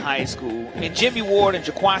Davidson High School, and Jimmy Ward and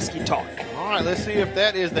Jaquaski Tartt. All right, let's see if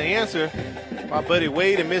that is the answer. My buddy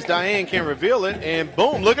Wade and Miss Diane can reveal it. And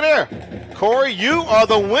boom, look at there. Corey, you are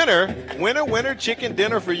the winner. Winner, chicken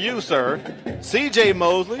dinner for you, sir. C.J.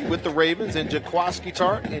 Mosley with the Ravens and Jaquaski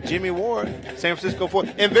Tartt and Jimmy Ward, San Francisco 4.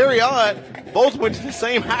 And very odd, both went to the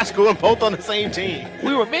same high school and both on the same team.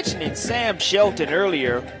 We were mentioning Sam Shelton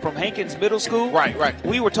earlier from Hankins Middle School. Right.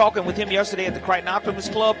 We were talking with him yesterday at the Crichton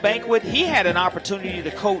Optimist Club banquet. He had an opportunity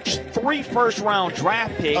to coach 3 first-round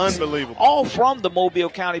draft picks. Unbelievable. All from the Mobile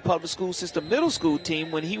County Public School System middle school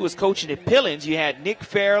team when he was coaching at Pillins. You had Nick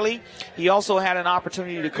Fairley. He also had an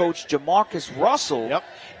opportunity to coach Jamarcus Russell. Yep.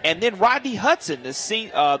 And then Rodney Hudson, the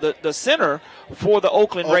center for the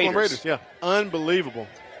Oakland Raiders. Yeah, unbelievable.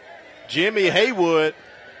 Jimmy Haywood,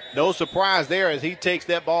 no surprise there as he takes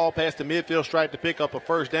that ball past the midfield stripe to pick up a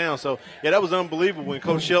first down. So, yeah, that was unbelievable when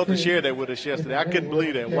Coach Shelton shared that with us yesterday. I couldn't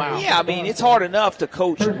believe that. Wow. Yeah, I mean, it's hard enough to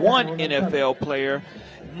coach 1 NFL player,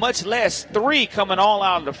 much less 3 coming all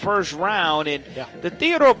out of the first round. And the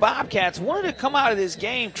Theodore Bobcats wanted to come out of this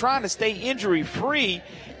game trying to stay injury-free,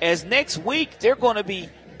 as next week they're going to be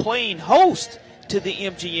playing host to the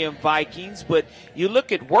MGM Vikings. But you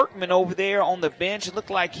look at Workman over there on the bench, it looked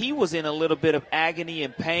like he was in a little bit of agony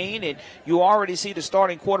and pain, and you already see the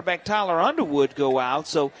starting quarterback Tyler Underwood go out.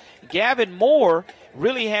 So Gavin Moore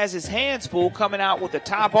really has his hands full coming out with the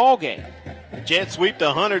tie ball game. Jet sweep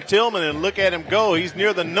to Hunter Tillman, and look at him go. He's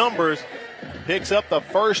near the numbers. Picks up the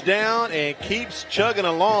first down and keeps chugging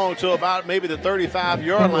along to about maybe the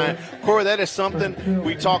 35-yard line. Corey, that is something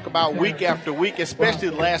we talk about week after week, especially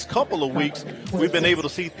the last couple of weeks. We've been able to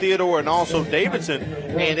see Theodore and also Davidson.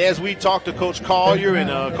 And as we talk to Coach Collier and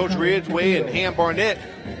Coach Ridgway and Ham Barnett,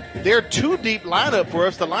 they're 2-deep lineup for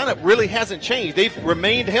us. The lineup really hasn't changed. They've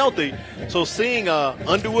remained healthy. So seeing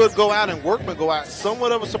Underwood go out and Workman go out,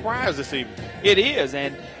 somewhat of a surprise this evening. It is,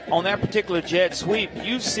 and on that particular jet sweep,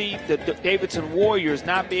 you see the Davidson Warriors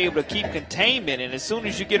not be able to keep containment, and as soon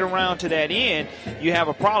as you get around to that end, you have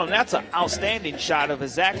a problem. That's an outstanding shot of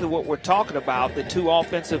exactly what we're talking about, the 2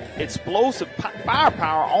 offensive explosive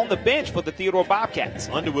firepower on the bench for the Theodore Bobcats.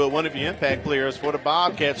 Underwood, one of your impact players for the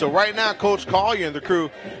Bobcats. So right now, Coach Collier and the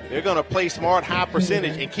crew, they're going to play smart, high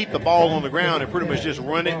percentage, and keep the ball on the ground and pretty much just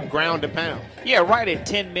run it ground and pound. Yeah, right at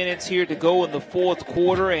 10 minutes here to go in the 4th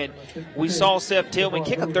quarter, and we saw Seth Tillman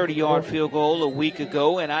kick a 30-yard field goal a week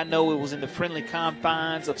ago, and I know it was in the friendly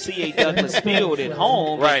confines of C.A. Douglas Field at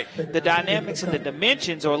home. Right. The dynamics and the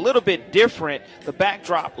dimensions are a little bit different, the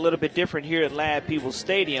backdrop a little bit different here at Ladd Peoples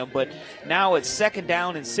Stadium, but now it's 2nd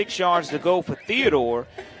down and 6 yards to go for Theodore.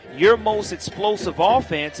 Your most explosive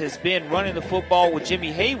offense has been running the football with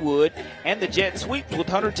Jimmy Haywood and the jet sweeps with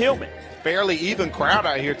Hunter Tillman. Fairly even crowd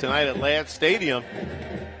out here tonight at Ladd Stadium.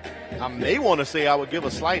 I may want to say I would give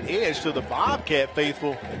a slight edge to the Bobcat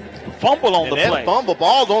faithful. Fumble on the play. That fumble,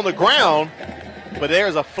 ball's on the ground, but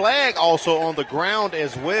there's a flag also on the ground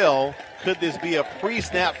as well. Could this be a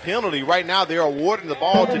pre-snap penalty? Right now they're awarding the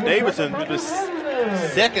ball to Davidson with the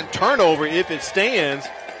 2nd turnover if it stands.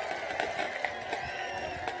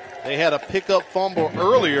 They had a pickup fumble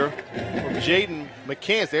earlier from Jaden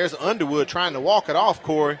McCants. There's Underwood trying to walk it off,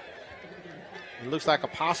 Corey. It looks like a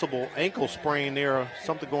possible ankle sprain there, or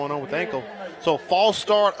something going on with the ankle. So false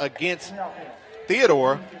start against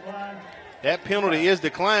Theodore. That penalty is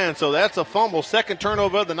declined, so that's a fumble. Second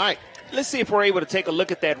turnover of the night. Let's see if we're able to take a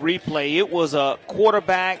look at that replay. It was a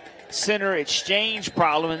quarterback center exchange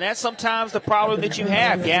problem, and that's sometimes the problem that you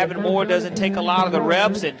have. Gavin Moore doesn't take a lot of the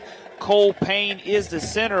reps, and Cole Payne is the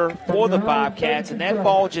center for the Bobcats, and that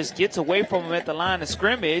ball just gets away from him at the line of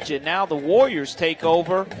scrimmage, and now the Warriors take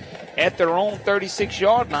over at their own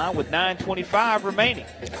 36-yard line with 9:25 remaining.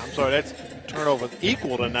 I'm sorry, that's turnover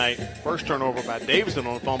equal tonight. First turnover by Davidson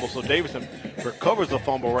on the fumble, so Davidson recovers the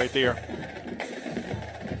fumble right there.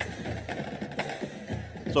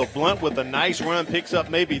 So Blunt with a nice run picks up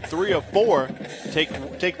maybe 3 or 4.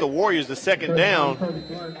 Take the Warriors to second down.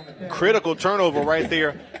 Critical turnover right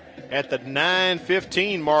there at the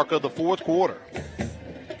 9:15 mark of the fourth quarter.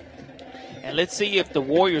 And let's see if the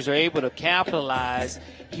Warriors are able to capitalize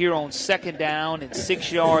here on second down and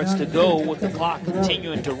 6 yards to go with the clock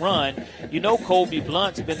continuing to run. You know Kobe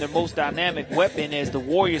Blunt's been their most dynamic weapon, as the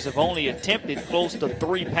Warriors have only attempted close to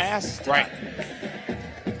 3 passes tonight. Right.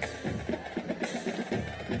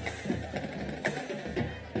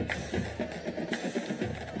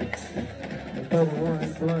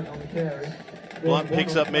 Blunt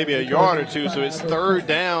picks up maybe a yard or 2, so it's third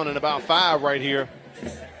down and about 5 right here.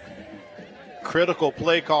 Critical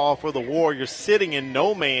play call for the Warriors, sitting in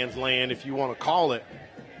no man's land, if you want to call it.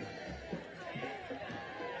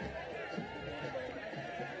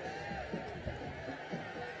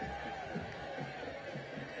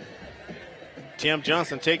 Tim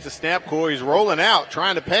Johnson takes a snap. Corey's rolling out,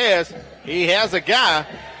 trying to pass. He has a guy.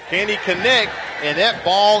 Can he connect? And that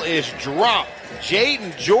ball is dropped.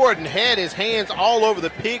 Jaden Jordan had his hands all over the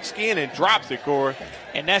pigskin and drops it, Corey.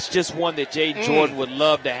 And that's just one that Jaden Jordan would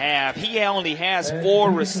love to have. He only has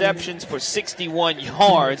 4 receptions for 61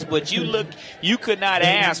 yards, but you could not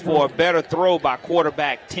ask for a better throw by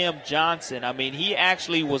quarterback Tim Johnson. I mean, he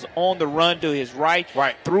actually was on the run to his right,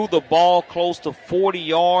 threw the ball close to 40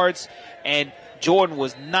 yards, and Jordan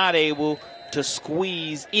was not able to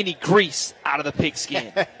squeeze any grease out of the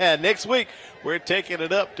pigskin. Next week, we're taking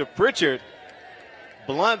it up to Pritchard.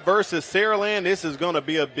 Blunt versus Saraland. This is going to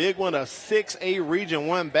be a big one, a 6A Region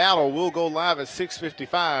 1 battle. We'll go live at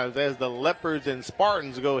 6:55 as the Leopards and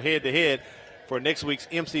Spartans go head-to-head for next week's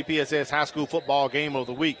MCPSS High School Football Game of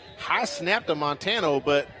the Week. High snap to Montano,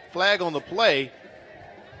 but flag on the play.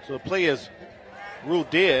 So the play is ruled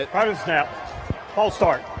dead. Private snap. False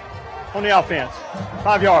start on the offense.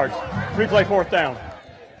 5 yards. Replay, fourth down.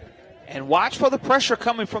 And watch for the pressure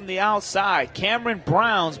coming from the outside. Cameron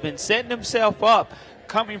Brown's been setting himself up,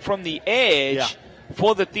 coming from the edge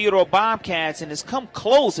for the Theodore Bobcats, and has come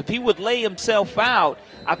close. If he would lay himself out,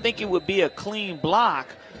 I think it would be a clean block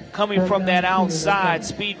coming from that outside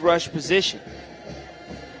speed rush position.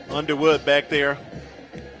 Underwood back there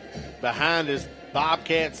behind his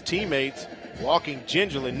Bobcats teammates, walking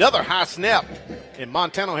gingerly. Another high snap, and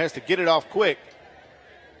Montano has to get it off quick.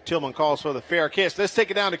 Tillman calls for the fair catch. Let's take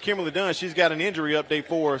it down to Kimberly Dunn. She's got an injury update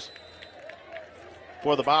for us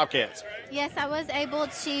for the Bobcats. Yes, I was able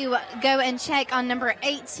to go and check on number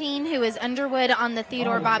 18, who is Underwood on the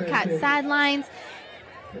Theodore Bobcat sidelines.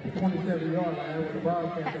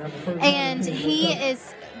 And he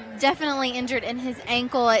is definitely injured in his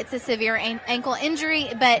ankle. It's a severe ankle injury,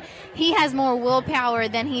 but he has more willpower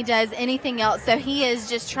than he does anything else. So he is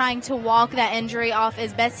just trying to walk that injury off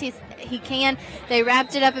as best he can. They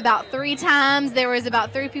wrapped it up about 3 times. There was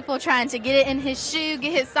about 3 people trying to get it in his shoe,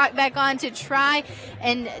 get his sock back on to try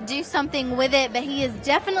and do something with it. But he is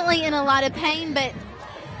definitely in a lot of pain, but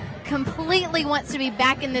completely wants to be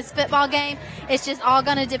back in this football game. It's just all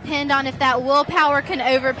going to depend on if that willpower can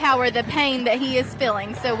overpower the pain that he is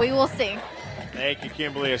feeling. So we will see. Thank you,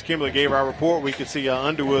 Kimberly. As Kimberly gave our report, we could see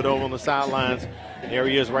Underwood over on the sidelines. There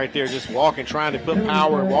he is right there, just walking, trying to put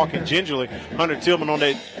power and walking gingerly. Hunter Tillman on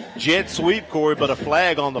that jet sweep, Corey, but a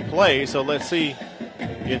flag on the play. So let's see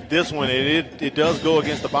if this one, it does go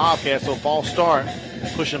against the Bobcats. So false start,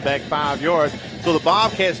 pushing back 5 yards. So the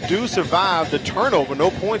Bobcats do survive the turnover.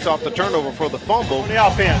 No points off the turnover for the fumble. On the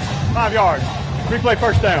offense, 5 yards. Replay,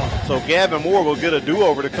 first down. So Gavin Moore will get a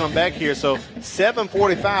do-over to come back here. So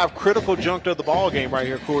 7:45, critical juncture of the ball game right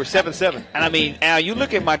here, Corey. 7-7. And I mean, Al, you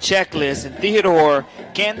look at my checklist, and Theodore,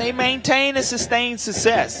 can they maintain and sustain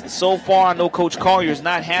success? So far, I know Coach Collier's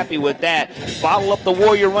not happy with that. Bottle up the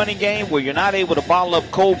Warrior running game where you're not able to bottle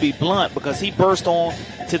up Kobe Blunt because he burst on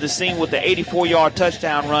to the scene with the 84-yard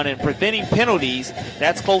touchdown run and preventing penalties.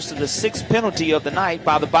 That's close to the 6th penalty of the night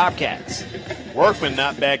by the Bobcats. Workman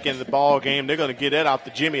not back in the ball game. They're going to get that off to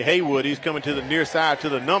Jimmy Haywood. He's coming to the near side to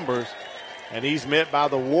the numbers. And he's met by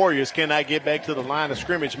the Warriors. Cannot get back to the line of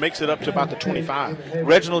scrimmage. Makes it up to about the 25.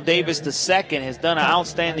 Reginald Davis II has done an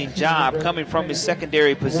outstanding job coming from his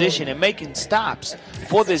secondary position and making stops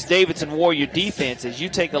for this Davidson Warrior defense. As you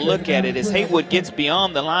take a look at it, as Haywood gets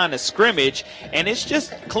beyond the line of scrimmage, and it's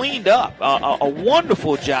just cleaned up. A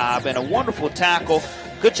wonderful job and a wonderful tackle.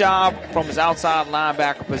 Good job from his outside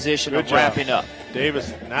linebacker position of wrapping up.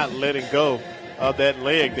 Davis not letting go of that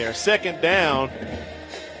leg there. Second down.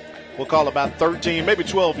 We'll call about 13, maybe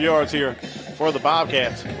 12 yards here for the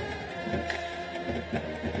Bobcats.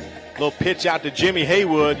 Little pitch out to Jimmy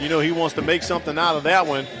Haywood. You know he wants to make something out of that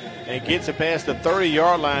one and gets it past the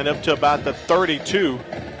 30-yard line up to about the 32.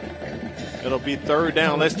 It'll be third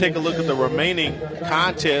down. Let's take a look at the remaining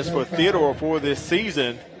contest for Theodore for this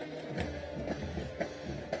season.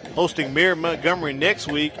 Hosting Mary Montgomery next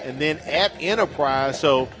week and then at Enterprise.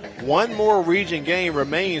 So one more region game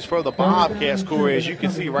remains for the Bobcats, Corey, as you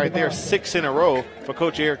can see right there, 6 in a row for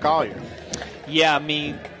Coach Eric Collier. Yeah, I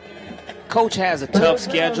mean, Coach has a tough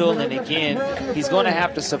schedule, and again, he's going to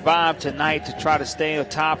have to survive tonight to try to stay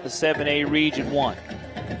atop the 7A Region 1.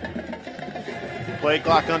 Play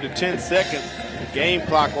clock under 10 seconds. Game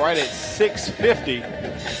clock right at 6:50.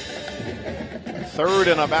 Third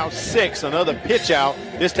and about 6. Another pitch out.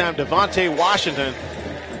 This time Devontae Washington.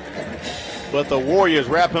 But the Warriors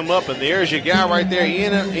wrap him up, and there's your guy right there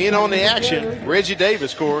in on the action, Reggie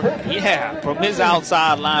Davis, Corey. Yeah, from his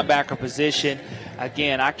outside linebacker position.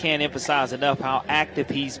 Again, I can't emphasize enough how active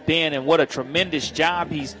he's been and what a tremendous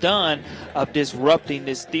job he's done of disrupting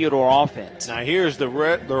this Theodore offense. Now here's the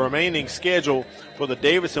remaining schedule for the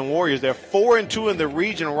Davidson Warriors. They're 4-2 in the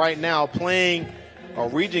region right now, playing a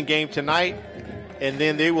region game tonight. And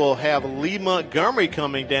then they will have Lee Montgomery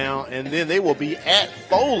coming down, and then they will be at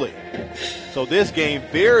Foley. So this game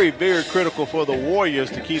very, very critical for the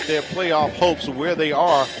Warriors to keep their playoff hopes where they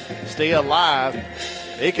are, stay alive.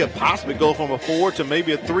 They could possibly go from a 4 to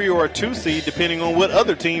maybe a 3 or a 2 seed, depending on what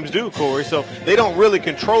other teams do, Corey. So they don't really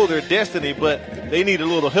control their destiny, but they need a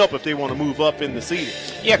little help if they want to move up in the seeding.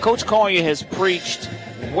 Yeah, Coach Collier has preached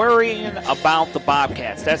worrying about the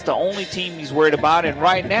Bobcats. That's the only team he's worried about, and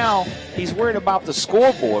right now he's worried about the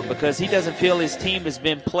scoreboard because he doesn't feel his team has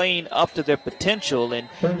been playing up to their potential, and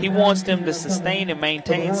he wants them to sustain and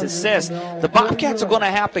maintain success. The Bobcats are going to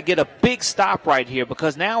have to get a big stop right here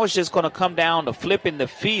because now it's just going to come down to flipping the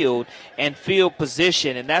field and field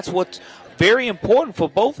position, and that's what's very important for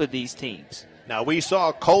both of these teams. Now, we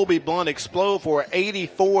saw Colby Blunt explode for an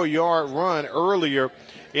 84-yard run earlier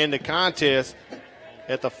in the contest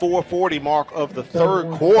at the 4:40 mark of the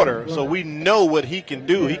third quarter. So we know what he can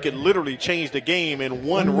do. He can literally change the game in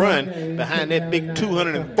one run behind that big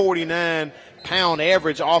 249-pound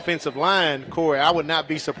average offensive line, Corey. I would not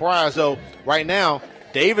be surprised, though, right now,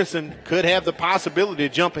 Davidson could have the possibility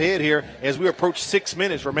to jump ahead here as we approach 6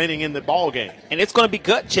 minutes remaining in the ball game. And it's going to be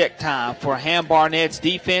gut check time for Ham Barnett's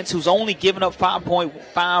defense, who's only given up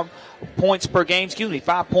 5.1 points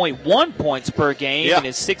per game, and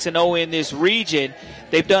is 6-0 in this region.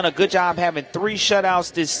 They've done a good job having 3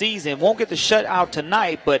 shutouts this season. Won't get the shutout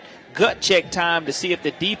tonight, but gut check time to see if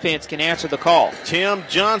the defense can answer the call. Tim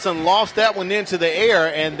Johnson lost that one into the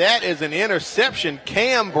air, and that is an interception.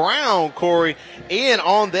 Cam Brown, Corey, in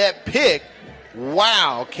on that pick.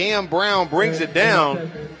 Wow, Cam Brown brings it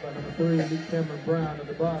down.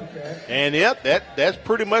 And yep, that's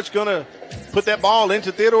pretty much going to put that ball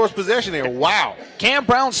into Theodore's possession there. Wow. Cam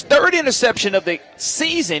Brown's 3rd interception of the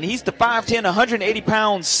season. He's the 5'10",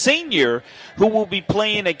 180-pound senior who will be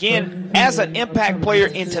playing again as an impact player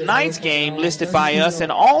in tonight's game listed by us,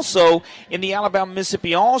 and also in the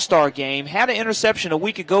Alabama-Mississippi All-Star game. Had an interception a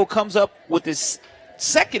week ago, comes up with his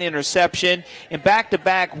 2nd interception in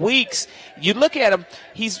back-to-back weeks. You look at him,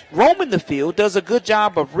 he's roaming the field, does a good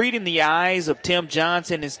job of reading the eyes of Tim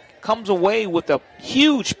Johnson, and comes away with a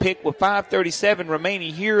huge pick with 5:37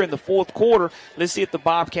 remaining here in the fourth quarter. Let's see if the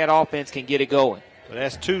Bobcat offense can get it going. Well,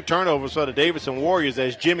 that's 2 turnovers for the Davidson Warriors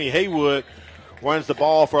as Jimmy Haywood runs the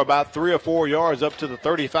ball for about 3 or 4 yards up to the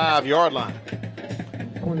 35-yard line.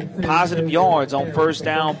 Positive yards on first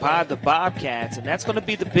down by the Bobcats, and that's going to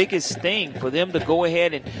be the biggest thing for them to go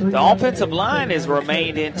ahead. And the offensive line has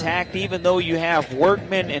remained intact, even though you have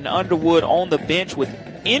Workman and Underwood on the bench with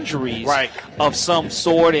injuries of some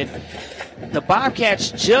sort. And the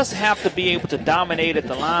Bobcats just have to be able to dominate at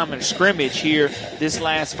the line of scrimmage here this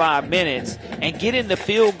last 5 minutes and get in the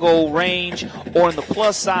field goal range or in the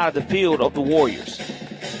plus side of the field of the Warriors.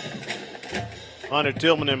 Hunter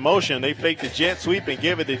Tillman in motion. They fake the jet sweep and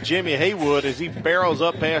give it to Jimmy Haywood as he barrels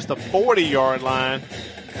up past the 40-yard line.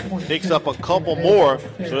 Picks up a couple more,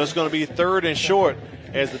 so it's going to be 3rd and short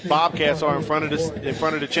as the Bobcats are in front of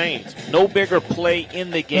the chains. No bigger play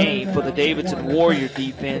in the game for the Davidson Warrior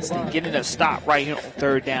defense than getting a stop right here on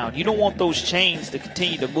third down. You don't want those chains to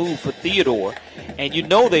continue to move for Theodore, and you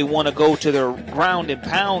know they want to go to their ground and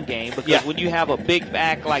pound game, because when you have a big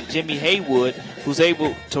back like Jimmy Haywood who's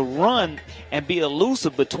able to run and be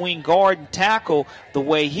elusive between guard and tackle the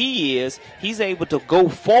way he is, he's able to go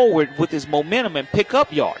forward with his momentum and pick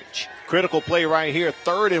up yardage. Critical play right here,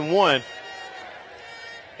 3rd and 1.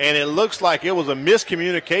 And it looks like it was a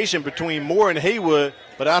miscommunication between Moore and Haywood,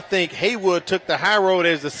 but I think Haywood took the high road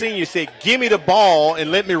as the senior, said, give me the ball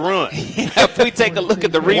and let me run. If we take a look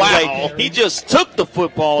at the replay, he just took the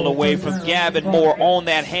football away from Gavin Moore on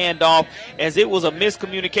that handoff, as it was a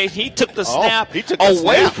miscommunication. He took the snap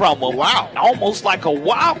away from him. Wow. Almost like a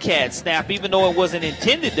Wildcat snap, even though it wasn't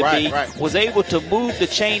intended to be. Was able to move the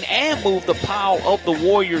chain and move the pile of the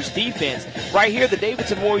Warriors defense. Right here, the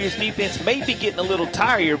Davidson Warriors defense may be getting a little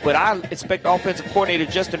tired, but I expect offensive coordinator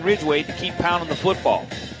Justin Ridgway to keep pounding the football.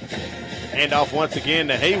 Handoff once again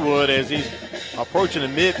to Haywood as he's approaching the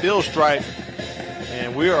midfield stripe.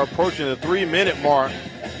 And we are approaching the 3-minute mark.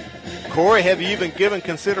 Corey, have you even given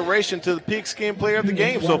consideration to the pigskin player of the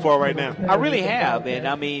game so far right now? I really have. And,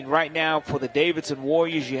 I mean, right now for the Davidson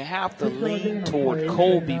Warriors, you have to lean toward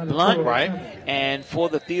Colby Blunt. Right. And for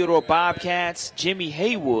the Theodore Bobcats, Jimmy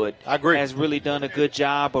Haywood has really done a good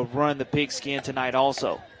job of running the pigskin tonight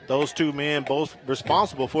also. Those two men both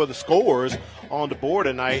responsible for the scores on the board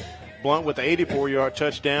tonight. Blunt with the 84-yard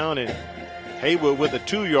touchdown and Haywood with a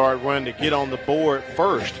 2-yard run to get on the board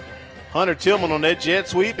first. Hunter Tillman on that jet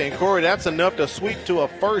sweep, and Corey, that's enough to sweep to a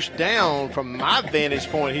first down from my vantage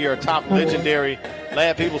point here atop legendary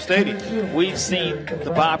Lab People Stadium. We've seen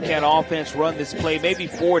the Bobcat offense run this play maybe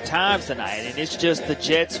 4 times tonight, and it's just the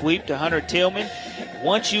jet sweep to Hunter Tillman.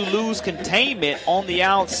 Once you lose containment on the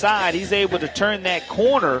outside, he's able to turn that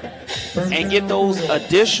corner and get those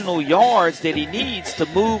additional yards that he needs to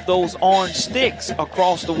move those orange sticks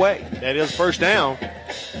across the way. That is first down.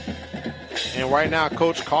 And right now,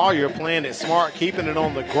 Coach Collier playing it smart, keeping it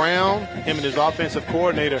on the ground, him and his offensive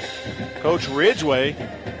coordinator, Coach Ridgway,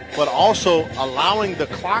 but also allowing the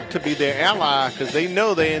clock to be their ally, because they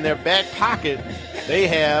know they in their back pocket, they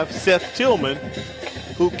have Seth Tillman,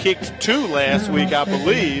 who kicked 2 last week, I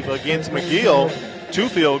believe, against McGill. 2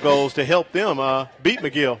 field goals to help them beat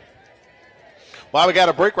McGill. While we got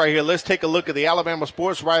a break right here, let's take a look at the Alabama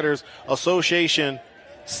Sports Writers Association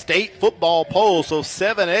state football poll. So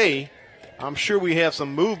 7A, I'm sure we have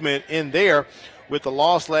some movement in there. With the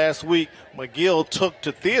loss last week, McGill took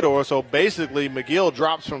to Theodore. So basically, McGill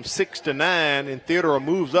drops from 6 to 9, and Theodore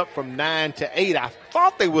moves up from 9 to 8. I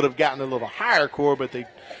thought they would have gotten a little higher, Core, but they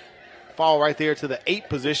fall right there to the 8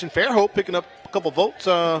 position. Fairhope picking up a couple votes,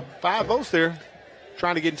 5 votes there,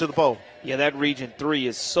 trying to get into the poll. Yeah, that Region 3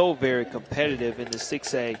 is so very competitive in the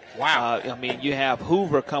 6A. Wow. I mean, you have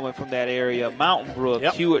Hoover coming from that area, Mountain Brook,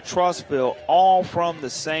 Hewitt, Trussville, all from the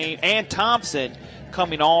same, and Thompson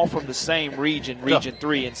coming all from the same region, Region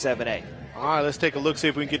 3 and 7A. All right, let's take a look, see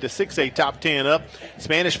if we can get the 6A top 10 up.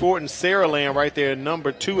 Spanish Fort and Saraland right there,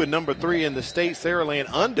 number 2 and number 3 in the state.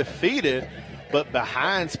 Saraland undefeated, but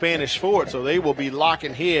behind Spanish Fort, so they will be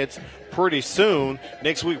locking heads pretty soon.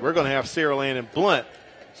 Next week, we're going to have Saraland and Blunt,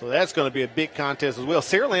 so that's going to be a big contest as well.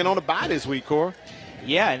 Saraland on a bye this week, Cora.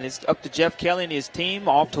 Yeah, and it's up to Jeff Kelly and his team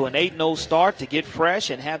off to an 8-0 start to get fresh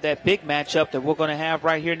and have that big matchup that we're going to have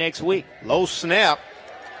right here next week. Low snap,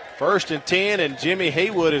 1st and 10, and Jimmy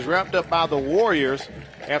Haywood is wrapped up by the Warriors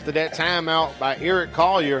after that timeout by Eric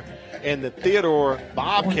Collier. And the Theodore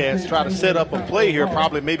Bobcats try to set up a play here,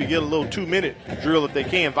 probably maybe get a little 2-minute drill if they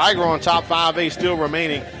can. Viger on top, 5A still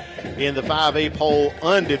remaining in the 5A poll,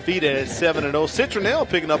 undefeated at 7-0. Citronelle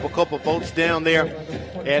picking up a couple votes down there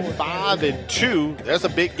at 5-2. That's a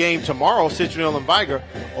big game tomorrow, Citronelle and Viger,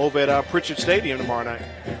 over at Pritchard Stadium tomorrow night.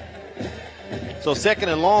 So 2nd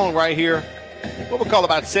and long right here. What we'll call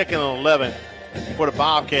about 2nd and 11 for the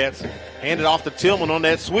Bobcats. Handed off to Tillman on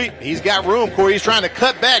that sweep. He's got room, Corey. He's trying to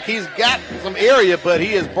cut back. He's got some area, but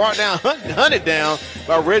he is brought down, hunted down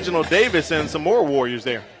by Reginald Davidson. Some more Warriors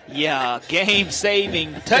there. Yeah,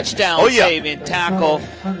 game-saving, touchdown-saving tackle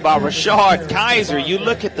by Rashard Kaiser. You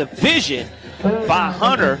look at the vision by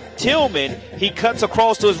Hunter Tillman. He cuts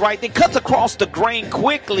across to his right, then cuts across the grain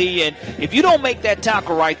quickly, and if you don't make that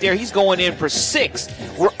tackle right there, he's going in for 6.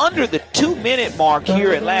 We're under the 2-minute mark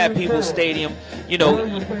here at Lab People Stadium. You know,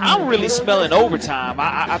 I'm really smelling overtime.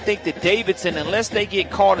 I think that Davidson, unless they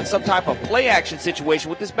get caught in some type of play-action situation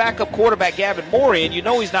with this backup quarterback Gavin Moore in, you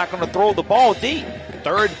know he's not going to throw the ball deep.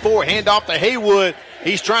 3rd and 4, handoff to Haywood.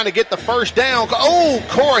 He's trying to get the first down. Oh,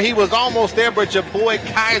 Corey, he was almost there, but your boy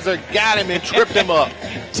Kaiser got him and tripped him up.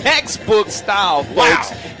 Textbook style, folks.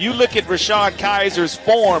 Wow. You look at Rashad Kaiser's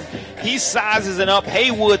form. He sizes it up.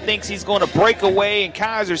 Haywood thinks he's going to break away, and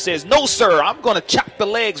Kaiser says, no, sir, I'm going to chop the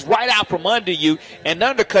legs right out from under you and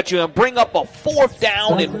undercut you and bring up a 4th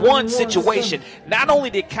down in one situation. Not only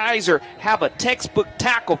did Kaiser have a textbook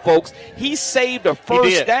tackle, folks, he saved a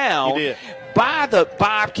first down by the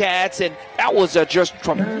Bobcats, and that was a just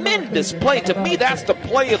tremendous play. To me, that's the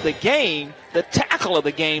play of the game, the tackle of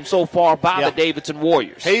the game so far by the Davidson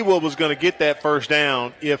Warriors. Haywood was going to get that first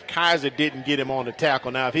down if Kaiser didn't get him on the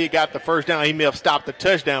tackle. Now, if he had got the first down, he may have stopped the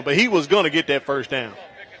touchdown, but he was going to get that first down.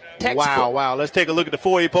 Wow. Let's take a look at the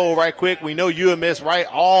 4A poll right quick. We know UMS right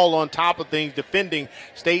all on top of things, defending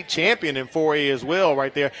state champion in 4A as well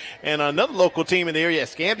right there. And another local team in the area,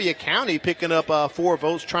 Escambia County, picking up 4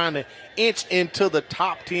 votes, trying to inch into the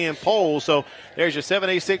top 10 polls. So there's your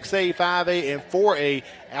 7A, 6A, 5A, and 4A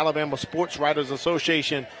Alabama Sports Writers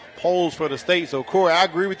Association polls for the state. So, Corey, I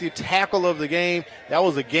agree with you. Tackle of the game. That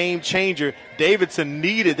was a game changer. Davidson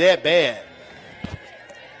needed that bad.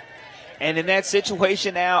 And in that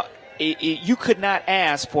situation now, you could not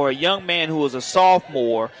ask for a young man who was a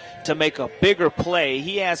sophomore to make a bigger play.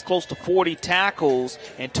 He has close to 40 tackles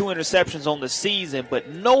and 2 interceptions on the season, but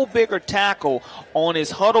no bigger tackle on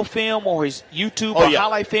his huddle film or his YouTube or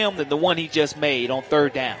highlight film than the one he just made on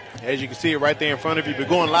 3rd down. As you can see it right there in front of you. We're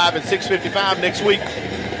going live at 6:55 next week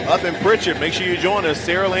up in Pritchard. Make sure you join us,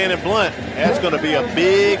 Sarah Land and Blunt. That's going to be a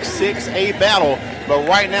big 6A battle. But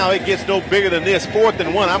right now it gets no bigger than this. 4th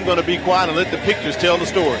and 1. I'm going to be quiet and let the pictures tell the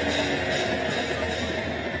story.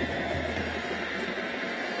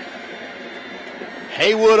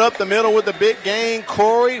 Haywood up the middle with the big gain.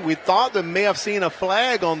 Corey, we thought we may have seen a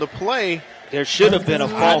flag on the play. There should have been a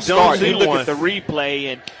false start. You look at the replay,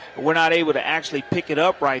 and we're not able to actually pick it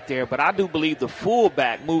up right there. But I do believe the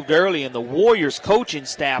fullback moved early, and the Warriors coaching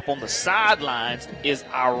staff on the sidelines is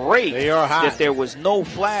irate that there was no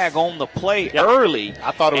flag on the play early.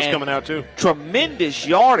 I thought it was coming out too. Tremendous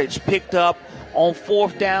yardage picked up on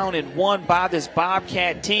 4th down and 1 by this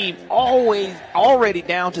Bobcat team, already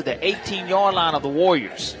down to the 18-yard line of the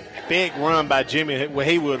Warriors. Big run by Jimmy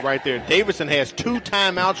Haywood right there. Davidson has 2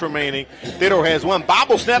 timeouts remaining. Theodore has 1.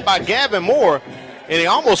 Bobble snap by Gavin Moore, and he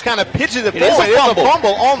almost kind of pitches it forward. It's a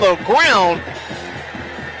fumble on the ground.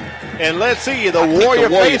 And let's see, the Warrior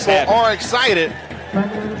faithful are excited.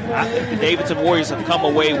 I think the Davidson Warriors have come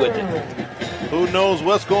away with it. Who knows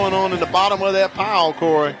what's going on in the bottom of that pile,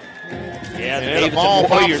 Corey? Yeah, the Davidson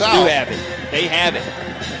Warriors do have it. They have it.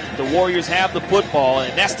 The Warriors have the football,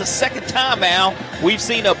 and that's the second time now we've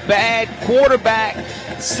seen a bad quarterback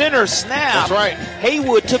center snap. That's right.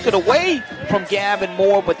 Haywood took it away from Gavin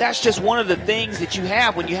Moore, but that's just one of the things that you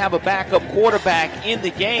have when you have a backup quarterback in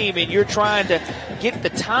the game and you're trying to get the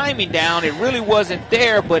timing down. It really wasn't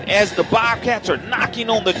there, but as the Bobcats are knocking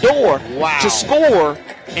on the door to score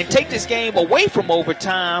and take this game away from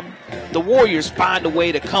overtime, the Warriors find a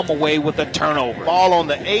way to come away with a turnover. Ball on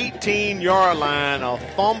the 18-yard line, a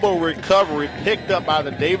fumble recovery picked up by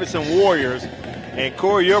the Davidson Warriors. And,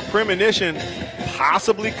 Corey, your premonition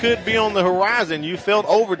possibly could be on the horizon. You felt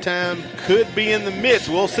overtime could be in the midst.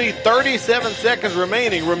 We'll see. 37 seconds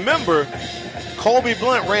remaining. Remember, Colby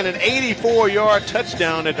Blunt ran an 84-yard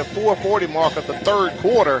touchdown at the 4:40 mark of the 3rd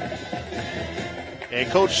quarter. And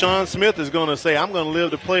Coach Sean Smith is going to say, I'm going to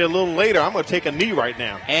live to play a little later. I'm going to take a knee right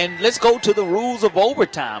now. And let's go to the rules of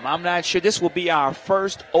overtime. I'm not sure this will be our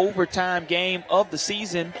first overtime game of the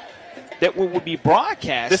season that will be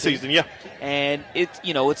broadcast this season, yeah. And it's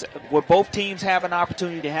where both teams have an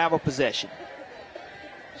opportunity to have a possession.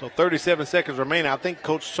 So 37 seconds remaining. I think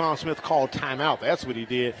Coach Sean Smith called timeout. That's what he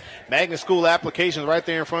did. Magnet School applications right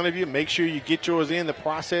there in front of you. Make sure you get yours in. The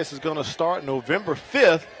process is going to start November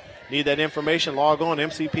 5th. Need that information? Log on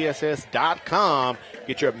mcpss.com.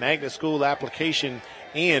 Get your Magnet School application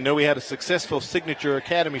in. Know we had a successful Signature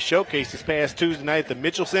Academy showcase this past Tuesday night at the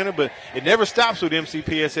Mitchell Center, but it never stops with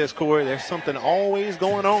MCPSS, Corey. There's something always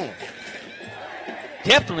going on.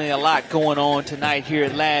 Definitely a lot going on tonight here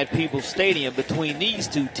at Ladd Peoples Stadium between these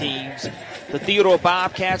two teams. The Theodore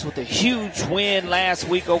Bobcats with a huge win last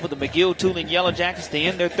week over the McGill-Tooling Yellow Jackets to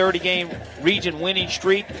end their 30-game region winning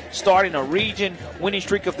streak, starting a region winning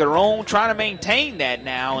streak of their own, trying to maintain that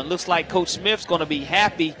now. And looks like Coach Smith's going to be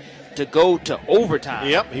happy to go to overtime.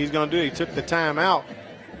 Yep, he's going to do it. He took the time out.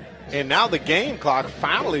 And now the game clock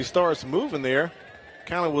finally starts moving there.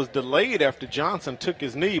 Kind of was delayed after Johnson took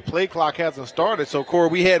his knee. Play clock hasn't started. So, Corey,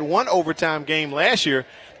 we had one overtime game last year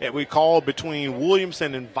that we called between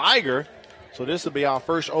Williamson and Viger. So this will be our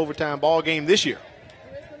first overtime ball game this year.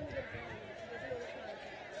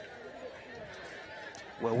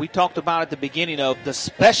 Well, we talked about at the beginning of the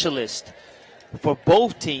specialist for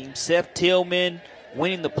both teams. Seth Tillman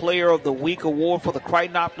winning the Player of the Week award for the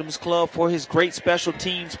Crichton Optimist Club for his great special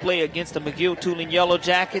teams play against the McGill-Tooling Yellow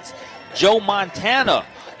Jackets. Joe Montano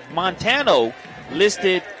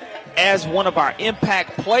listed as one of our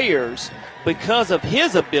impact players because of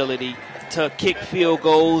his ability to kick field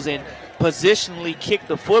goals and positionally kick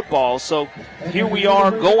the football. So here we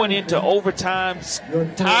are going into overtime,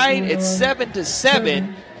 tied at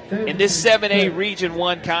 7-7 in this 7A Region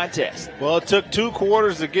 1 contest. Well, it took 2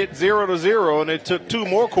 quarters to get 0-0, and it took 2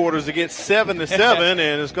 more quarters to get 7-7, and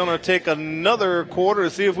it's going to take another quarter to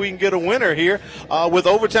see if we can get a winner here with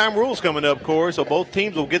overtime rules coming up, Corey. So both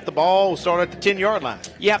teams will get the ball, will start at the 10-yard line.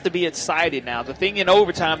 You have to be excited now. The thing in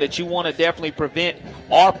overtime that you want to definitely prevent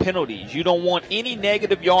are penalties. You don't want any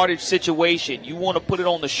negative yardage situation. You want to put it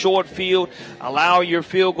on the short field, allow your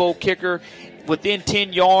field goal kicker within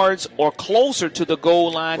 10 yards or closer to the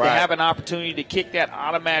goal line to have an opportunity to kick that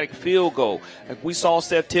automatic field goal. Like we saw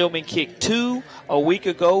Seth Tillman kick 2 a week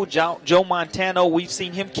ago. Joe Montano, we've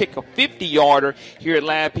seen him kick a 50-yarder here at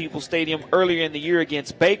Lab People Stadium earlier in the year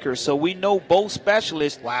against Baker. So we know both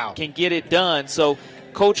specialists can get it done. So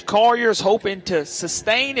Coach Collier's hoping to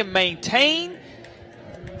sustain and maintain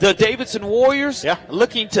the Davidson Warriors,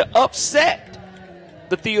 looking to upset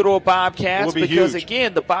the Theodore Bobcats because,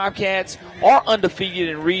 again, the Bobcats are undefeated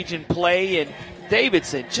in region play, and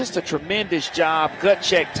Davidson, just a tremendous job, gut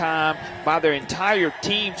check time by their entire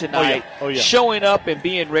team tonight, showing up and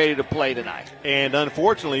being ready to play tonight. And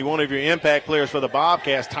unfortunately, one of your impact players for the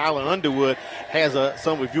Bobcats, Tyler Underwood, has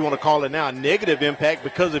some, if you want to call it now, a negative impact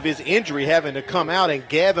because of his injury having to come out, and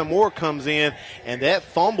Gavin Moore comes in, and that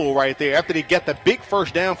fumble right there, after they get the big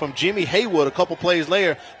first down from Jimmy Haywood a couple plays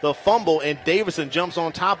later, the fumble, and Davidson jumps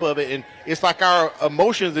on top of it, and it's like our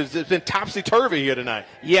emotions, it's been topsy-turvy here tonight.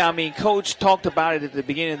 Yeah, I mean, Coach talked about it at the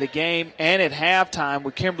beginning of the game and at halftime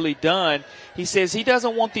with Kimberly Dunn. He says he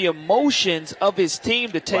doesn't want the emotions of his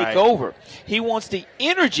team to take over. He wants the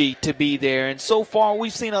energy to be there, and so far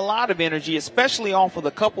we've seen a lot of energy, especially off of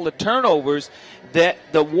a couple of turnovers that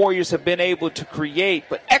the Warriors have been able to create.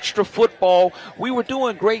 But extra football, we were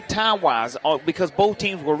doing great time-wise because both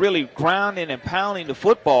teams were really grounding and pounding the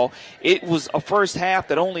football. It was a first half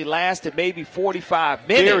that only lasted maybe 45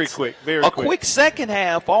 minutes. Very quick, very quick. A quick second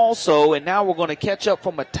half also, and now we're going to catch up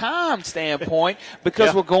from a time standpoint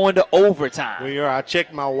because we're going to overtime. We are. I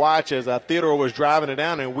checked my watch as Theodore was driving it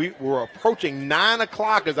down, and we were approaching 9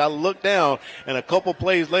 o'clock as I looked down, and a couple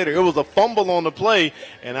plays later, it was a fumble on the play,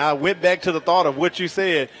 and I went back to the thought of what you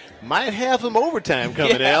said. Might have some overtime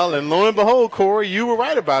coming, Al, and lo and behold, Corey, you were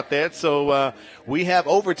right about that. So we have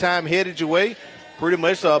overtime headed your way. Pretty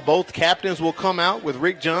much both captains will come out with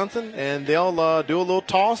Rick Johnson, and they'll do a little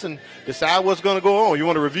toss and decide what's going to go on. You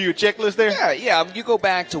want to review your checklist there? Yeah. You go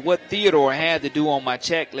back to what Theodore had to do on my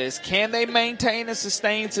checklist. Can they maintain and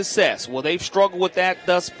sustain success? Well, they've struggled with that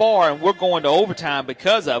thus far, and we're going to overtime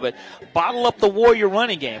because of it. Bottle up the Warrior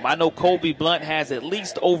running game. I know Colby Blunt has at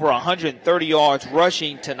least over 130 yards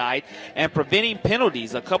rushing tonight, and preventing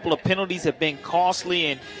penalties. A couple of penalties have been costly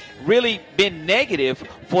and really been negative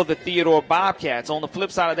for the Theodore Bobcats. On the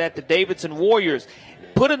flip side of that, the Davidson Warriors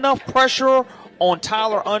put enough pressure on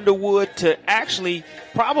Tyler Underwood to actually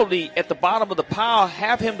probably at the bottom of the pile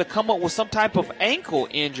have him to come up with some type of ankle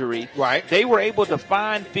injury. They were able to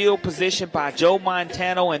find field position by Joe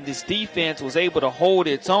Montano, and this defense was able to hold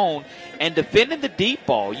its own. And defending the deep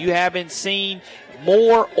ball, you haven't seen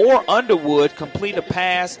Moore or Underwood complete a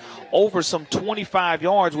pass over some 25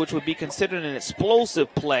 yards, which would be considered an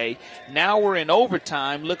explosive play. Now we're in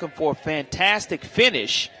overtime looking for a fantastic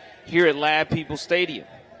finish here at Lab People Stadium.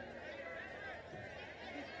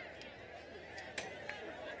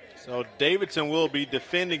 So Davidson will be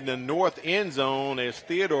defending the north end zone as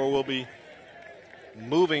Theodore will be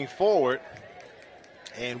moving forward.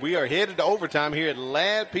 And we are headed to overtime here at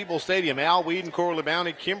Lad People Stadium. Al Weed and Corey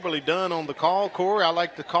LeBounty, Kimberly Dunn on the call. Corey, I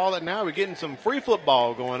like to call it now. We're getting some free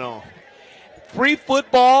football going on. Free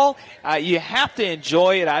football, you have to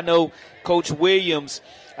enjoy it. I know Coach Williams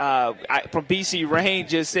from BC Range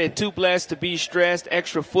just said, too blessed to be stressed,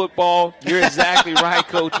 extra football. You're exactly right,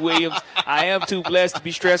 Coach Williams. I am too blessed to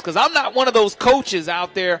be stressed because I'm not one of those coaches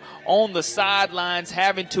out there on the sidelines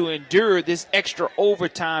having to endure this extra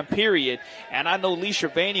overtime period. And I know Lee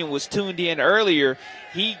Shervanian was tuned in earlier.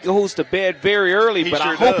 He goes to bed very early, but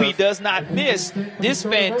I hope he does not miss this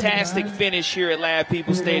fantastic finish here at Lab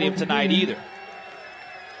People Stadium tonight either.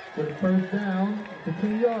 For the first down, the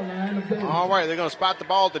 10-yard line of Davidson. All right, they're going to spot the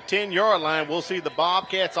ball at the 10-yard line. We'll see the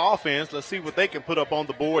Bobcats offense. Let's see what they can put up on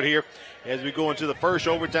the board here as we go into the first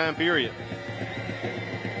overtime period.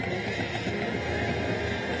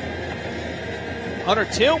 Hunter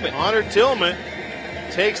Tillman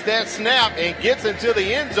takes that snap and gets into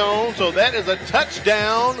the end zone. So that is a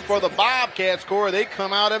touchdown for the Bobcats, Corey. They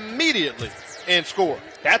come out immediately and score.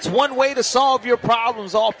 That's one way to solve your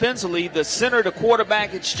problems offensively, the center to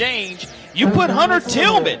quarterback exchange. You put Hunter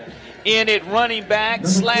Tillman in at running back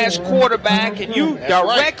 / quarterback, and you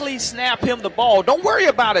directly snap him the ball. Don't worry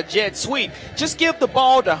about a jet sweep. Just give the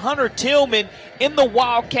ball to Hunter Tillman in the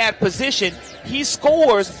Wildcat position. He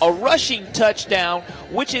scores a rushing touchdown,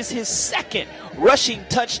 which is his second rushing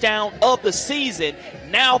touchdown of the season.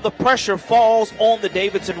 Now the pressure falls on the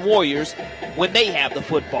Davidson Warriors when they have the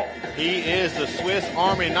football. He is the Swiss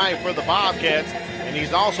Army knife for the Bobcats, and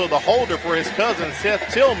he's also the holder for his cousin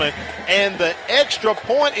Seth Tillman. And the extra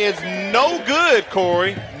point is no good,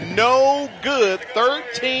 Corey. No good.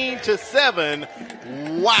 13-7.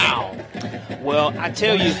 Wow. Well, I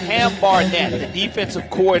tell you, Ham Barnett, the defensive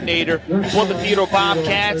coordinator for the Theodore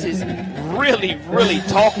Bobcats, is really, really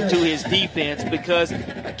talking to his defense because,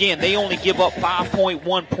 again, they only give up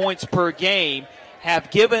 5.1 points per game, have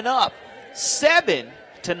given up 7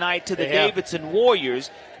 tonight to the Davidson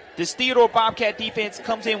Warriors. This Theodore Bobcat defense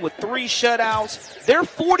comes in with 3 shutouts. They're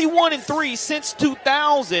 41-3 since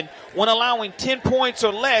 2000 when allowing 10 points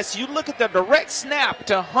or less. You look at the direct snap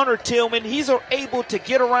to Hunter Tillman. He's able to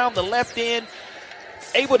get around the left end,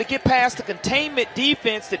 able to get past the containment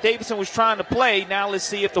defense that Davidson was trying to play. Now let's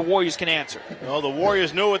see if the Warriors can answer. Well, the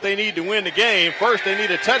Warriors know what they need to win the game. First, they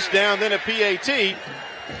need a touchdown, then a PAT.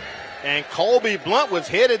 And Colby Blunt was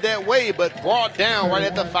headed that way, but brought down right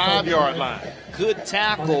at the 5-yard line. Good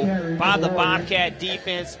tackle by the Bobcat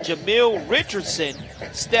defense. Jamil Richardson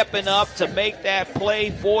stepping up to make that play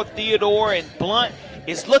for Theodore, and Blunt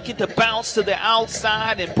is looking to bounce to the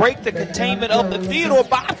outside and break the containment of the Theodore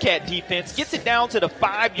Bobcat defense. Gets it down to the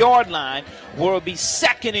 5-yard line where it'll be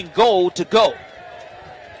 2nd and goal to go.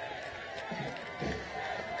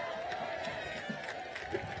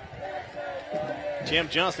 Tim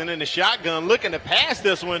Johnson in the shotgun looking to pass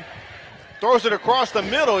this one. Throws it across the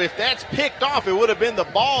middle. If that's picked off, it would have been the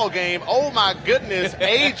ball game. Oh, my goodness.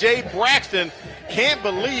 A.J. Braxton can't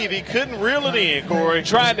believe he couldn't reel it in, Corey.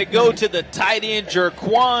 Trying to go to the tight end,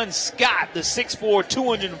 Jerquan Scott, the 6'4",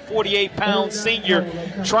 248-pound senior,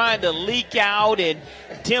 trying to leak out, and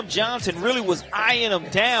Tim Johnson really was eyeing him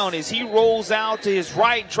down as he rolls out to his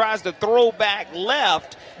right, tries to throw back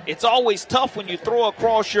left. It's always tough when you throw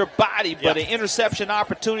across your body, but an interception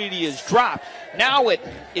opportunity is dropped. Now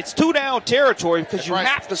it's 2-down territory because you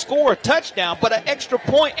have to score a touchdown, but an extra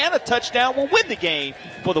point and a touchdown will win the game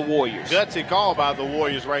for the Warriors. Gutsy call by the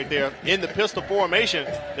Warriors right there. In the pistol formation,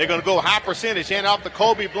 they're going to go high percentage, hand off to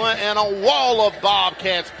Colby Blunt, and a wall of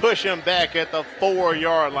Bobcats push him back at the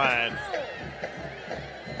 4-yard line.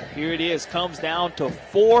 Here it is, comes down to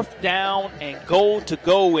 4th down and goal to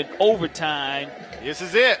go in overtime. This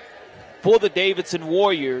is it for the Davidson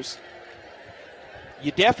Warriors.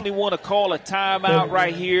 You definitely want to call a timeout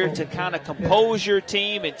right here to kind of compose your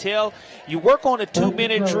team until you work on a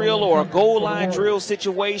 2-minute drill or a goal line drill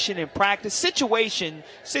situation in practice.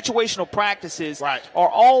 Situational practices are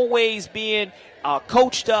always being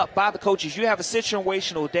coached up by the coaches. You have a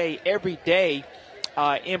situational day every day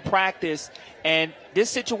in practice, and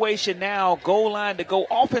this situation now, goal line to go,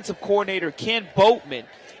 offensive coordinator Ken Boatman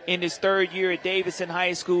in his 3rd year at Davidson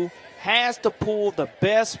High School has to pull the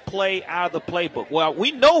best play out of the playbook. Well,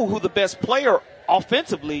 we know who the best player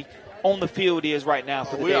offensively on the field is right now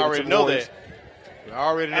for the Davidson Warriors. We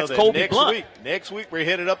already know that. Colby Blunt. Next week we're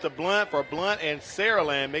headed up to Blunt for Blunt and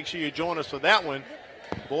Saraland. Make sure you join us for that one.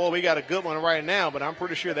 Boy, we got a good one right now, but I'm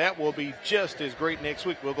pretty sure that will be just as great next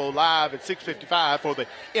week. We'll go live at 6:55 for the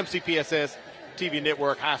MCPSS TV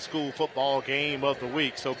Network High School Football Game of the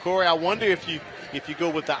Week. So, Corey, I wonder if you go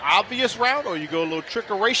with the obvious route or you go a little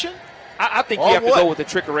trickeration. I think you have to go with the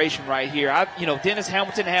trickeration right here. Dennis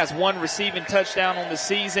Hamilton has 1 receiving touchdown on the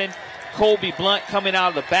season. Colby Blunt coming out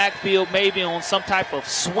of the backfield maybe on some type of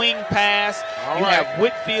swing pass. You have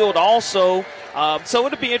Whitfield also. So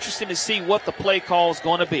it'll be interesting to see what the play call is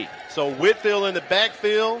going to be. So Whitfield in the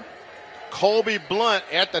backfield, Colby Blunt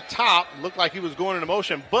at the top. Looked like he was going into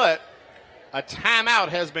motion, but a timeout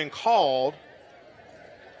has been called,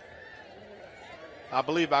 I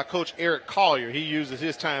believe, by Coach Eric Collier. He uses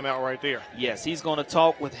his timeout right there. Yes, he's going to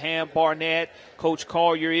talk with Ham Barnett. Coach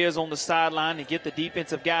Collier is on the sideline to get the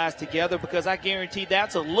defensive guys together, because I guarantee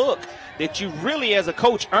that's a look that you really, as a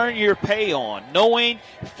coach, earn your pay on. Knowing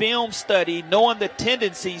film study, knowing the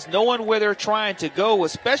tendencies, knowing where they're trying to go,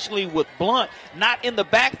 especially with Blunt not in the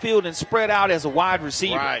backfield and spread out as a wide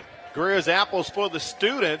receiver. Right. Greer's apples for the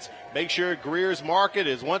students. Make sure Greer's Market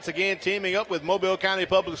is once again teaming up with Mobile County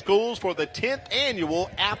Public Schools for the 10th annual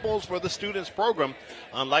Apples for the Students program.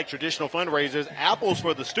 Unlike traditional fundraisers, Apples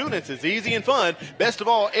for the Students is easy and fun. Best of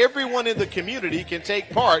all, everyone in the community can take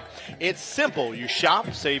part. It's simple. You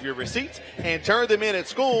shop, save your receipts, and turn them in at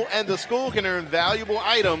school, and the school can earn valuable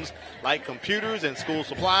items like computers and school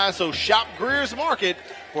supplies. So shop Greer's Market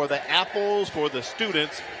for the Apples for the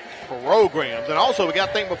Students programs. And also, we got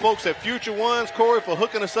to thank the folks at Future Ones, Corey, for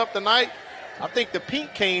hooking us up tonight. I think the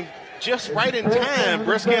pink came just right in time.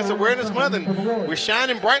 Breast Cancer Awareness Month, and we're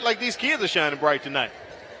shining bright like these kids are shining bright tonight.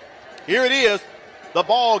 Here it is, the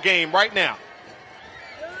ball game right now.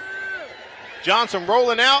 Johnson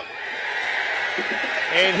rolling out,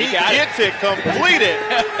 and he gets it completed.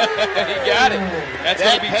 He got it. That's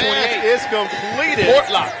going to be 28. Is completed.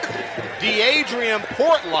 Portlock. DeAdrian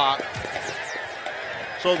Portlock.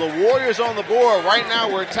 So the Warriors on the board. Right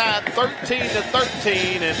now we're tied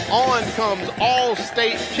 13-13, and on comes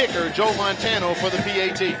All-State kicker Joe Montano for the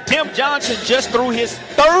PAT. Tim Johnson just threw his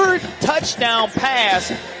third touchdown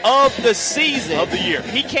pass of the season. Of the year.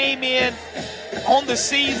 He came in on the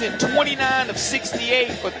season 29 of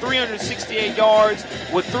 68 for 368 yards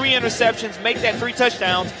with 3 interceptions. Make that 3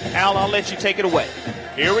 touchdowns. Al, I'll let you take it away.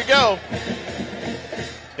 Here we go.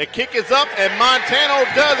 The kick is up, and Montano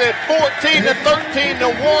does it. 14-13.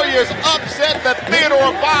 The Warriors upset the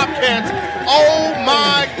Theodore Bobcats. Oh,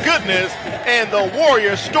 my goodness. And the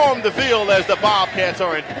Warriors storm the field as the Bobcats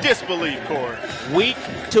are in disbelief, Corey. Week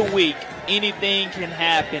to week, anything can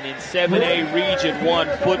happen in 7A Region 1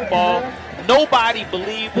 football. Nobody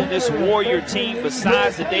believed in this Warrior team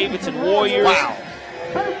besides the Davidson Warriors. Wow.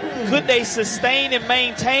 Could they sustain and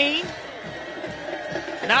maintain?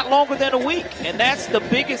 Not longer than a week, and that's the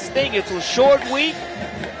biggest thing. It's a short week.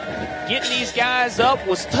 Getting these guys up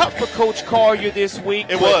was tough for Coach Collier this week.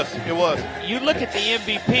 It was. You look at the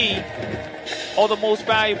MVP or the most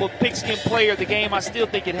valuable pigskin player of the game, I still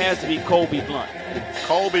think it has to be Colby Blunt.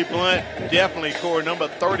 Colby Blunt, definitely, Corey, number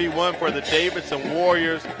 31 for the Davidson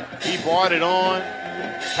Warriors. He brought it on.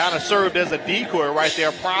 Kind of served as a decoy right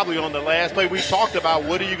there, probably on the last play. We talked about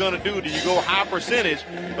what are you going to do? Do you go high percentage?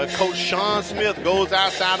 But Coach Sean Smith goes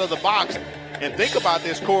outside of the box. And think about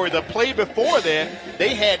this, Corey. The play before that,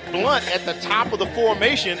 they had Blunt at the top of the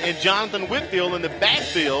formation and Jonathan Whitfield in the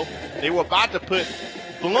backfield. They were about to put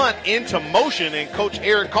Blunt into motion, and Coach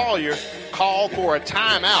Eric Collier called for a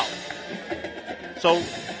timeout. So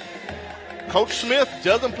Coach Smith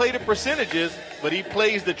doesn't play the percentages, but he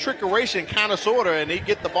plays the trickeration kind of sort of, and they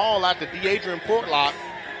get the ball out to DeAdrian Portlock.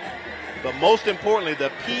 But most importantly,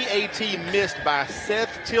 the PAT missed by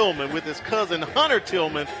Seth Tillman with his cousin Hunter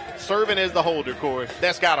Tillman serving as the holder, Corey.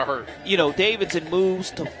 That's got to hurt. You know, Davidson moves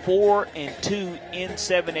to 4-2 in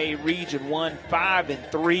 7A Region 1,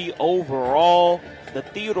 5-3 overall. The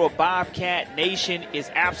Theodore Bobcat Nation is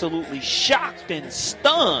absolutely shocked and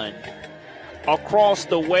stunned across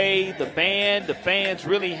the way. The fans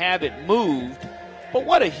really haven't moved. But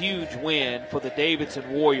what a huge win for the Davidson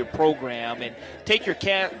Warrior program. And take your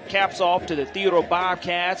caps off to the Theodore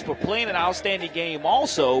Bobcats for playing an outstanding game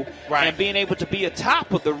also, and being able to be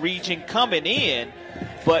atop of the region coming in.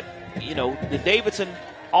 But, you know, the Davidson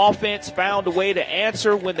offense found a way to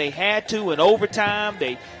answer when they had to in overtime.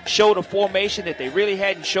 They showed a formation that they really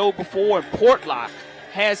hadn't showed before, and Portlock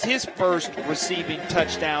has his first receiving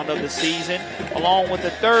touchdown of the season, along with the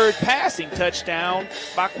third passing touchdown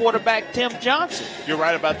by quarterback Tim Johnson. You're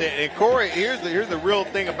right about that. And Corey, here's the real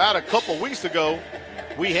thing about it. A couple weeks ago,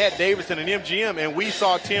 we had Davidson and MGM, and we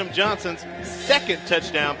saw Tim Johnson's second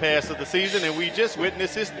touchdown pass of the season, and we just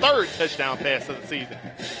witnessed his third touchdown pass of the season.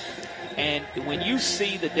 And when you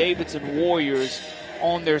see the Davidson Warriors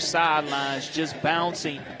on their sidelines just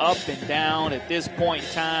bouncing up and down at this point in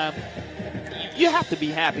time, you have to be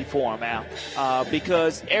happy for them, Al,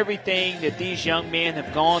 because everything that these young men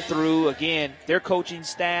have gone through, again, their coaching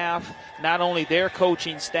staff, not only their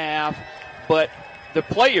coaching staff, but the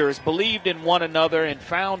players believed in one another and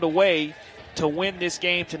found a way to win this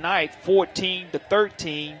game tonight,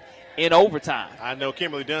 14-13 in overtime. I know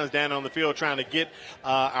Kimberly Dunn's down on the field trying to get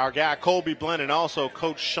our guy Colby Blunt and also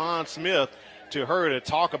Coach Sean Smith to her to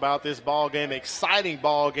talk about this ball game. Exciting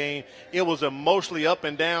ball game. It was emotionally up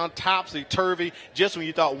and down, topsy-turvy. Just when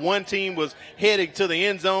you thought one team was heading to the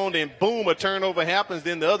end zone, then boom, a turnover happens.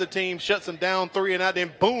 Then the other team shuts them down 3 and out.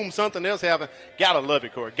 Then boom, something else happens. Gotta love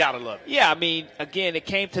it, Corey. Gotta love it. Yeah, I mean, again, it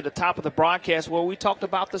came to the top of the broadcast where we talked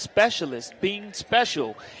about the specialists being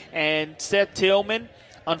special. And Seth Tillman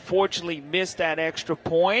unfortunately missed that extra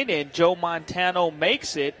point, and Joe Montano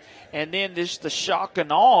makes it. And then there's the shock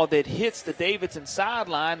and awe that hits the Davidson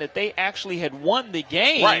sideline that they actually had won the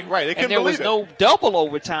game. Right. They couldn't and there was believe no double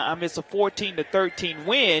overtime. It's a 14-13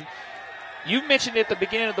 win. You mentioned at the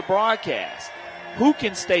beginning of the broadcast, who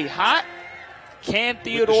can stay hot? Can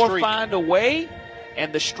Theodore find a way?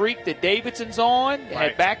 And the streak that Davidson's on,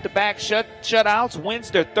 had back-to-back shutouts,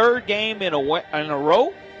 wins their third game in a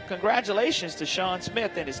row. Congratulations to Sean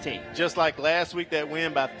Smith and his team. Just like last week, that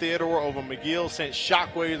win by Theodore over McGill sent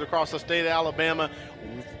shockwaves across the state of Alabama.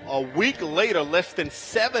 A week later, less than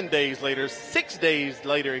 7 days later, 6 days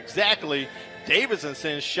later exactly, Davidson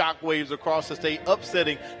sends shockwaves across the state,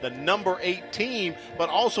 upsetting the number 8 team, but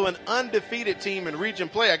also an undefeated team in region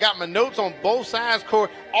play. I got my notes on both sides,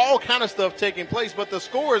 Corey, all kind of stuff taking place, but the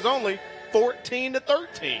score is only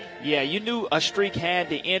 14-13. Yeah, you knew a streak had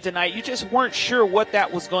to end tonight. You just weren't sure what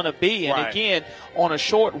that was going to be. And again, on a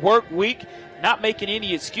short work week, not making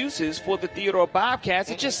any excuses for the Theodore Bobcats.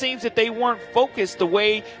 It just seems that they weren't focused the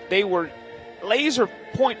way they were laser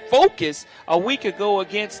point focus a week ago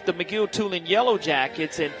against the McGill-Tulane Yellow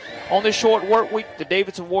Jackets. And on this short work week, the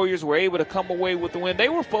Davidson Warriors were able to come away with the win. They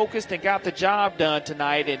were focused and got the job done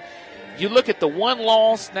tonight. And you look at the one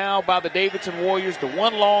loss now by the Davidson Warriors, the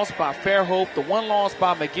one loss by Fairhope, the one loss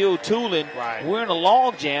by McGill-Tulane. We're in a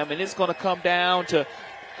log jam, and it's going to come down to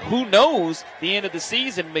who knows the end of the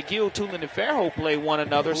season. McGill-Tulane and Fairhope play one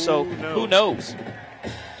another, so who knows?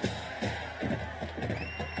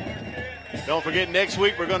 Don't forget, next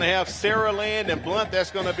week we're going to have Saraland and Blunt.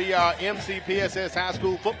 That's going to be our MCPSS high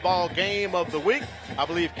school football game of the week. I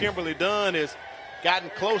believe Kimberly Dunn has gotten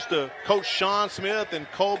close to Coach Sean Smith and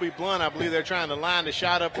Colby Blunt. I believe they're trying to line the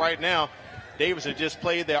shot up right now. Davidson just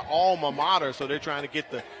played their alma mater, so they're trying to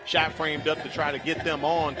get the shot framed up to try to get them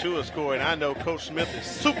on to a score. And I know Coach Smith is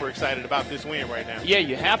super excited about this win right now. Yeah,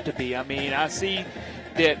 you have to be. I mean, I see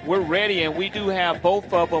that we're ready, and we do have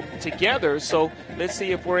both of them together. So let's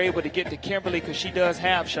see if we're able to get to Kimberly, because she does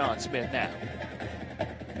have Sean Smith now.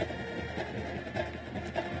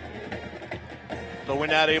 So we're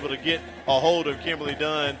not able to get a hold of Kimberly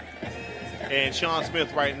Dunn and Sean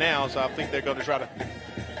Smith right now, so I think they're going to try to.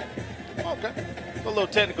 Okay. A little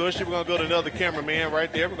technical issue. We're going to go to another cameraman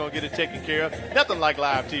right there. We're going to get it taken care of. Nothing like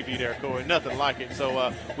live TV there, Corey. Nothing like it.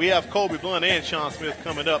 So we have Colby Blunt and Sean Smith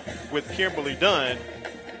coming up with Kimberly Dunn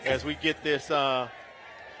as we get this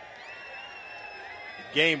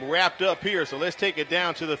game wrapped up here. So let's take it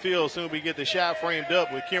down to the field as soon as we get the shot framed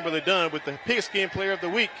up with Kimberly Dunn with the Pigskin Player of the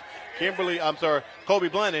Week. Colby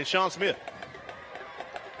Blunt and Sean Smith.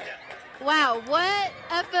 Wow, what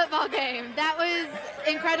a football game. That was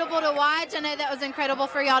incredible to watch. I know that was incredible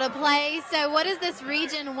for y'all to play. So what does this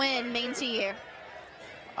region win mean to you?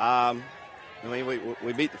 I mean,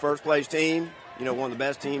 we beat the first place team, one of the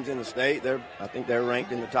best teams in the state. I think they're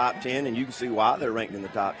ranked in the top 10, and you can see why they're ranked in the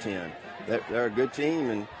top 10. They're a good team,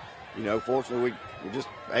 and, fortunately we're just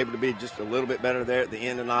able to be just a little bit better there at the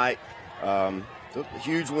end of the night. So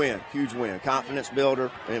huge win, confidence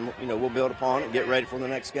builder, and we'll build upon it and get ready for the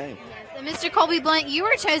next game. Yes. So Mr. Colby Blunt, you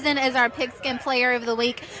were chosen as our Pigskin Player of the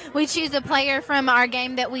Week. We choose a player from our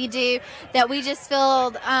game that we do that we just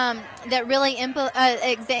feel that really is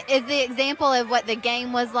the example of what the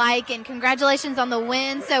game was like. And congratulations on the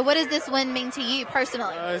win. So what does this win mean to you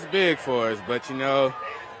personally? It's big for us, but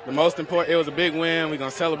the most important, it was a big win. We're going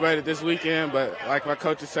to celebrate it this weekend, but like my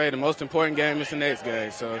coaches say, the most important game is the next game.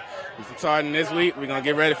 So starting this week, we're going to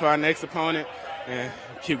get ready for our next opponent and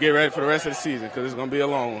get ready for the rest of the season, because it's going to be a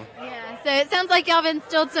long one. Yeah, so it sounds like y'all have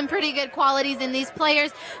instilled some pretty good qualities in these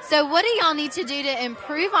players. So what do y'all need to do to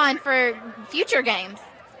improve on for future games?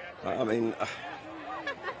 I mean,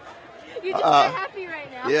 you're just so happy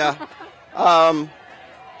right now. Yeah.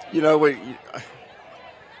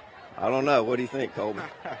 I don't know. What do you think, Colby?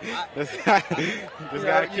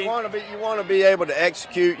 You want to be able to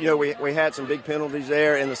execute. We had some big penalties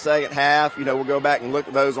there in the second half. We'll go back and look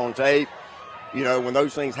at those on tape. When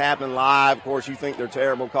those things happen live, of course, you think they're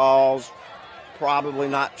terrible calls. Probably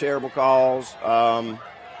not terrible calls.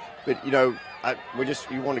 But you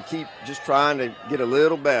want to keep just trying to get a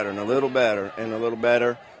little better and a little better and a little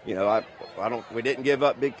better. We didn't give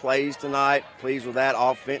up big plays tonight. Pleased with that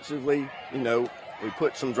offensively. We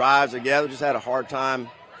put some drives together, just had a hard time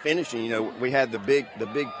finishing. We had the big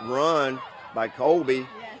run by Colby.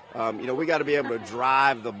 We got to be able to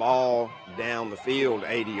drive the ball down the field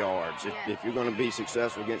 80 yards. If you're going to be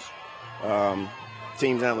successful against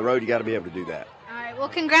teams down the road, you got to be able to do that. All right, well,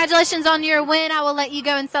 congratulations on your win. I will let you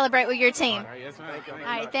go and celebrate with your team. All right, yes, ma'am. All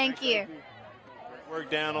right, thank you. Work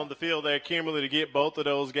down on the field there, Kimberly, to get both of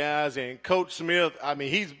those guys. And Coach Smith, I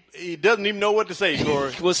mean, he doesn't even know what to say,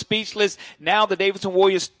 Corey. He was speechless. Now the Davidson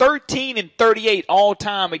Warriors 13-38 all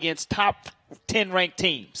time against top 10 ranked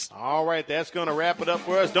teams. All right, that's going to wrap it up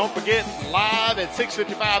for us. Don't forget, live at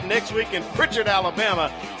 6:55 next week in Pritchard,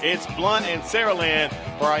 Alabama, it's Blunt and Saraland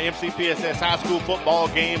for our MCPSS High School Football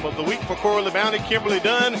Game of the Week. For Corey Bounty, Kimberly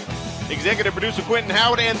Dunn, executive producer Quentin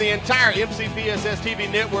Howard, and the entire MCPSS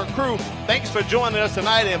TV network crew, thanks for joining us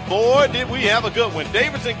tonight. And boy, did we have a good one.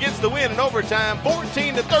 Davidson gets the win in overtime,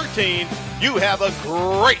 14-13. You have a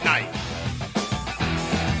great night.